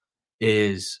Kingdom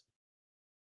is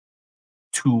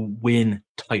to win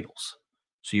titles.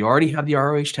 So you already have the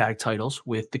ROH tag titles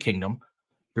with the Kingdom.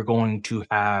 You're going to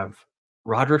have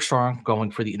Roderick Strong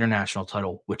going for the international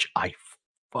title, which I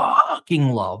fucking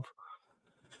love.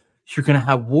 You're going to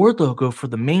have Wardlow go for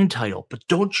the main title, but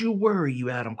don't you worry, you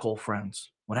Adam Cole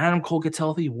friends. when Adam Cole gets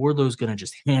healthy, Wardlow's going to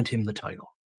just hand him the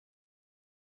title.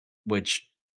 Which,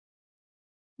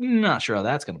 not sure how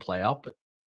that's going to play out, but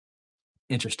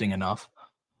interesting enough.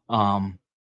 And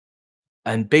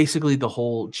basically the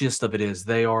whole gist of it is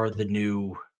they are the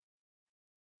new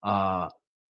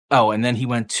and then he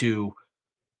went to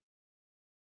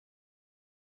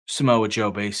Samoa Joe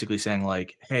basically saying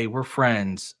like, hey, we're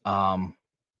friends.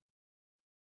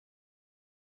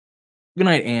 Good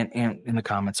night, Ant in the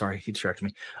comments. Sorry, he distracted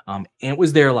me. Ant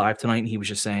was there live tonight, and he was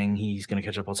just saying he's going to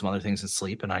catch up on some other things and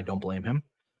sleep, and I don't blame him.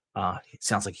 It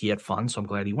sounds like he had fun, so I'm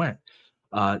glad he went.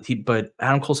 But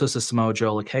Adam Cole says to Samoa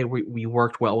Joe, like, hey, we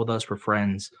worked well with us. We're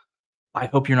friends. I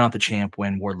hope you're not the champ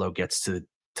when Wardlow gets to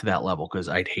that level, because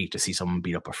I'd hate to see someone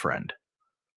beat up a friend,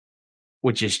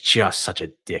 which is just such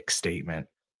a dick statement.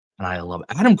 And I love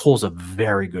it. Adam Cole's a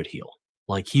very good heel.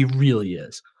 Like, he really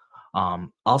is.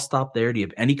 I'll stop there. Do you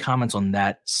have any comments on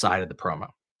that side of the promo?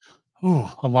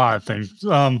 Oh, a lot of things.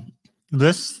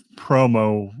 This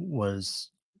promo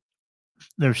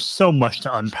there's so much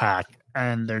to unpack,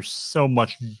 and there's so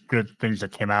much good things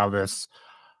that came out of this.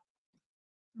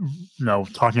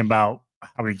 Talking about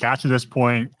how we got to this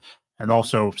point, and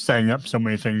also setting up so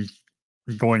many things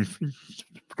going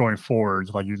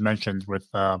forward, like you mentioned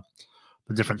with the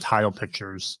different title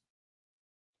pictures.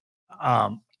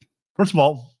 First of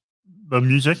all, the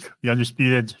music, the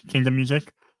Undisputed Kingdom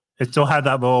music, it still had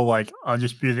that little like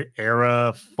Undisputed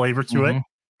Era flavor to it,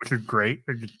 which is great.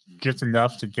 It's just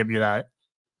enough to give you that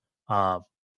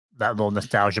little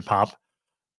nostalgia pop.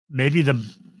 Maybe the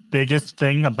biggest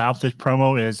thing about this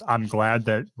promo is I'm glad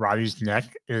that Roddy's neck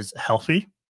is healthy.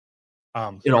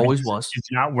 It always was. He's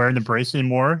not wearing the brace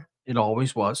anymore. It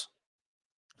always was.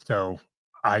 So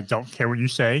I don't care what you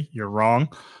say. You're wrong.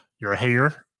 You're a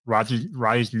hater.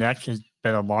 Roddy's neck has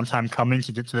been a long time coming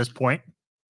to get to this point.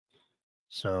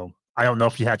 So I don't know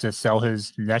if he had to sell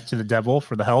his neck to the devil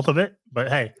for the health of it, but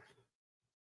hey.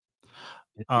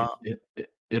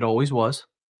 It always was.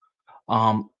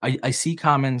 I see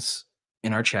comments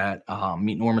in our chat.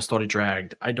 Meet Normus thought it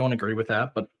dragged. I don't agree with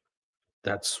that, but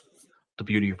that's the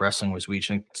beauty of wrestling, was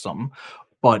reaching something.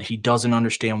 But he doesn't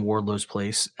understand Wardlow's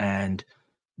place, and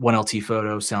 1LT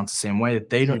Photo sounds the same way.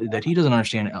 That he doesn't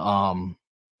understand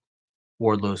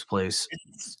Wardlow's place.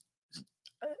 He's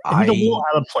a little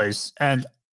out of place, and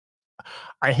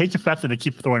I hate the fact that they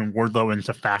keep throwing Wardlow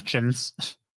into factions.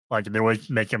 Like, they always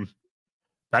make him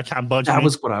that kind of bugs me. That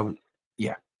was what I would,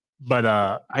 yeah. But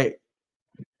I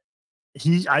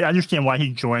understand why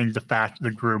he joined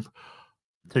the group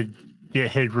to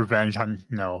get his revenge on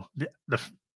the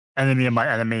enemy of my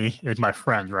enemy is my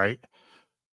friend, right?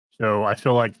 So I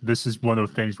feel like this is one of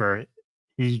those things where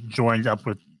he joined up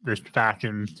with this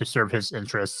faction to serve his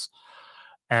interests.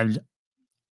 And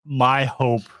my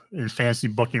hope in fantasy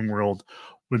booking world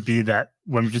would be that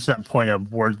when we get to that point of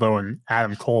Wardlow and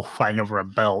Adam Cole fighting over a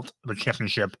belt, the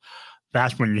championship,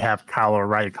 that's when you have Kyle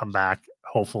O'Reilly come back,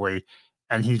 hopefully,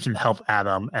 and he can help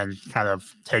Adam and kind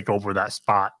of take over that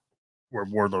spot where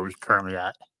Wardlow is currently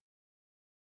at.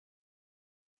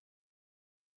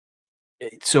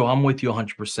 So I'm with you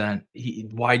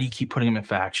 100%. Why do you keep putting him in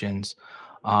factions?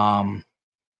 Why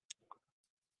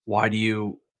do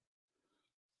you?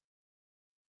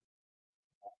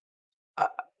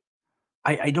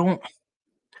 I don't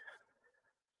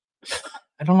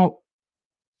know.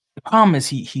 The problem is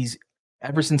he's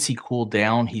ever since he cooled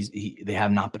down, they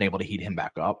have not been able to heat him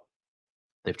back up.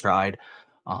 They've tried.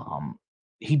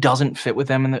 He doesn't fit with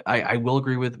them, and I will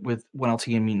agree with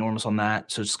 1LT and Meet Normus on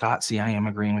that. So Scott, I am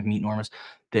agreeing with Meet Normus.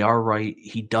 They are right.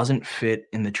 He doesn't fit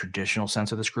in the traditional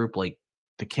sense of this group. Like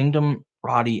the Kingdom,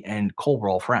 Roddy and Cole were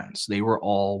all friends. They were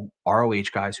all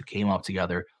ROH guys who came up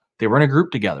together. They were in a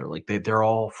group together. Like they're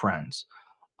all friends.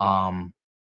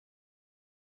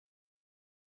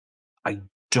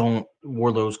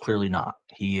 Wardlow's clearly not.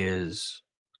 He is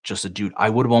just a dude. I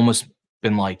would have almost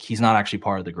been like, he's not actually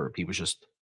part of the group. He was just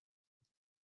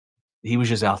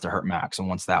out to hurt Max, and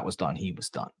once that was done, he was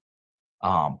done.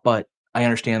 But I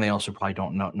understand they also probably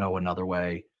don't know another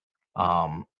way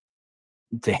to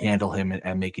handle him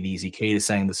and make it easy. Kate is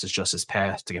saying this is just his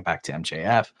path to get back to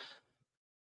MJF.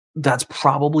 That's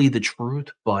probably the truth,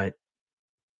 but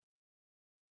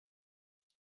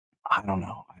I don't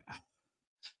know.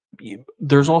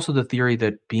 There's also the theory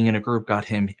that being in a group got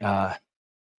him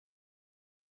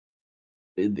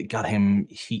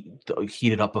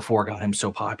heated up before, got him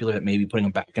so popular that maybe putting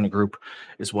him back in a group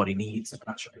is what he needs. I'm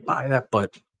not sure I buy that,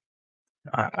 but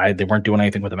they weren't doing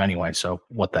anything with him anyway, so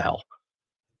what the hell.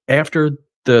 After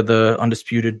the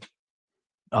Undisputed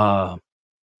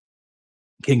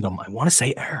Kingdom, I want to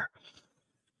say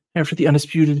after the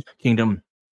Undisputed Kingdom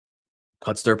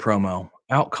cuts their promo,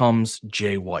 out comes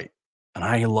Jay White. And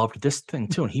I loved this thing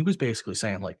too. And he was basically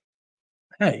saying, like,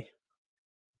 hey,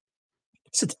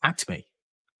 this attacked me. What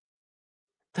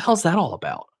the hell's that all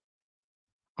about?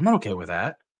 I'm not okay with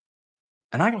that.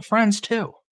 And I got friends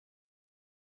too.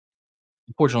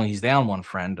 Unfortunately, he's down one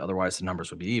friend. Otherwise, the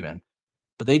numbers would be even.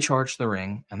 But they charge the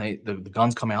ring, and the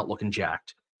guns come out looking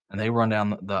jacked, and they run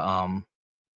down the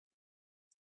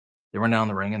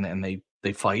ring, and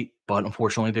they fight. But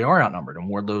unfortunately, they are outnumbered, and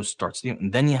Wardlow starts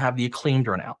and then you have the Acclaimed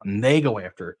run out, and they go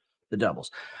after the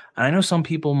Devils. And I know some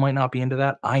people might not be into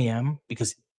that. I am,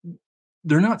 because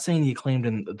they're not saying the Acclaimed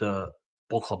and the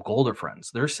Bullet Club Gold are friends.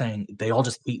 They're saying they all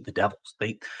just hate the Devils.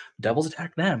 The Devils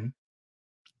attack them,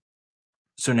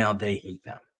 so now they hate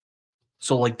them.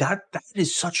 So like that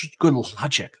is such good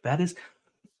logic. That is,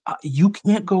 you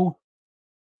can't go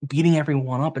beating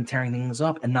everyone up and tearing things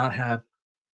up and not have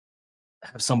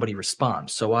somebody respond.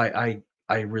 So I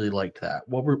really liked that.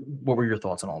 What were your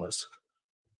thoughts on all this?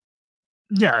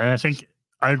 Yeah, and I think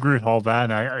I agree with all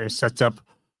that. And I set up,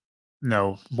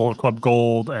 Bullet Club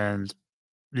Gold and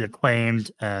the Acclaimed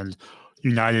and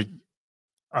United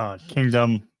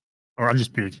Kingdom, or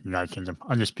Undisputed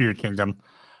Kingdom.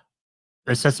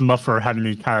 It sets them up for having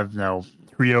these kind of,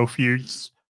 trio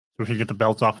feuds, so we can get the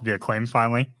belts off of the Acclaim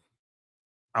finally.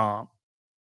 And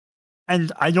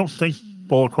I don't think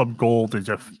Bullet Club Gold is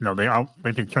just,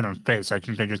 they can turn them face. I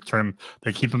think they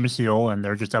keep them as heel, and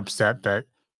they're just upset that,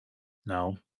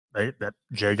 that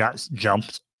Jay got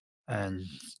jumped. And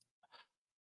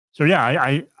so,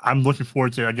 yeah, I'm looking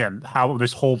forward to, again, how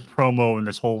this whole promo and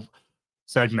this whole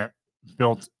segment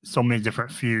built so many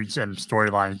different feuds and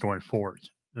storylines going forward.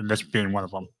 And this being one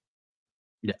of them.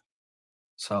 Yeah.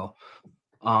 So,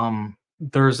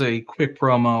 there's a quick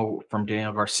promo from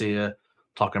Daniel Garcia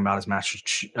talking about his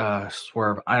match with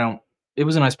Swerve. It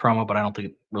was a nice promo, but I don't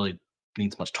think it really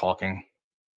needs much talking.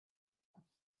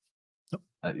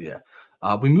 Yeah.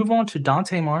 We move on to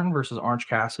Dante Martin versus Orange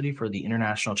Cassidy for the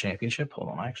International Championship. Hold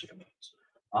on, I actually got this.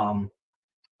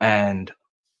 And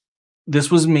this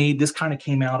kind of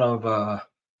came out of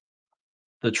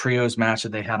the trios match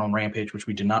that they had on Rampage, which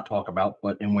we did not talk about,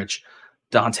 but in which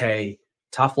Dante,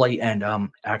 Top Flight, and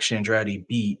Action Andretti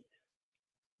beat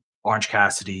Orange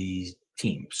Cassidy's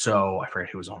team. So I forget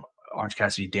who was on Orange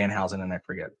Cassidy, Danhausen, and I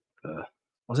forget.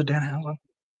 Was it Danhausen?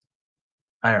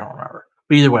 I don't remember.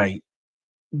 But either way,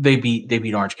 they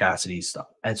beat Orange Cassidy's stuff.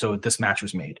 And so this match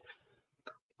was made.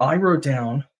 I wrote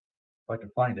down, if I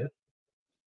can find it,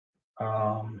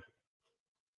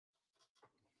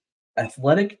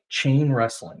 athletic chain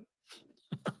wrestling.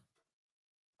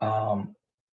 What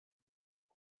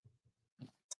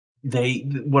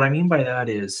I mean by that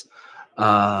is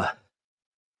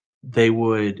they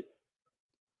would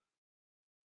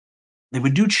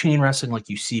do chain wrestling like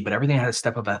you see, but everything had a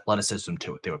step of athleticism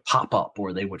to it. They would pop up,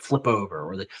 or they would flip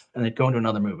over, and they'd go into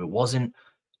another move. It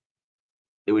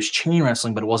was chain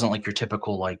wrestling, but it wasn't like your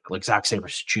typical like Zack Sabre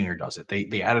Jr. does it.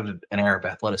 They added an air of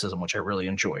athleticism, which I really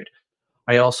enjoyed.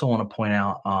 I also want to point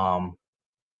out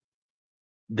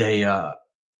they at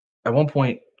one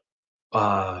point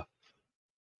I'm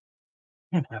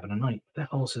having a night. What the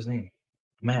hell is his name?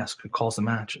 Mask, who calls the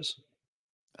matches.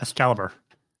 Excalibur.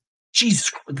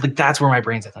 Jesus, like that's where my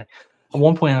brain's at. At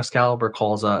one point, Excalibur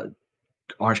calls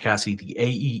Orange Cassidy the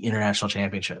AE International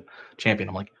Champion.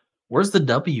 I'm like, where's the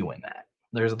W in that?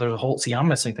 There's a whole. See, I'm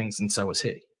missing things, and so is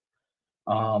he.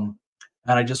 And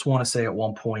I just want to say, at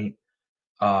one point,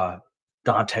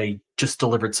 Dante just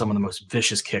delivered some of the most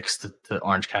vicious kicks to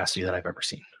Orange Cassidy that I've ever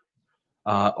seen.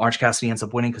 Orange Cassidy ends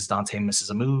up winning because Dante misses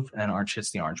a move, and Orange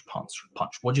hits the orange punch.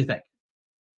 What'd you think?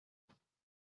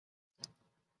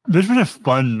 This was a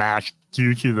fun match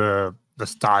due to the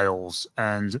styles,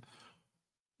 and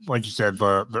like you said,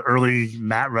 the early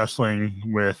mat wrestling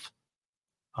with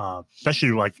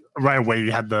especially like right away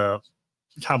you had the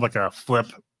kind of like a flip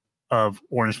of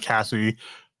Orange Cassidy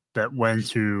that went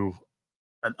to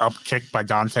an up kick by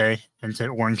Dante into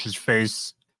Orange's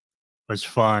face. Was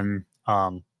fun.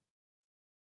 I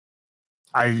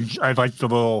liked the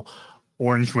little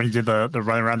Orange when he did the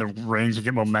run around the ring to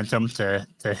get momentum to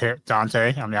hit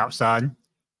Dante on the outside,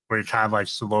 where he kind of like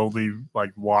slowly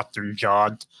like walked and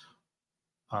jogged.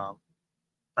 I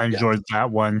enjoyed that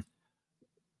one.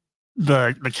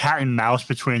 The cat and mouse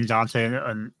between Dante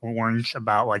and Orange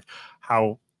about like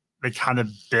how they kind of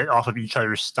bit off of each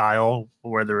other's style,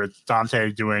 whether it's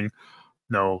Dante doing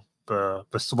the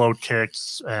slow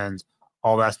kicks and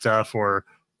all that stuff, or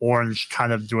Orange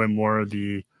kind of doing more of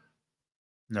the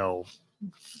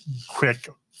quick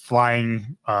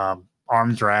flying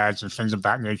arm drags and things of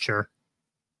that nature.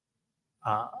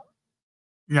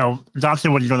 Dante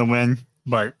wasn't going to win,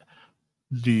 but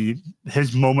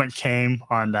his moment came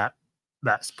on that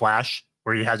splash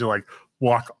where he had to like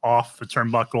walk off the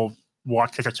turnbuckle,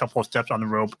 take a couple of steps on the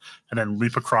rope, and then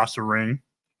leap across the ring.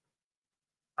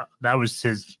 That was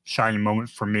his shining moment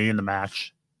for me in the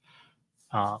match.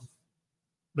 But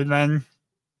then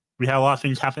we had a lot of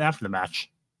things happen after the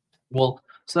match. Well,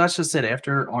 so that's just it.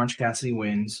 After Orange Cassidy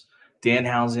wins,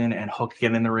 Danhausen and Hook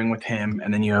get in the ring with him,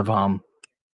 and then you have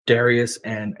Darius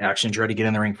and Action Andretti get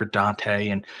in the ring for Dante,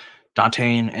 and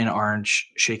Dante and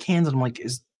Orange shake hands, and I'm like,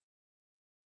 is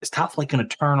Top Flight going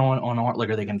to turn on Orange? Like,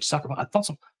 are they going to sucker? I thought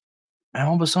so. And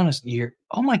all of a sudden, you're,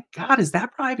 oh my God, is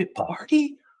that Private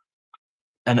Party?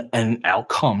 And out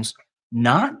comes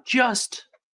not just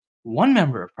one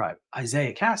member of Private,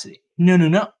 Isaiah Cassidy.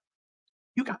 No.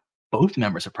 You got both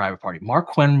members of Private Party. Mark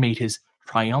Quinn made his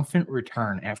triumphant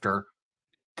return after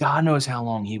God knows how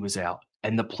long he was out,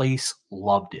 and the place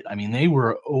loved it. I mean, they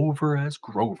were over as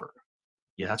Grover.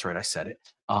 Yeah, that's right. I said it.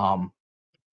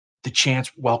 The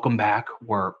chants "Welcome back"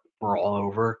 were all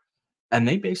over, and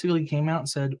they basically came out and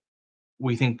said,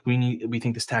 "We think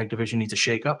this tag division needs a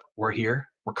shakeup. We're here.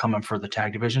 We're coming for the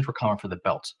tag divisions. We're coming for the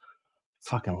belts."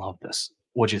 Fucking love this.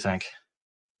 What'd you think?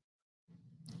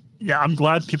 Yeah, I'm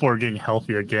glad people are getting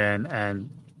healthy again and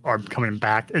are coming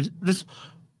back. This,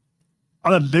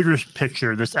 on a bigger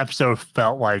picture, this episode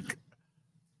felt like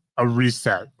a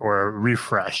reset or a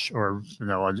refresh, or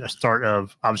a start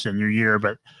of obviously a new year.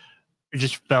 But it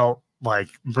just felt like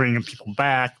bringing people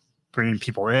back, bringing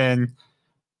people in.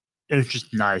 It was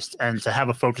just nice, and to have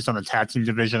a focus on the tag team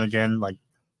division again, like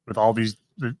with all these,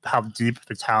 how deep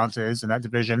the talent is in that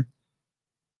division.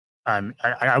 I'm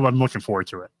looking forward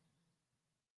to it.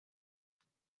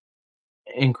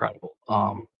 Incredible.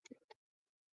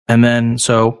 And then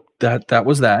so that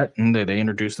was that, and they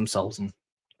introduced themselves and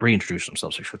reintroduced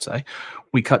themselves, I should say.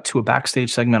 We cut to a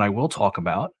backstage segment I will talk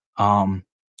about.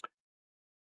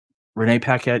 Renee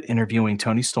Paquette interviewing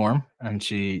Toni Storm, and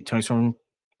Toni Storm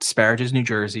disparages New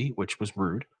Jersey, which was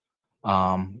rude.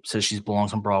 Says she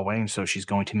belongs on Broadway, and so she's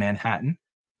going to Manhattan,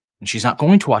 and she's not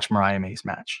going to watch Mariah May's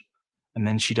match. And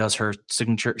then she does her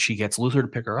signature. She gets Luther to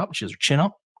pick her up. She has her chin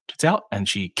up, gets out, and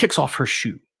she kicks off her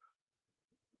shoe.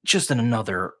 Just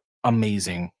another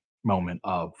amazing moment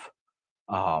of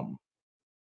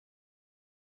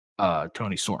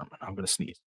Toni Storm. I'm going to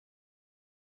sneeze.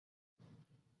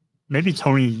 Maybe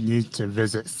Tony needs to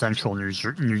visit Central New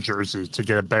Jersey to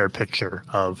get a better picture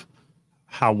of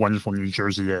how wonderful New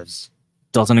Jersey is.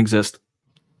 Doesn't exist.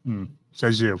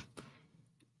 Says you.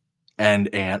 And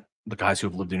the guys who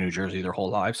have lived in New Jersey their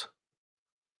whole lives.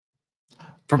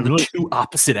 From the two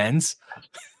opposite ends.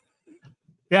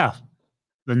 Yeah.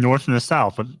 The North and the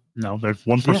South. But no, there's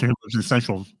one person who lives in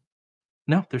Central.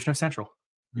 No, there's no Central.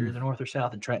 You're the North or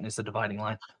South, and Trenton is the dividing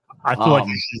line. I feel like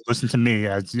you should listen to me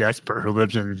as the expert who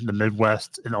lives in the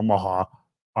Midwest in Omaha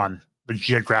on the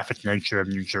geographic nature of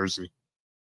New Jersey.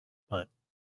 But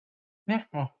yeah,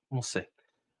 well, we'll see.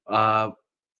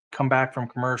 Come back from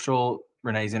commercial.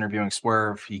 Renee's interviewing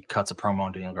Swerve. He cuts a promo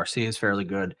on Daniel Garcia. Is fairly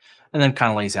good, and then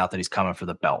kind of lays out that he's coming for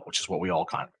the belt, which is what we all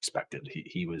kind of expected.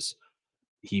 He was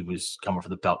coming for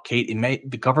the belt.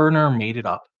 The governor made it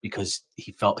up because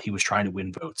he felt he was trying to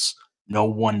win votes. No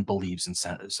one believes in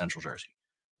Central Jersey.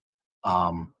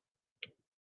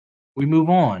 We move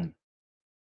on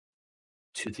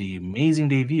to the amazing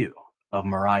debut of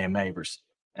Mariah May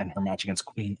and her match against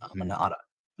Queen Aminata.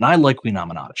 And I like Queen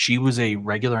Aminata. She was a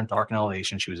regular in Dark and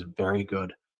Elevation. She was very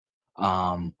good.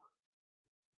 Sorry.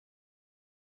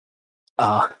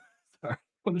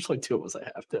 There's like two of us I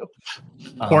have to.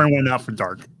 Pouring one out for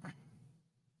Dark.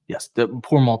 Yes,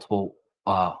 pour multiple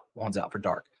ones out for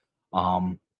Dark.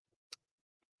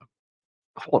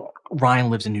 Hold on. Ryan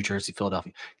lives in New Jersey,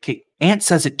 Philadelphia. Okay, Ant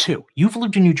says it too. You've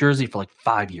lived in New Jersey for like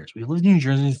 5 years. We've lived in New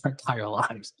Jersey our entire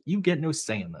lives. You get no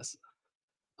say in this.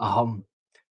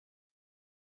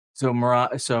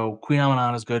 So Queen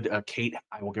Aminata is good. Kate,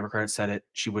 I will give her credit, said it.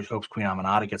 She hopes Queen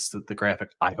Aminata gets the graphic.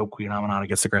 I hope Queen Aminata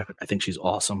gets the graphic. I think she's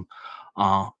awesome.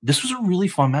 This was a really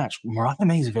fun match. Mariah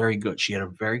May is very good. She had a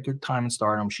very good time in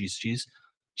Stardom. She's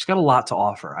got a lot to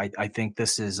offer. I think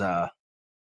this is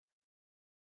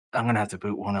I'm gonna have to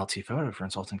boot one LT photo for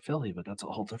insulting Philly, but that's a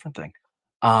whole different thing.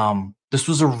 This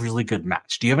was a really good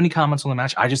match. Do you have any comments on the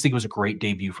match? I just think it was a great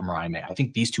debut from Mariah May. I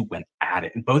think these two went at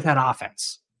it, and both had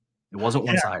offense. It wasn't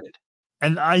one-sided.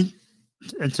 And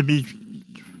to be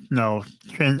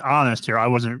honest here, I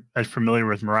wasn't as familiar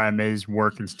with Mariah May's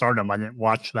work in Stardom. I didn't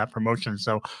watch that promotion,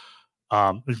 so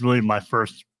it was really my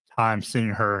first time seeing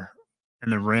her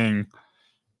in the ring,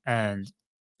 and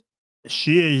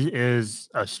she is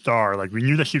a star. Like, we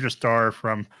knew that she was a star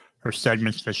from her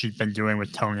segments that she's been doing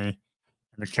with Tony and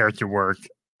the character work.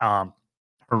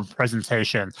 her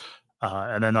presentation,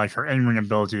 and then like her in-ring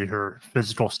ability, her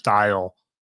physical style.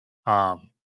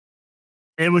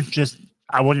 It was just,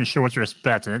 I wasn't sure what to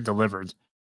expect, and it delivered.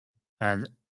 And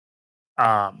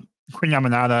Queen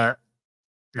Yamanada,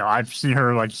 I've seen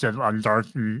her, like you said, on Dark,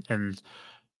 and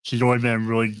she's always been a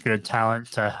really good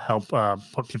talent to help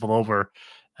put people over.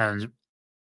 And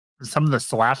some of the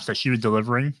slaps that she was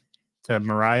delivering to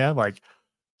Mariah, like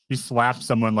she slapped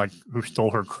someone like who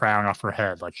stole her crown off her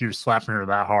head. Like she was slapping her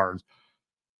that hard.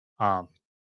 So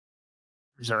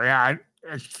yeah,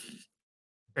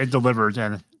 it delivered,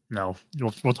 and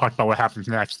we'll talk about what happens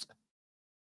next.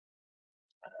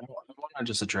 I want to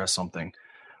just address something.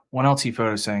 One LT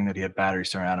photo saying that he had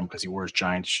batteries thrown at him because he wears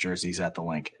Giants jerseys at the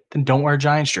link. Then don't wear a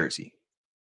Giants jersey.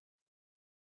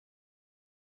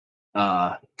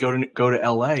 Go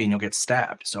to LA and you'll get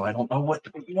stabbed. So I don't know what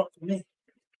you want from me.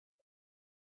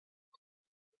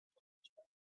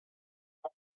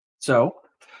 So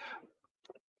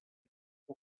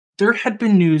there had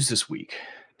been news this week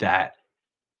that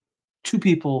two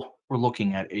people were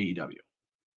looking at AEW.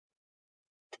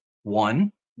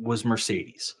 One was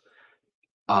Mercedes.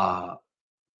 They're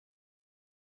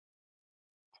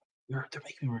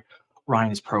making me.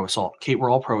 Ryan is pro assault. Kate, we're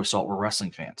all pro assault. We're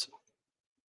wrestling fans.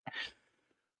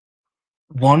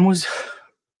 One was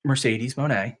Mercedes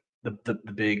Moné, the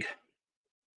big.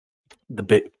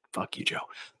 Fuck you, Joe.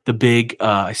 The big.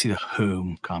 I see the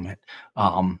whom comment.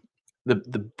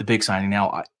 The big signing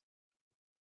now.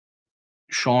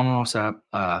 Sean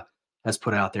Rossap has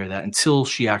put out there that until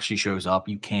she actually shows up,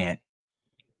 you can't.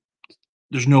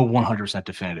 There's no 100%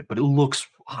 definitive, but it looks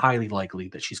highly likely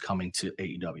that she's coming to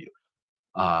AEW.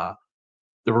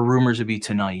 There were rumors it'd be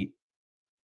tonight,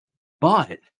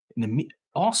 but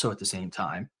also at the same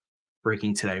time,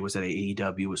 breaking today was that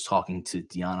AEW was talking to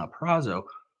Deonna Purrazzo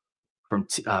from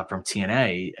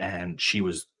TNA, and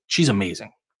she's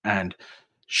amazing, and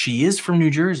she is from New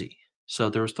Jersey. So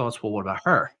there was thoughts, well, what about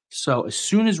her? So as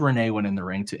soon as Renee went in the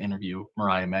ring to interview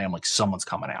Mariah May, I'm like, someone's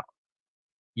coming out.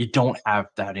 You don't have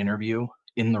that interview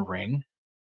in the ring.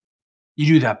 You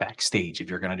do that backstage if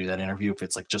you're going to do that interview, if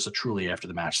it's like just a truly after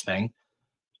the match thing.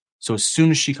 So as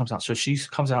soon as she comes out,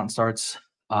 and starts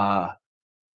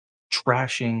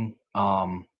trashing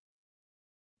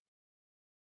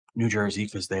New Jersey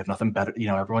because they have nothing better.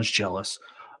 Everyone's jealous.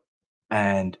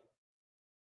 And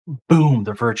boom,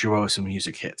 the virtuoso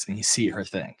music hits, and you see her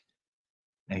thing.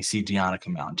 And you see Deonna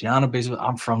come out. Deonna basically,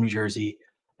 I'm from New Jersey,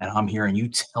 and I'm here, and you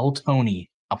tell Tony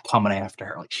I'm coming after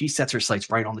her. Like, she sets her sights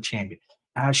right on the champion,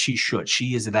 as she should.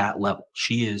 She is that level.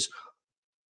 She is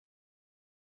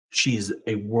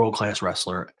a world-class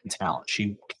wrestler and talent.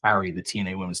 She carried the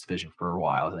TNA women's division for a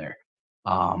while there.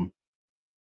 I'm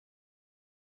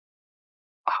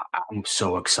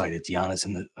so excited Deonna's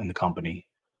in the company.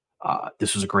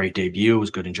 This was a great debut. It was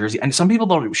good in Jersey. And some people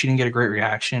thought she didn't get a great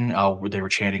reaction. They were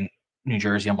chanting New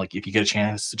Jersey. I'm like, if you get a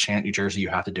chance to chant New Jersey, you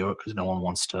have to do it because no one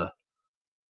wants to.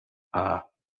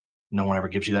 No one ever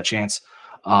gives you that chance.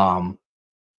 But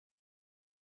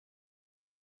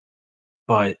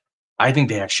I think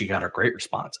they actually got a great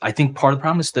response. I think part of the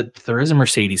problem is that there is a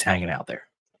Mercedes hanging out there.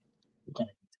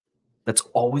 That's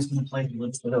always going to play a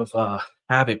little bit of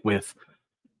havoc with,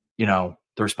 the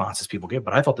responses people give.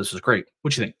 But I thought this was great.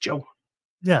 What do you think, Joe?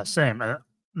 Yeah, same. I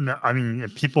mean,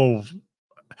 if people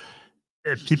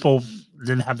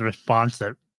didn't have the response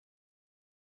that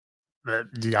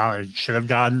Deonna should have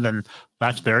gotten, then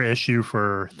that's their issue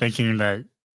for thinking that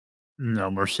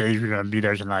Mercedes are going to be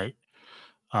there tonight.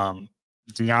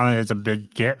 Deonna is a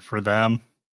big get for them,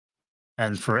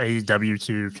 and for AEW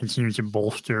to continue to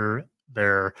bolster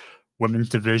their women's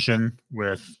division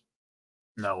with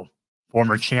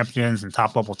former champions and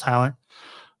top level talent.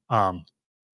 I'm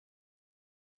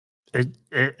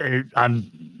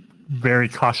very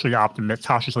cautiously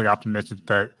optimistic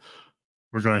that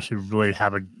we're going to really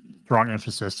have a strong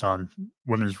emphasis on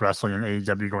women's wrestling in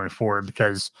AEW going forward,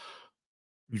 because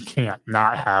you can't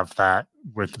not have that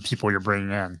with the people you're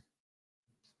bringing in.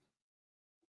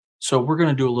 So we're going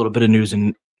to do a little bit of news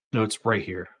and notes right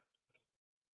here.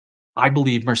 I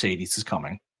believe Mercedes is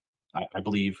coming. I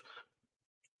believe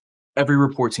every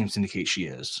report seems to indicate she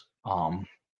is.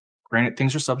 Granted,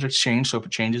 things are subject to change, so if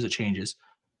it changes, it changes.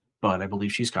 But I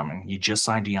believe she's coming. You just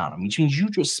signed Deonna, which means you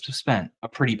just spent a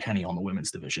pretty penny on the women's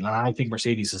division. And I think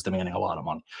Mercedes is demanding a lot of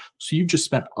money. So you've just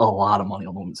spent a lot of money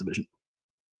on the women's division.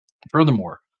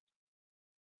 Furthermore,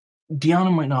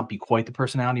 Deonna might not be quite the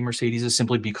personality Mercedes is,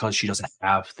 simply because she doesn't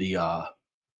have the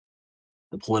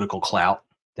political clout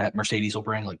that Mercedes will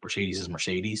bring. Like, Mercedes is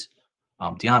Mercedes.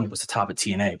 Deonna was the top at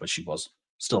TNA, but she was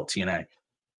still at TNA.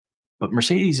 But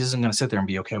Mercedes isn't going to sit there and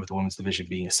be okay with the women's division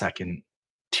being a second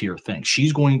tier thing.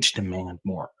 She's going to demand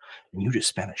more, and you just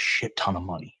spent a shit ton of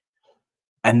money.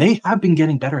 And they have been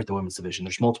getting better at the women's division.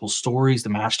 There's multiple stories. The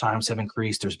match times have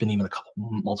increased. There's been even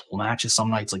multiple matches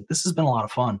some nights. Like, this has been a lot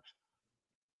of fun.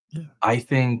 Yeah. I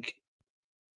think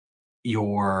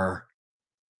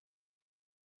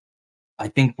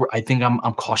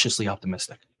I'm cautiously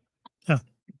optimistic. Yeah.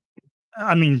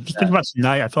 I mean, just think about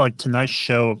tonight. I feel like tonight's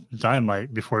show,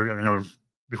 Dynamite, before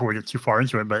we get too far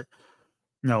into it, but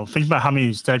think about how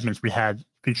many segments we had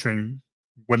featuring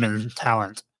women's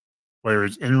talent, whether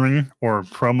it's in-ring or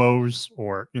promos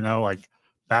or, like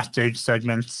backstage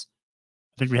segments.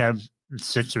 I think we have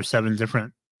 6 or 7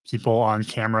 different people on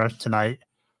camera tonight.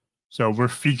 So we're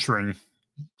featuring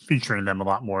them a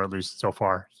lot more, at least so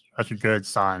far. That's a good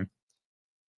sign.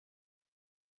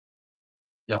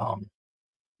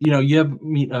 You have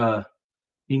Meet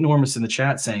Enormous in the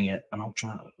chat saying it, and I'm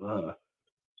trying to,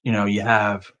 you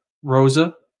have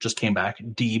Rosa just came back,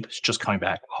 Deeb's just coming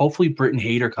back. Hopefully, Britt and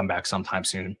Hayter come back sometime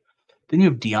soon. Then you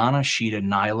have Deanna, Sheeta,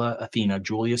 Nyla, Athena,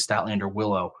 Julia, Statlander,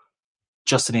 Willow,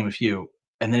 just to name a few.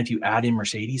 And then if you add in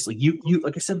Mercedes, like you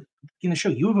like I said in the show,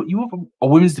 you have a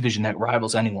women's division that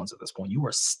rivals anyone's at this point. You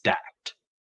are stacked.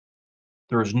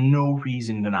 There is no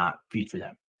reason to not feature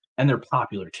them, and they're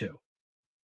popular too.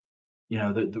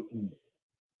 I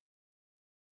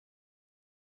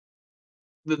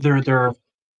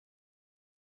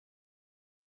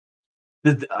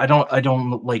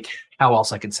don't like how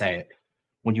else I could say it.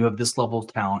 When you have this level of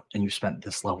talent and you spent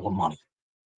this level of money.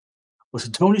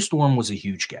 Listen, Toni Storm was a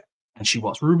huge get, and she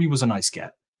was. Ruby was a nice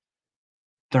get.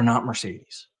 They're not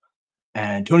Mercedes.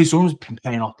 And Toni Storm's been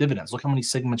paying off dividends. Look how many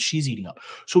segments she's eating up.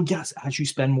 So yes, as you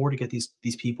spend more to get these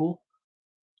people,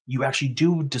 you actually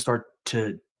do to start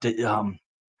to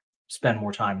spend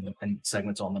more time and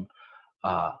segments on them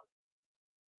for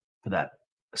that.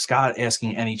 Scott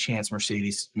asking any chance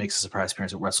Mercedes makes a surprise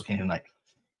appearance at Wrestle Kingdom tonight.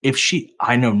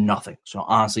 I know nothing. So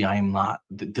honestly, I am not.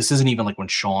 This isn't even like when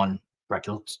Sean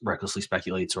recklessly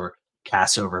speculates or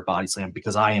casts over a body slam,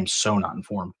 because I am so not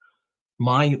informed.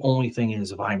 My only thing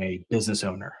is, if I'm a business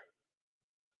owner,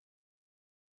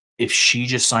 if she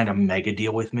just signed a mega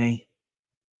deal with me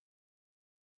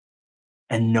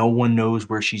and no one knows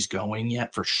where she's going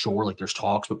yet for sure, like there's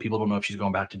talks, but people don't know if she's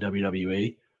going back to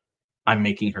WWE, I'm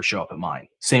making her show up at mine.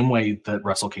 Same way that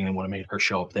Wrestle Kingdom would have made her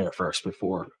show up there first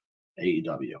before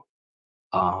AEW.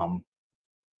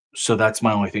 So that's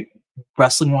my only thing.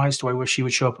 Wrestling wise, do I wish she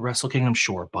would show up at Wrestle Kingdom?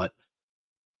 Sure, but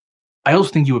I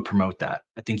also think you would promote that.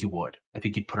 I think you would. I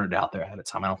think you'd put it out there ahead of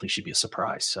time. I don't think she'd be a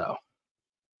surprise. So,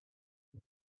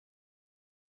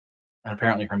 and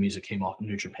apparently her music came off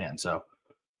New Japan. So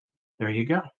there you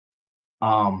go.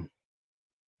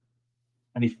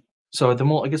 So at the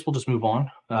moment, I guess we'll just move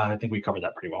on. I think we covered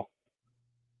that pretty well.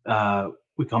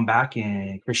 We come back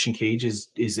and Christian Cage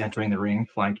is entering the ring,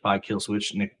 flanked by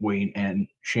Killswitch, Nick Wayne, and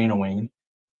Shayna Wayne.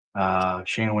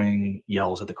 Shayna Wayne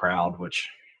yells at the crowd, which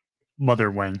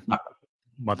Mother Wayne.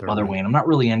 Mother Wayne. I'm not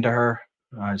really into her.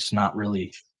 It's not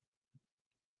really.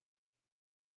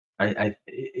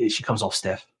 She comes off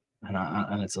stiff,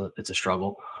 and it's a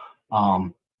struggle.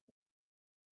 But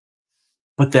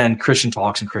then Christian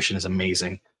talks, and Christian is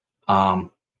amazing.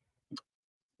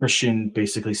 Christian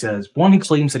basically says, one, he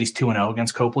claims that he's 2-0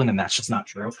 against Copeland, and that's just not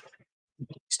true.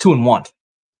 He's 2-1.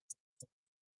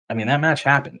 I mean, that match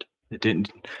happened. It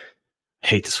didn't. I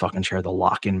hate this fucking chair. The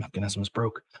lock-in mechanism is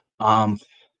broke. That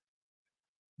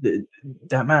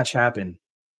match happened.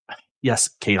 Yes,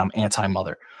 Kate, I'm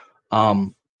anti-mother.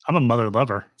 I'm a mother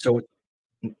lover. So,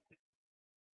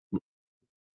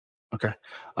 okay,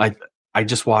 I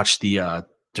just watched the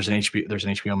there's an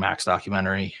HBO Max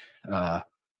documentary,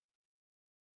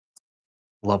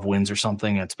 Love Wins or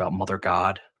something. It's about Mother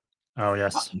God. Oh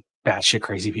yes, batshit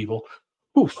crazy people.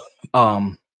 Oof.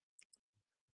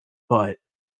 But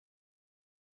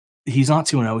he's not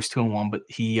 2-0. He's 2-1. But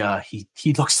he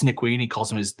looks to Nick Wayne. He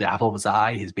calls him the apple of his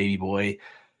eye, his baby boy.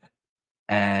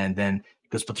 And then he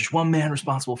goes, but there's one man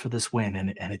responsible for this win,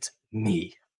 and it's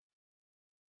me.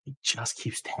 He just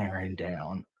keeps tearing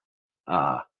down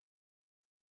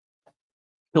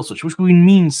Killswitch, which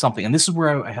means something. And this is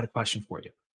where I had a question for you.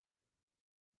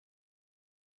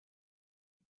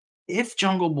 If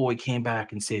Jungle Boy came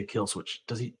back and saved Killswitch,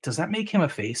 does that make him a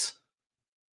face?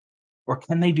 Or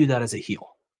can they do that as a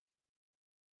heel?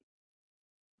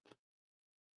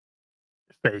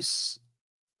 Face.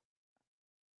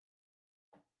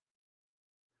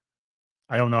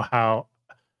 I don't know how.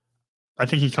 I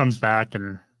think he comes back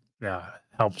and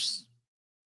helps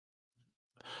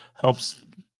Killswitch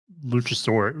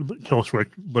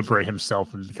liberate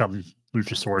himself and become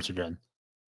Luchasaurus again.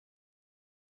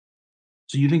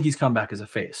 So you think he's come back as a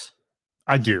face?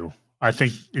 I do. I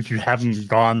think if you haven't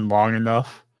gone long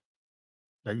enough,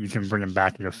 that you can bring him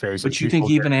back in your face. But you think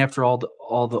even after all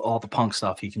the Punk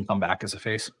stuff, he can come back as a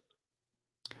face?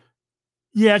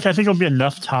 Yeah, I think it'll be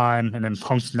enough time, and then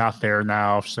Punk's not there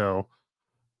now, so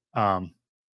kind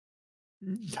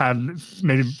of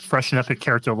maybe freshen up the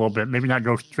character a little bit. Maybe not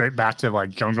go straight back to like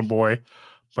Jungle Boy,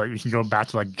 but you can go back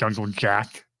to like Jungle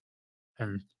Jack,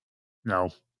 and he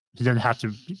doesn't have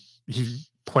to. He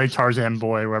play Tarzan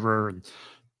Boy, whatever, and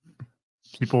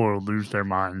people will lose their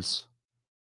minds.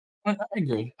 I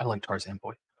agree. I like Tarzan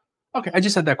Boy. Okay, I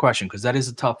just had that question because that is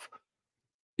a tough.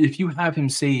 If you have him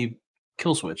save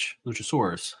Killswitch,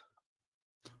 Luchasaurus,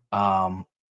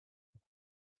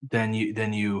 then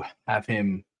you have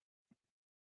him.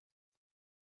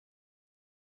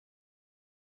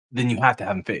 Then you have to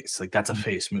have him face. Like that's a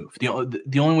face move.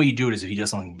 The only way you do it is if he does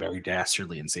something very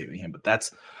dastardly in saving him. But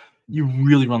that's you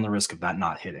really run the risk of that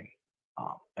not hitting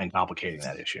and complicating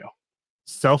that issue.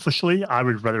 Selfishly, I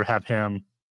would rather have him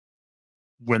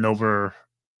win over,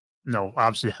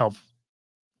 obviously help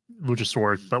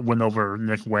Luchasaurus, but win over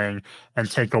Nick Wayne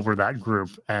and take over that group,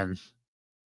 and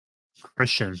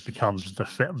Christian becomes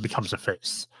a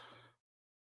face.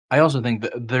 I also think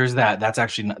that there's that. That's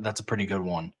a pretty good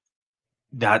one.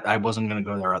 That I wasn't going to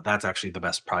go there. That's actually the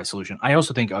best prize solution. I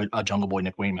also think a Jungle Boy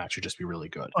Nick Wayne match would just be really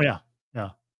good. Oh yeah.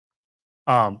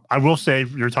 I will say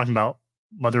you're talking about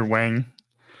Mother Wang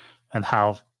and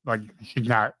how like she's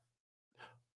not.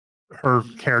 Her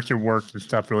character work and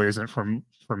stuff really isn't for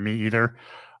me either.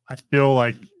 I feel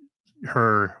like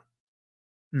her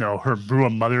Brew a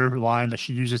Mother line that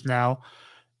she uses now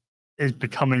is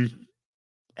becoming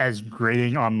as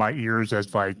grating on my ears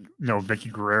as like Vicky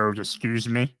Guerrero's "Excuse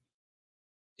Me."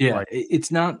 Yeah, like,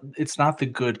 it's not the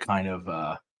good kind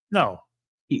of no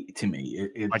to me.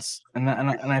 It's and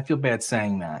I feel bad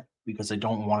saying that because I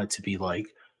don't want it to be like,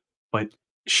 but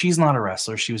she's not a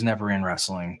wrestler. She was never in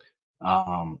wrestling.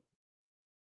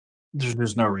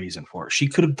 There's no reason for it. She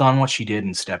could have done what she did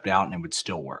and stepped out and it would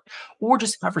still work. Or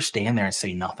just have her stand there and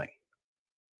say nothing.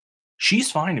 She's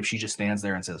fine if she just stands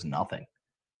there and says nothing.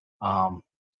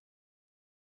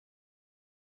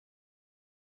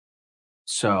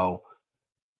 So,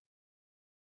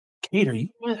 Kate, are you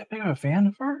that big of a fan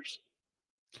of hers?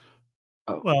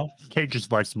 Oh. Well, Kate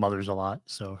just likes mothers a lot,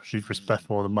 so she's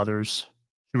respectful of the mothers.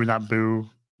 She would not boo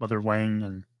Mother Wang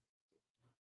and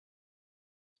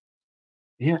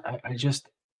yeah,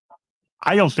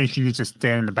 I don't think she needs to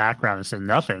stand in the background and say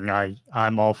nothing.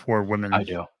 I'm all for women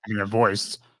having a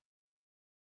voice.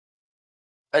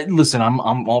 Listen, I'm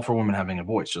all for women having a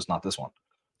voice, just not this one.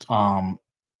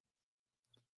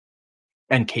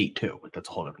 And Kate too, but that's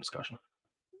a whole different discussion.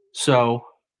 So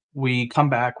we come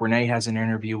back. Renee has an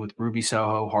interview with Ruby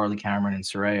Soho, Harley Cameron, and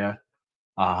Saraya.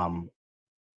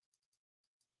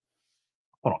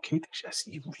 Hold on, Kate.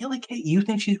 Really, Kate? You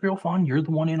think she's real fun? You're the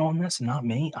one in on this, and not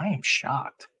me? I am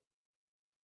shocked.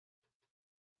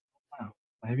 Wow,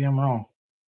 maybe I'm wrong.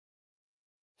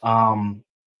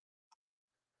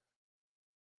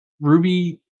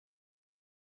 Ruby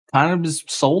kind of is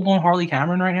sold on Harley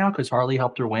Cameron right now because Harley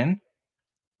helped her win.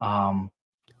 But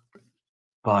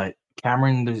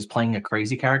Cameron is playing a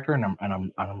crazy character, and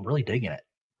I'm really digging it.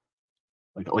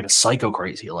 Like a psycho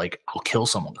crazy. Like I'll kill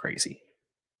someone crazy.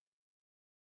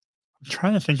 I'm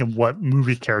trying to think of what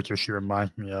movie character she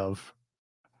reminds me of.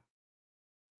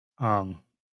 But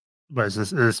it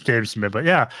escapes me. But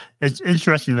yeah, it's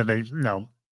interesting that they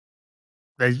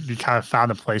kind of found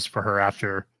a place for her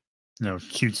after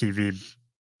QTV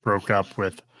broke up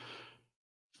with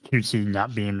QT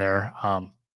not being there.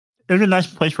 It was a nice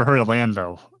place for her to land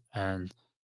though, and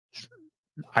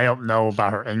I don't know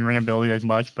about her in-ring ability as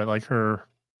much, but like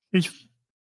she's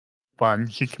fun.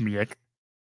 She's comedic.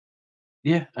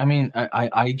 Yeah, I mean,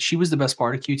 she was the best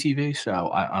part of QTV,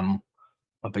 so I'm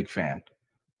a big fan.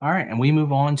 All right, and we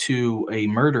move on to a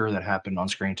murder that happened on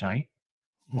screen tonight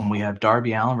when we have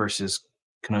Darby Allin versus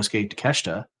Konosuke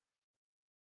Takeshita.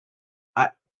 I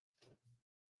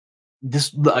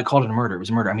called it a murder. It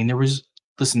was a murder. I mean, there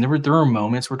were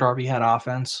moments where Darby had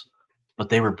offense, but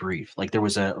they were brief. Like there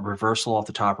was a reversal off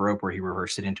the top rope where he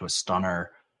reversed it into a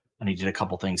stunner, and he did a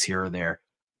couple things here or there,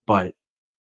 but.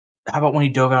 How about when he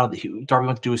dove out? Darby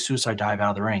went to do a suicide dive out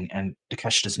of the ring, and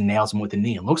Takeshita just nails him with the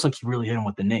knee. It looks like he really hit him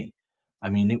with the knee. I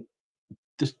mean,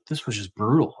 this was just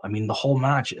brutal. I mean, the whole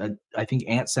match. I think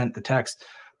Ant sent the text.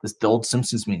 The old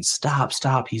Simpsons meme.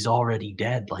 Stop! He's already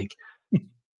dead. Like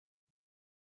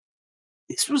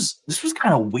this was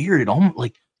kind of weird. It almost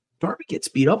like Darby gets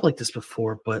beat up like this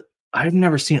before, but I've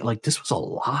never seen it like this. Was a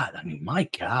lot. I mean, my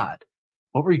God,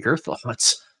 what were your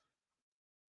thoughts?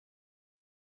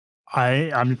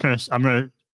 I'm gonna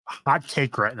hot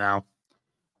take right now.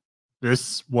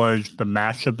 This was the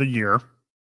match of the year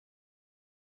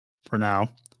for now.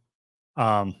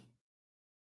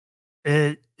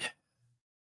 It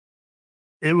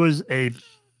was a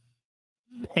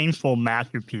painful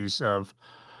masterpiece of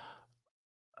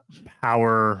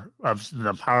power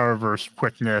versus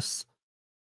quickness,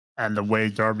 and the way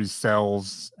Darby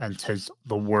sells and takes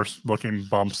the worst looking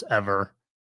bumps ever.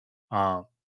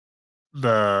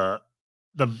 The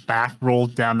back roll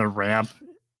down the ramp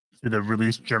to the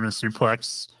released German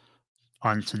suplex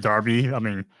onto Darby. I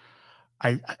mean,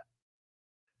 I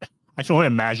can only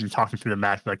imagine talking through the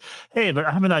match like, hey,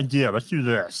 I have an idea. Let's do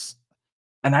this.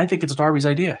 And I think it's Darby's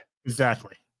idea.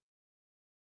 Exactly.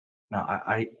 No,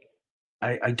 I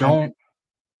don't.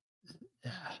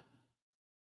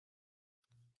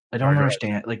 I don't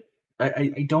understand. Like,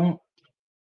 I don't.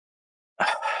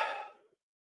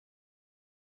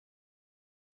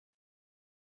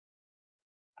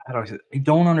 How do I say it? I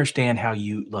don't understand how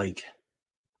you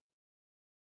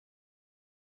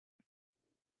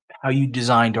how you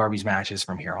design Darby's matches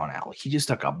from here on out. Like, he just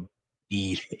took a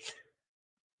beating.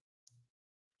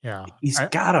 Yeah, he's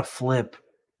got to flip.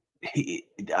 I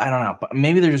don't know, but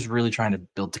maybe they're just really trying to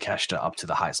build Takeshita up to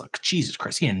the highest level. Jesus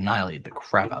Christ, he annihilated the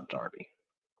crap out of Darby.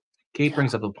 Kate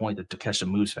brings up the point that Takeshita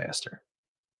moves faster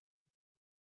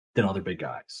than other big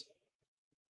guys.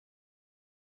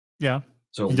 Yeah,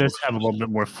 so he does have a little bit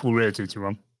more fluidity to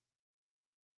him.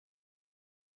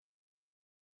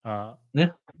 Yeah,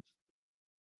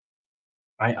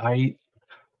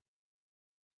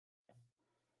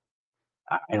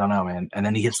 I don't know, man. And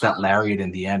then he hits that lariat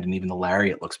in the end, and even the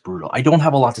lariat looks brutal. I don't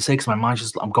have a lot to say because my mind's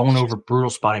just, I'm going over brutal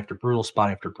spot after brutal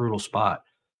spot after brutal spot.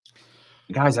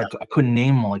 Guys, I couldn't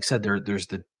name them all. Like I said, there's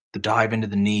the dive into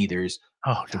the knee. There's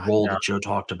the roll that Joe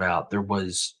talked about. There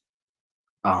was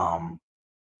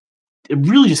it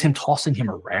really just him tossing him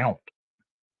around.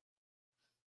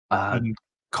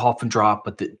 Coffin drop,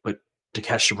 but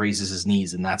Takeshita raises his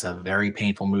knees, and that's a very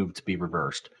painful move to be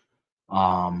reversed.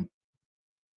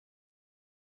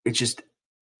 It's just,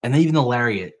 and then even the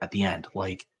lariat at the end,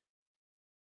 like,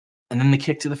 and then the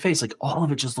kick to the face, like, all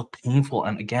of it just looked painful.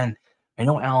 And again, I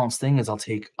know Allen's thing is I'll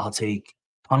take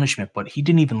punishment, but he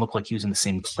didn't even look like he was in the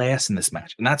same class in this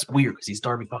match, and that's weird because he's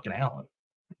Darby fucking Allin.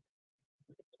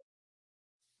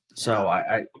 So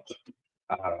I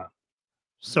don't know.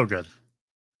 So good.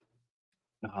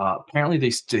 Apparently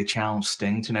they challenged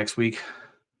Sting to next week.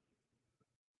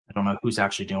 I don't know who's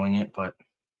actually doing it, but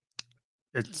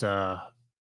it's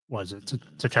was it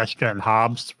Takeshita and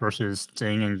Hobbs versus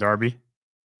Sting and Darby?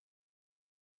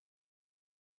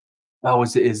 Oh,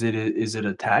 is it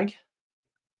a tag?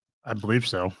 I believe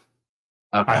so.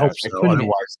 Okay. I hope so.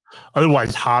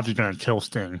 Otherwise, Hobbs is going to kill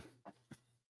Sting.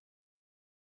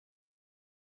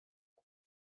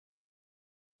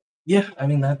 Yeah, I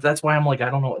mean that's why I'm like, I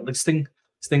don't know. Like Sting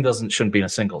shouldn't be in a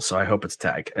single, so I hope it's a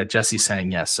tag. Jesse's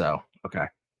saying yes, so okay.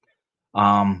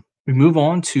 We move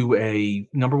on to a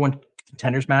number one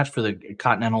contenders match for the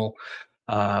Continental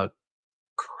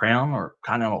Crown or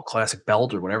Continental Classic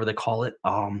Belt or whatever they call it.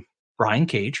 Brian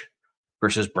Cage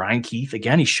versus Brian Keith.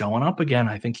 Again, he's showing up again.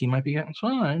 I think he might be getting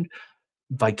signed.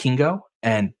 Vikingo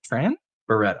and Trent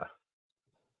Beretta.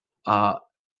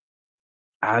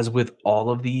 As with all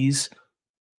of these,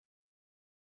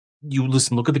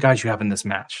 look at the guys you have in this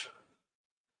match.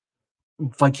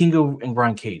 Vikingo and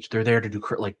Brian Cage, they're there to do,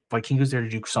 like, Vikingo's there to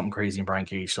do something crazy, and Brian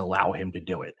Cage to allow him to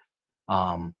do it.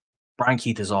 Brian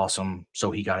Keith is awesome, so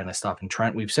he got in his stuff. And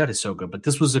Trent, we've said, is so good, but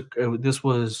this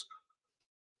was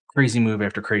crazy move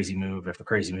after crazy move after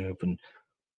crazy move, and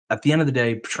at the end of the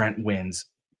day, Trent wins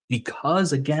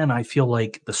because, again, I feel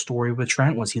like the story with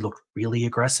Trent was he looked really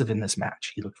aggressive in this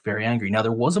match. He looked very angry. Now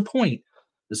there was a point.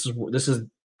 This is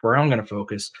where I'm going to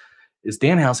focus. Is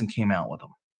Danhausen came out with him,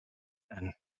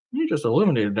 and he just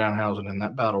eliminated Danhausen in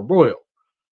that battle royal.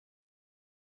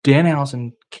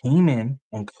 Danhausen came in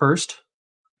and cursed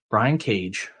Brian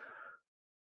Cage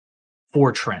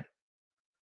for Trent.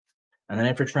 And then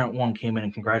after Trent won, came in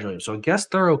and congratulated him. So I guess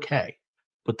they're okay.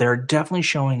 But they're definitely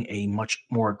showing a much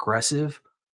more aggressive,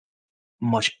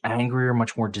 much angrier,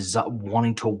 much more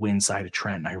wanting to win side of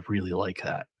Trent. And I really like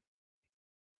that.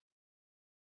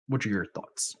 What are your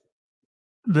thoughts?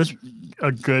 This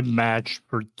a good match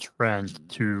for Trent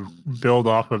to build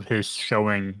off of his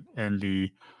showing in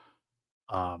the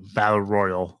Battle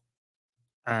Royal.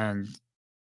 And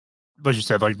like you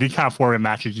said, like these kind of four-way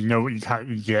matches, you know what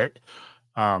you get.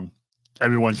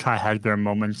 Everyone kind of had their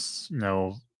moments. You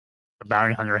know, the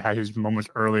Bounty Hunter had his moments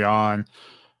early on.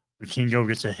 Vikingo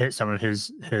gets to hit some of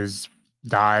his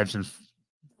dives and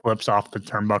flips off the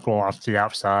turnbuckle off the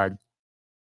outside.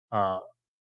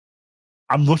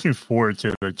 I'm looking forward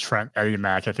to the Trent Eddie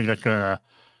match. I think they're gonna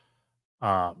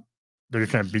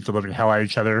beat the living hell out of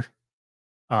each other.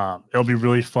 It'll be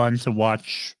really fun to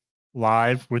watch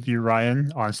live with you,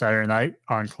 Ryan, on Saturday night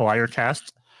on Collider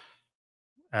Cast.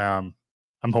 I'm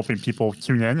hoping people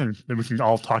tune in and we can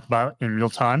all talk about it in real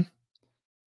time.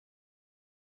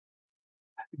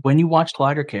 When you watch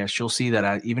Collidercast, you'll see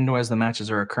that even though as the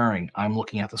matches are occurring, I'm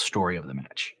looking at the story of the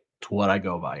match to what I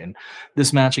go by. And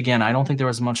this match, again, I don't think there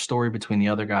was much story between the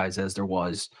other guys as there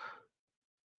was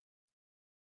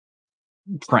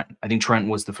Trent. I think Trent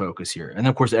was the focus here. And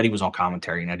of course, Eddie was on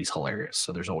commentary, and Eddie's hilarious.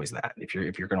 So there's always that. If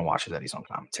you're going to watch it, Eddie's on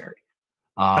commentary.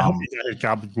 I hope he got a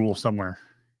gabagool somewhere.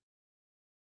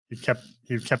 He kept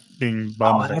being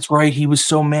bummed. Oh, that's right. He was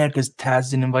so mad because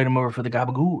Taz didn't invite him over for the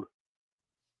gabagool.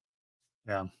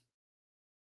 Yeah.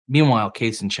 Meanwhile,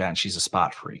 Kate's in chat, and she's a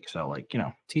spot freak. So,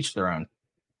 teach their own.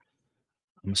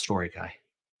 I'm a story guy.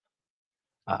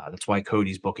 That's why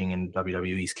Cody's booking in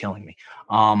WWE's killing me.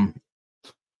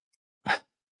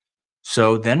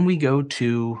 So then we go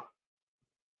to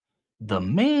the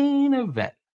main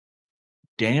event.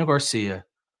 Daniel Garcia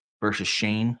versus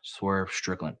Shane Swerve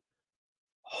Strickland.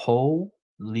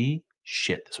 Holy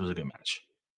shit, this was a good match.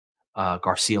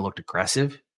 Garcia looked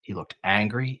aggressive. He looked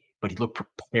angry, but he looked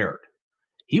prepared.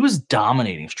 He was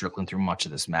dominating Strickland through much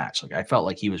of this match. I felt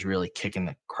like he was really kicking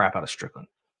the crap out of Strickland.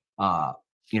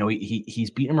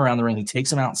 He's beating him around the ring. He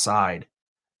takes him outside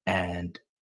and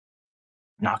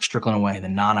knocks Strickland away.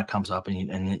 Then Nana comes up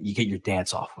and you get your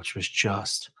dance off, which was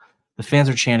just the fans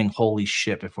are chanting "Holy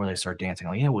shit" before they start dancing.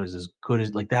 It was as good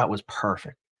as that was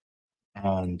perfect.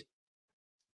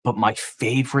 But my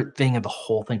favorite thing of the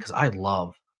whole thing, because I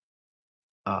love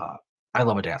a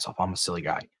dance off. I'm a silly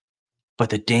guy. But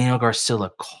the Daniel Garcia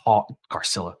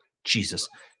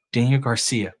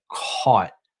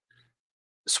caught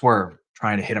Swerve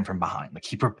trying to hit him from behind.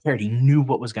 He prepared. He knew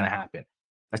what was going to happen.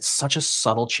 That's such a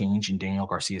subtle change in Daniel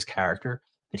Garcia's character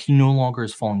that he no longer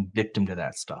is falling victim to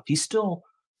that stuff. He's still,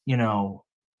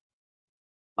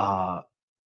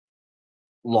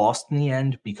 lost in the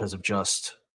end because of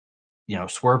just,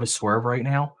 Swerve is Swerve right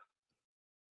now.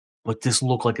 But this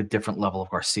looked like a different level of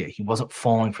Garcia. He wasn't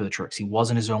falling for the tricks. He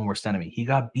wasn't his own worst enemy. He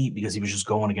got beat because he was just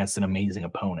going against an amazing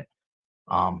opponent.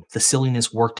 The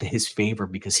silliness worked to his favor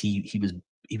because he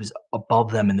was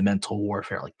above them in the mental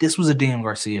warfare. This was a Daniel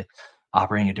Garcia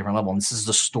operating at a different level, and this is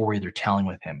the story they're telling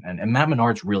with him. And Matt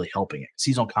Menard's really helping it.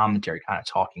 He's on commentary, kind of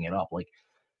talking it up.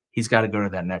 He's got to go to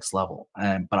that next level.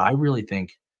 But I really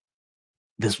think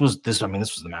this was the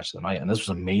match of the night, and this was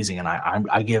amazing. And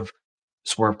I give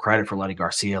Swerve credit for letting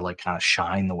Garcia kind of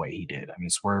shine the way he did. I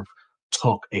mean, Swerve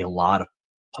took a lot of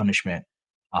punishment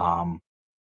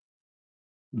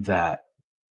that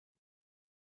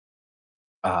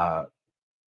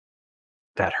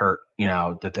hurt.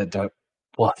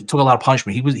 Well, he took a lot of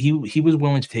punishment. He was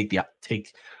willing to take the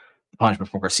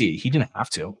punishment from Garcia. He didn't have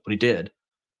to, but he did.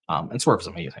 And Swerve was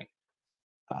amazing.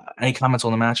 Any comments on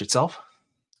the match itself?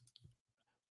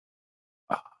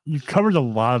 You covered a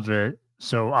lot of it.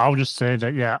 So I'll just say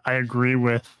that, yeah, I agree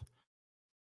with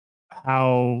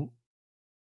how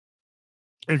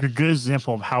it's a good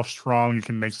example of how strong you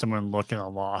can make someone look in a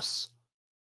loss.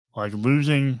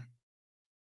 Losing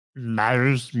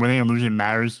matters, winning and losing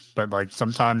matters, but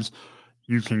sometimes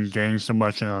you can gain so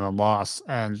much in a loss.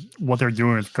 And what they're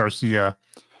doing with Garcia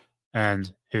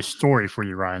and his story for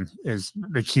you, Ryan, is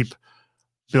they keep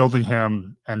building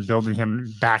him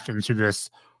back into this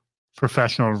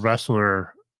professional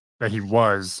wrestler that he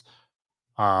was,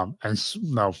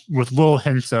 with little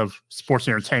hints of sports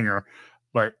entertainer,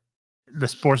 but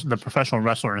the professional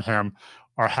wrestler in him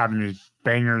are having these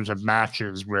bangers of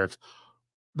matches with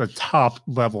the top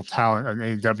level talent at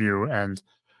AEW, and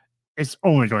it's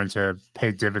only going to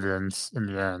pay dividends in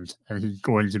the end. And he's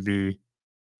going to be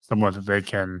someone that they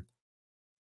can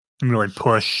really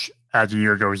push as the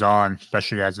year goes on,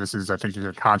 especially as this is, I think,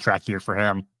 a contract year for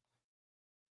him.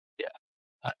 Yeah,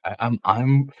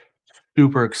 I'm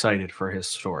super excited for his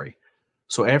story.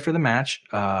 So after the match,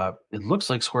 it looks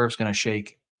like Swerve's going to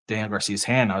shake Daniel Garcia's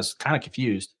hand. I was kind of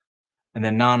confused. And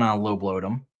then Nana low blowed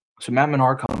him. So Matt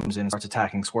Menard comes in and starts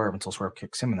attacking Swerve until Swerve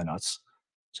kicks him in the nuts.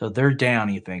 So they're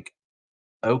down. You think,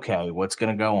 okay, what's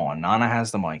going to go on? Nana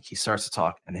has the mic. He starts to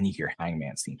talk, and then you hear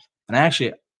Hangman's theme. And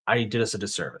actually, I did us a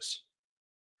disservice.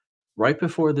 Right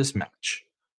before this match,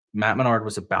 Matt Menard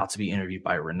was about to be interviewed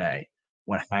by Renee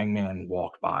when Hangman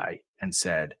walked by and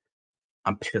said,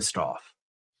 "I'm pissed off.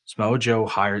 Samoa Joe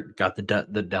got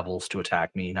the Devils to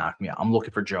attack me, knock me out. I'm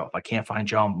looking for Joe. If I can't find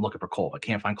Joe, I'm looking for Cole. If I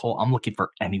can't find Cole, I'm looking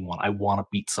for anyone. I want to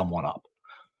beat someone up."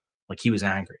 He was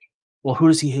angry. Well, who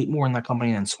does he hate more in that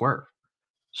company than Swerve?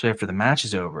 So after the match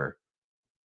is over,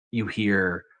 you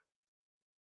hear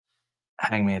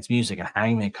Hangman's music, and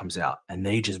Hangman comes out, and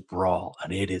they just brawl,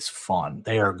 and it is fun.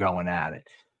 They are going at it.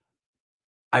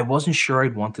 I wasn't sure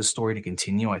I'd want this story to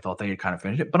continue. I thought they had kind of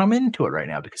finished it, but I'm into it right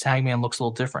now because Hangman looks a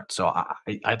little different. So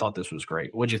I thought this was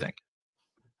great. What'd you think?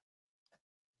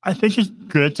 I think it's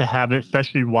good to have it,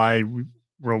 especially why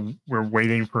we're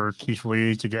waiting for Keith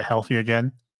Lee to get healthy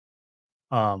again.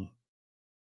 I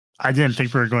didn't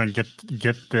think we were going to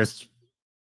get this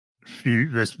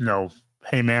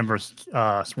Heyman versus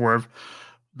Swerve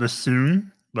this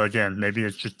soon. But again, maybe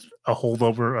it's just a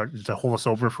holdover to hold us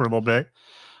over for a little bit.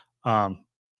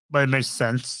 But it makes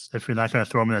sense if you're not going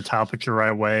to throw them in the title picture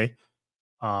right away.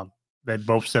 They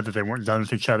both said that they weren't done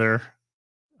with each other.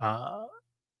 I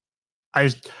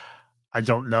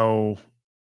don't know.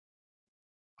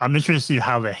 I'm interested to see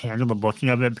how they handle the booking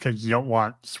of it because you don't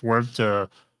want Swerve to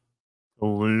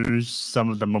lose some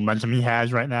of the momentum he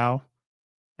has right now.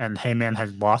 And Heyman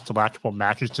has lost the last couple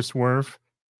matches to Swerve.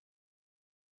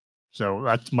 So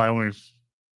that's my only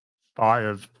thought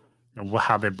of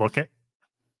how they book it.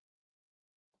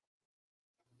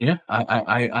 Yeah,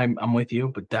 I'm with you,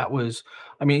 but that was,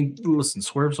 I mean, listen,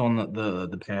 Swerve's on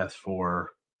the path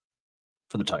for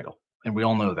the title, and we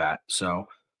all know that. So,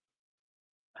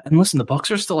 and listen, the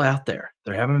Bucks are still out there.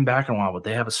 They haven't been back in a while, but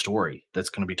they have a story that's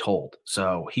going to be told.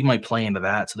 So he might play into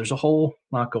that. So there's a whole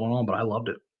lot going on, but I loved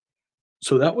it.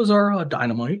 So that was our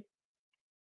Dynamite.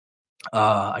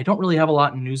 I don't really have a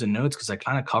lot in news and notes because I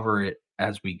kind of cover it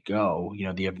as we go. You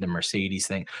know, the Mercedes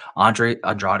thing.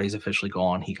 Andrade's officially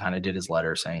gone. He kind of did his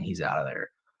letter saying he's out of there.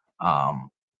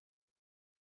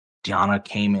 Deonna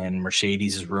came in.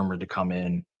 Mercedes is rumored to come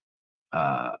in.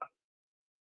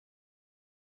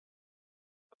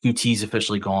 QT's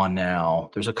officially gone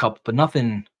now. There's a couple, but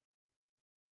nothing.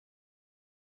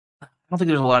 I don't think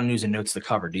there's a lot of news and notes to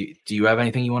cover. Do you have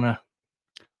anything you want to?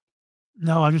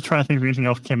 No, I'm just trying to think if anything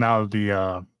else came out of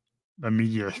the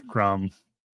media scrum.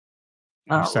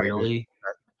 Not really.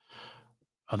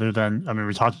 Other than, I mean,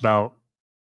 we talked about,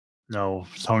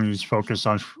 Tony's focus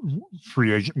on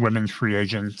women's free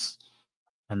agents,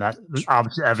 and that was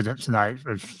obviously evident tonight,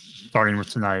 starting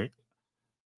with tonight.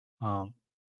 But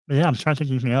yeah, I'm trying to think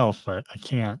of anything else, but I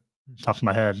can't top of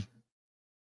my head.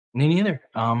 Me neither.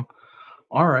 All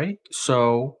right,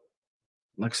 so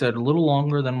like I said, a little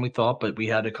longer than we thought, but we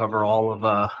had to cover all of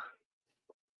World's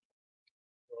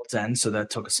End, so that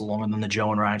took us longer than the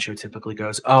Joe and Ryan show typically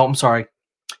goes. Oh, I'm sorry.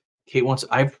 Kate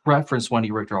I've referenced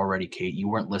Wendy Richter already, Kate. You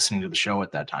weren't listening to the show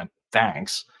at that time.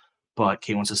 Thanks. But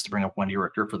Kate wants us to bring up Wendy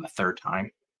Richter for the third time.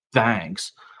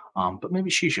 Thanks. But maybe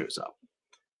she shows up.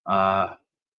 I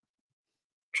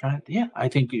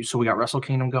think so. We got Wrestle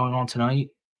Kingdom going on tonight.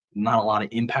 Not a lot of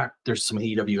Impact. There's some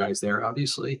AEW guys there,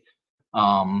 obviously.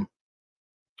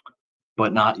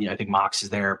 But not, I think Mox is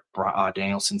there,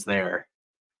 Danielson's there,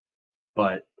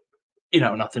 but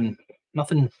nothing.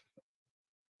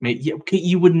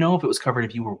 You would know if it was covered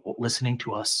if you were listening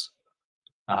to us.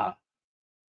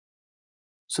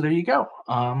 So there you go.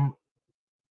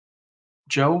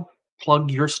 Joe,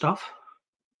 plug your stuff.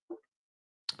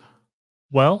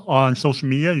 Well, on social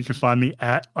media, you can find me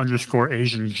at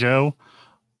 _Asian Joe.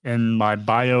 In my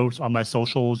bios on my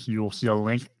socials, you will see a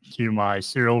link to my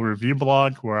cereal review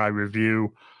blog where I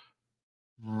review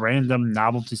random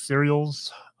novelty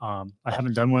cereals. I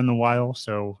haven't done one in a while,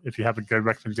 so if you have a good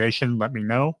recommendation, let me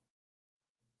know.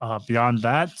 Beyond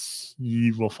that,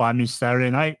 you will find me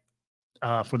Saturday night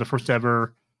for the first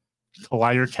ever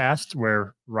Collider cast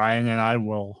where Ryan and I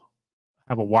will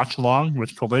have a watch along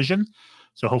with Collision.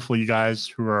 So hopefully you guys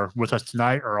who are with us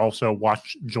tonight are also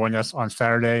join us on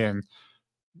Saturday, and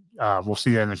we'll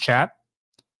see you in the chat.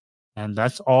 And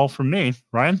that's all from me.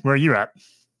 Ryan, where are you at?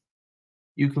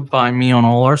 You can find me on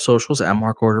all our socials at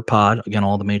Mark Order Pod. Again,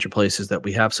 all the major places that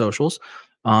we have socials.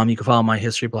 You can follow my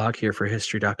history blog,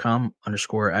 hereforhistory.com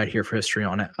 _@hereforhistory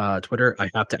on Twitter. I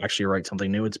have to actually write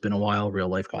something new. It's been a while. Real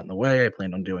life got in the way. I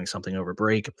planned on doing something over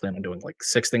break. I planned on doing like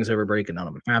 6 things over break, and none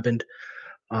of them happened.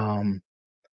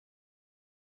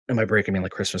 And by break, I mean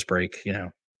like Christmas break,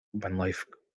 when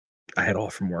I had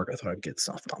off from work. I thought I'd get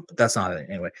stuff done, but that's not it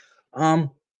anyway.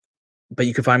 But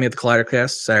you can find me at the Collider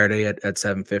Cast Saturday at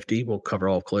 7:50. We'll cover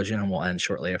all of Collision, and we'll end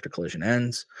shortly after Collision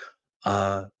ends.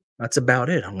 That's about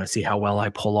it. I'm going to see how well I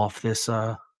pull off this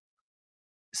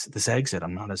exit.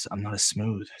 I'm not as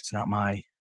smooth. It's not my.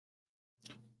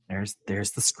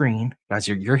 There's the screen, guys.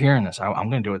 You're hearing this. I'm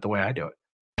going to do it the way I do it.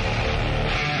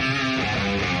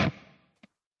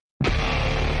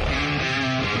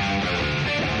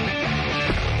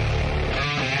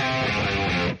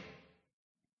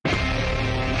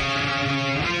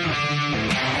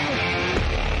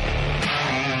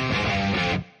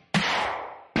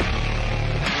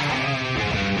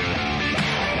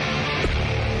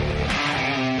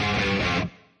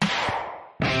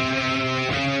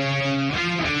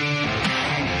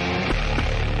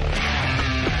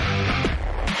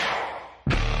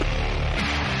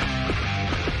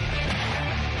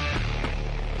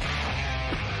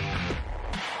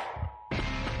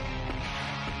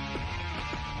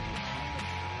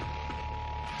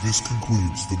 This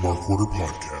concludes the Mark Order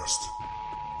podcast.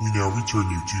 We now return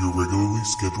you to your regularly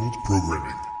scheduled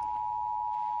programming.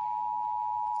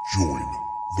 Join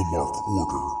the Mark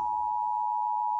Order.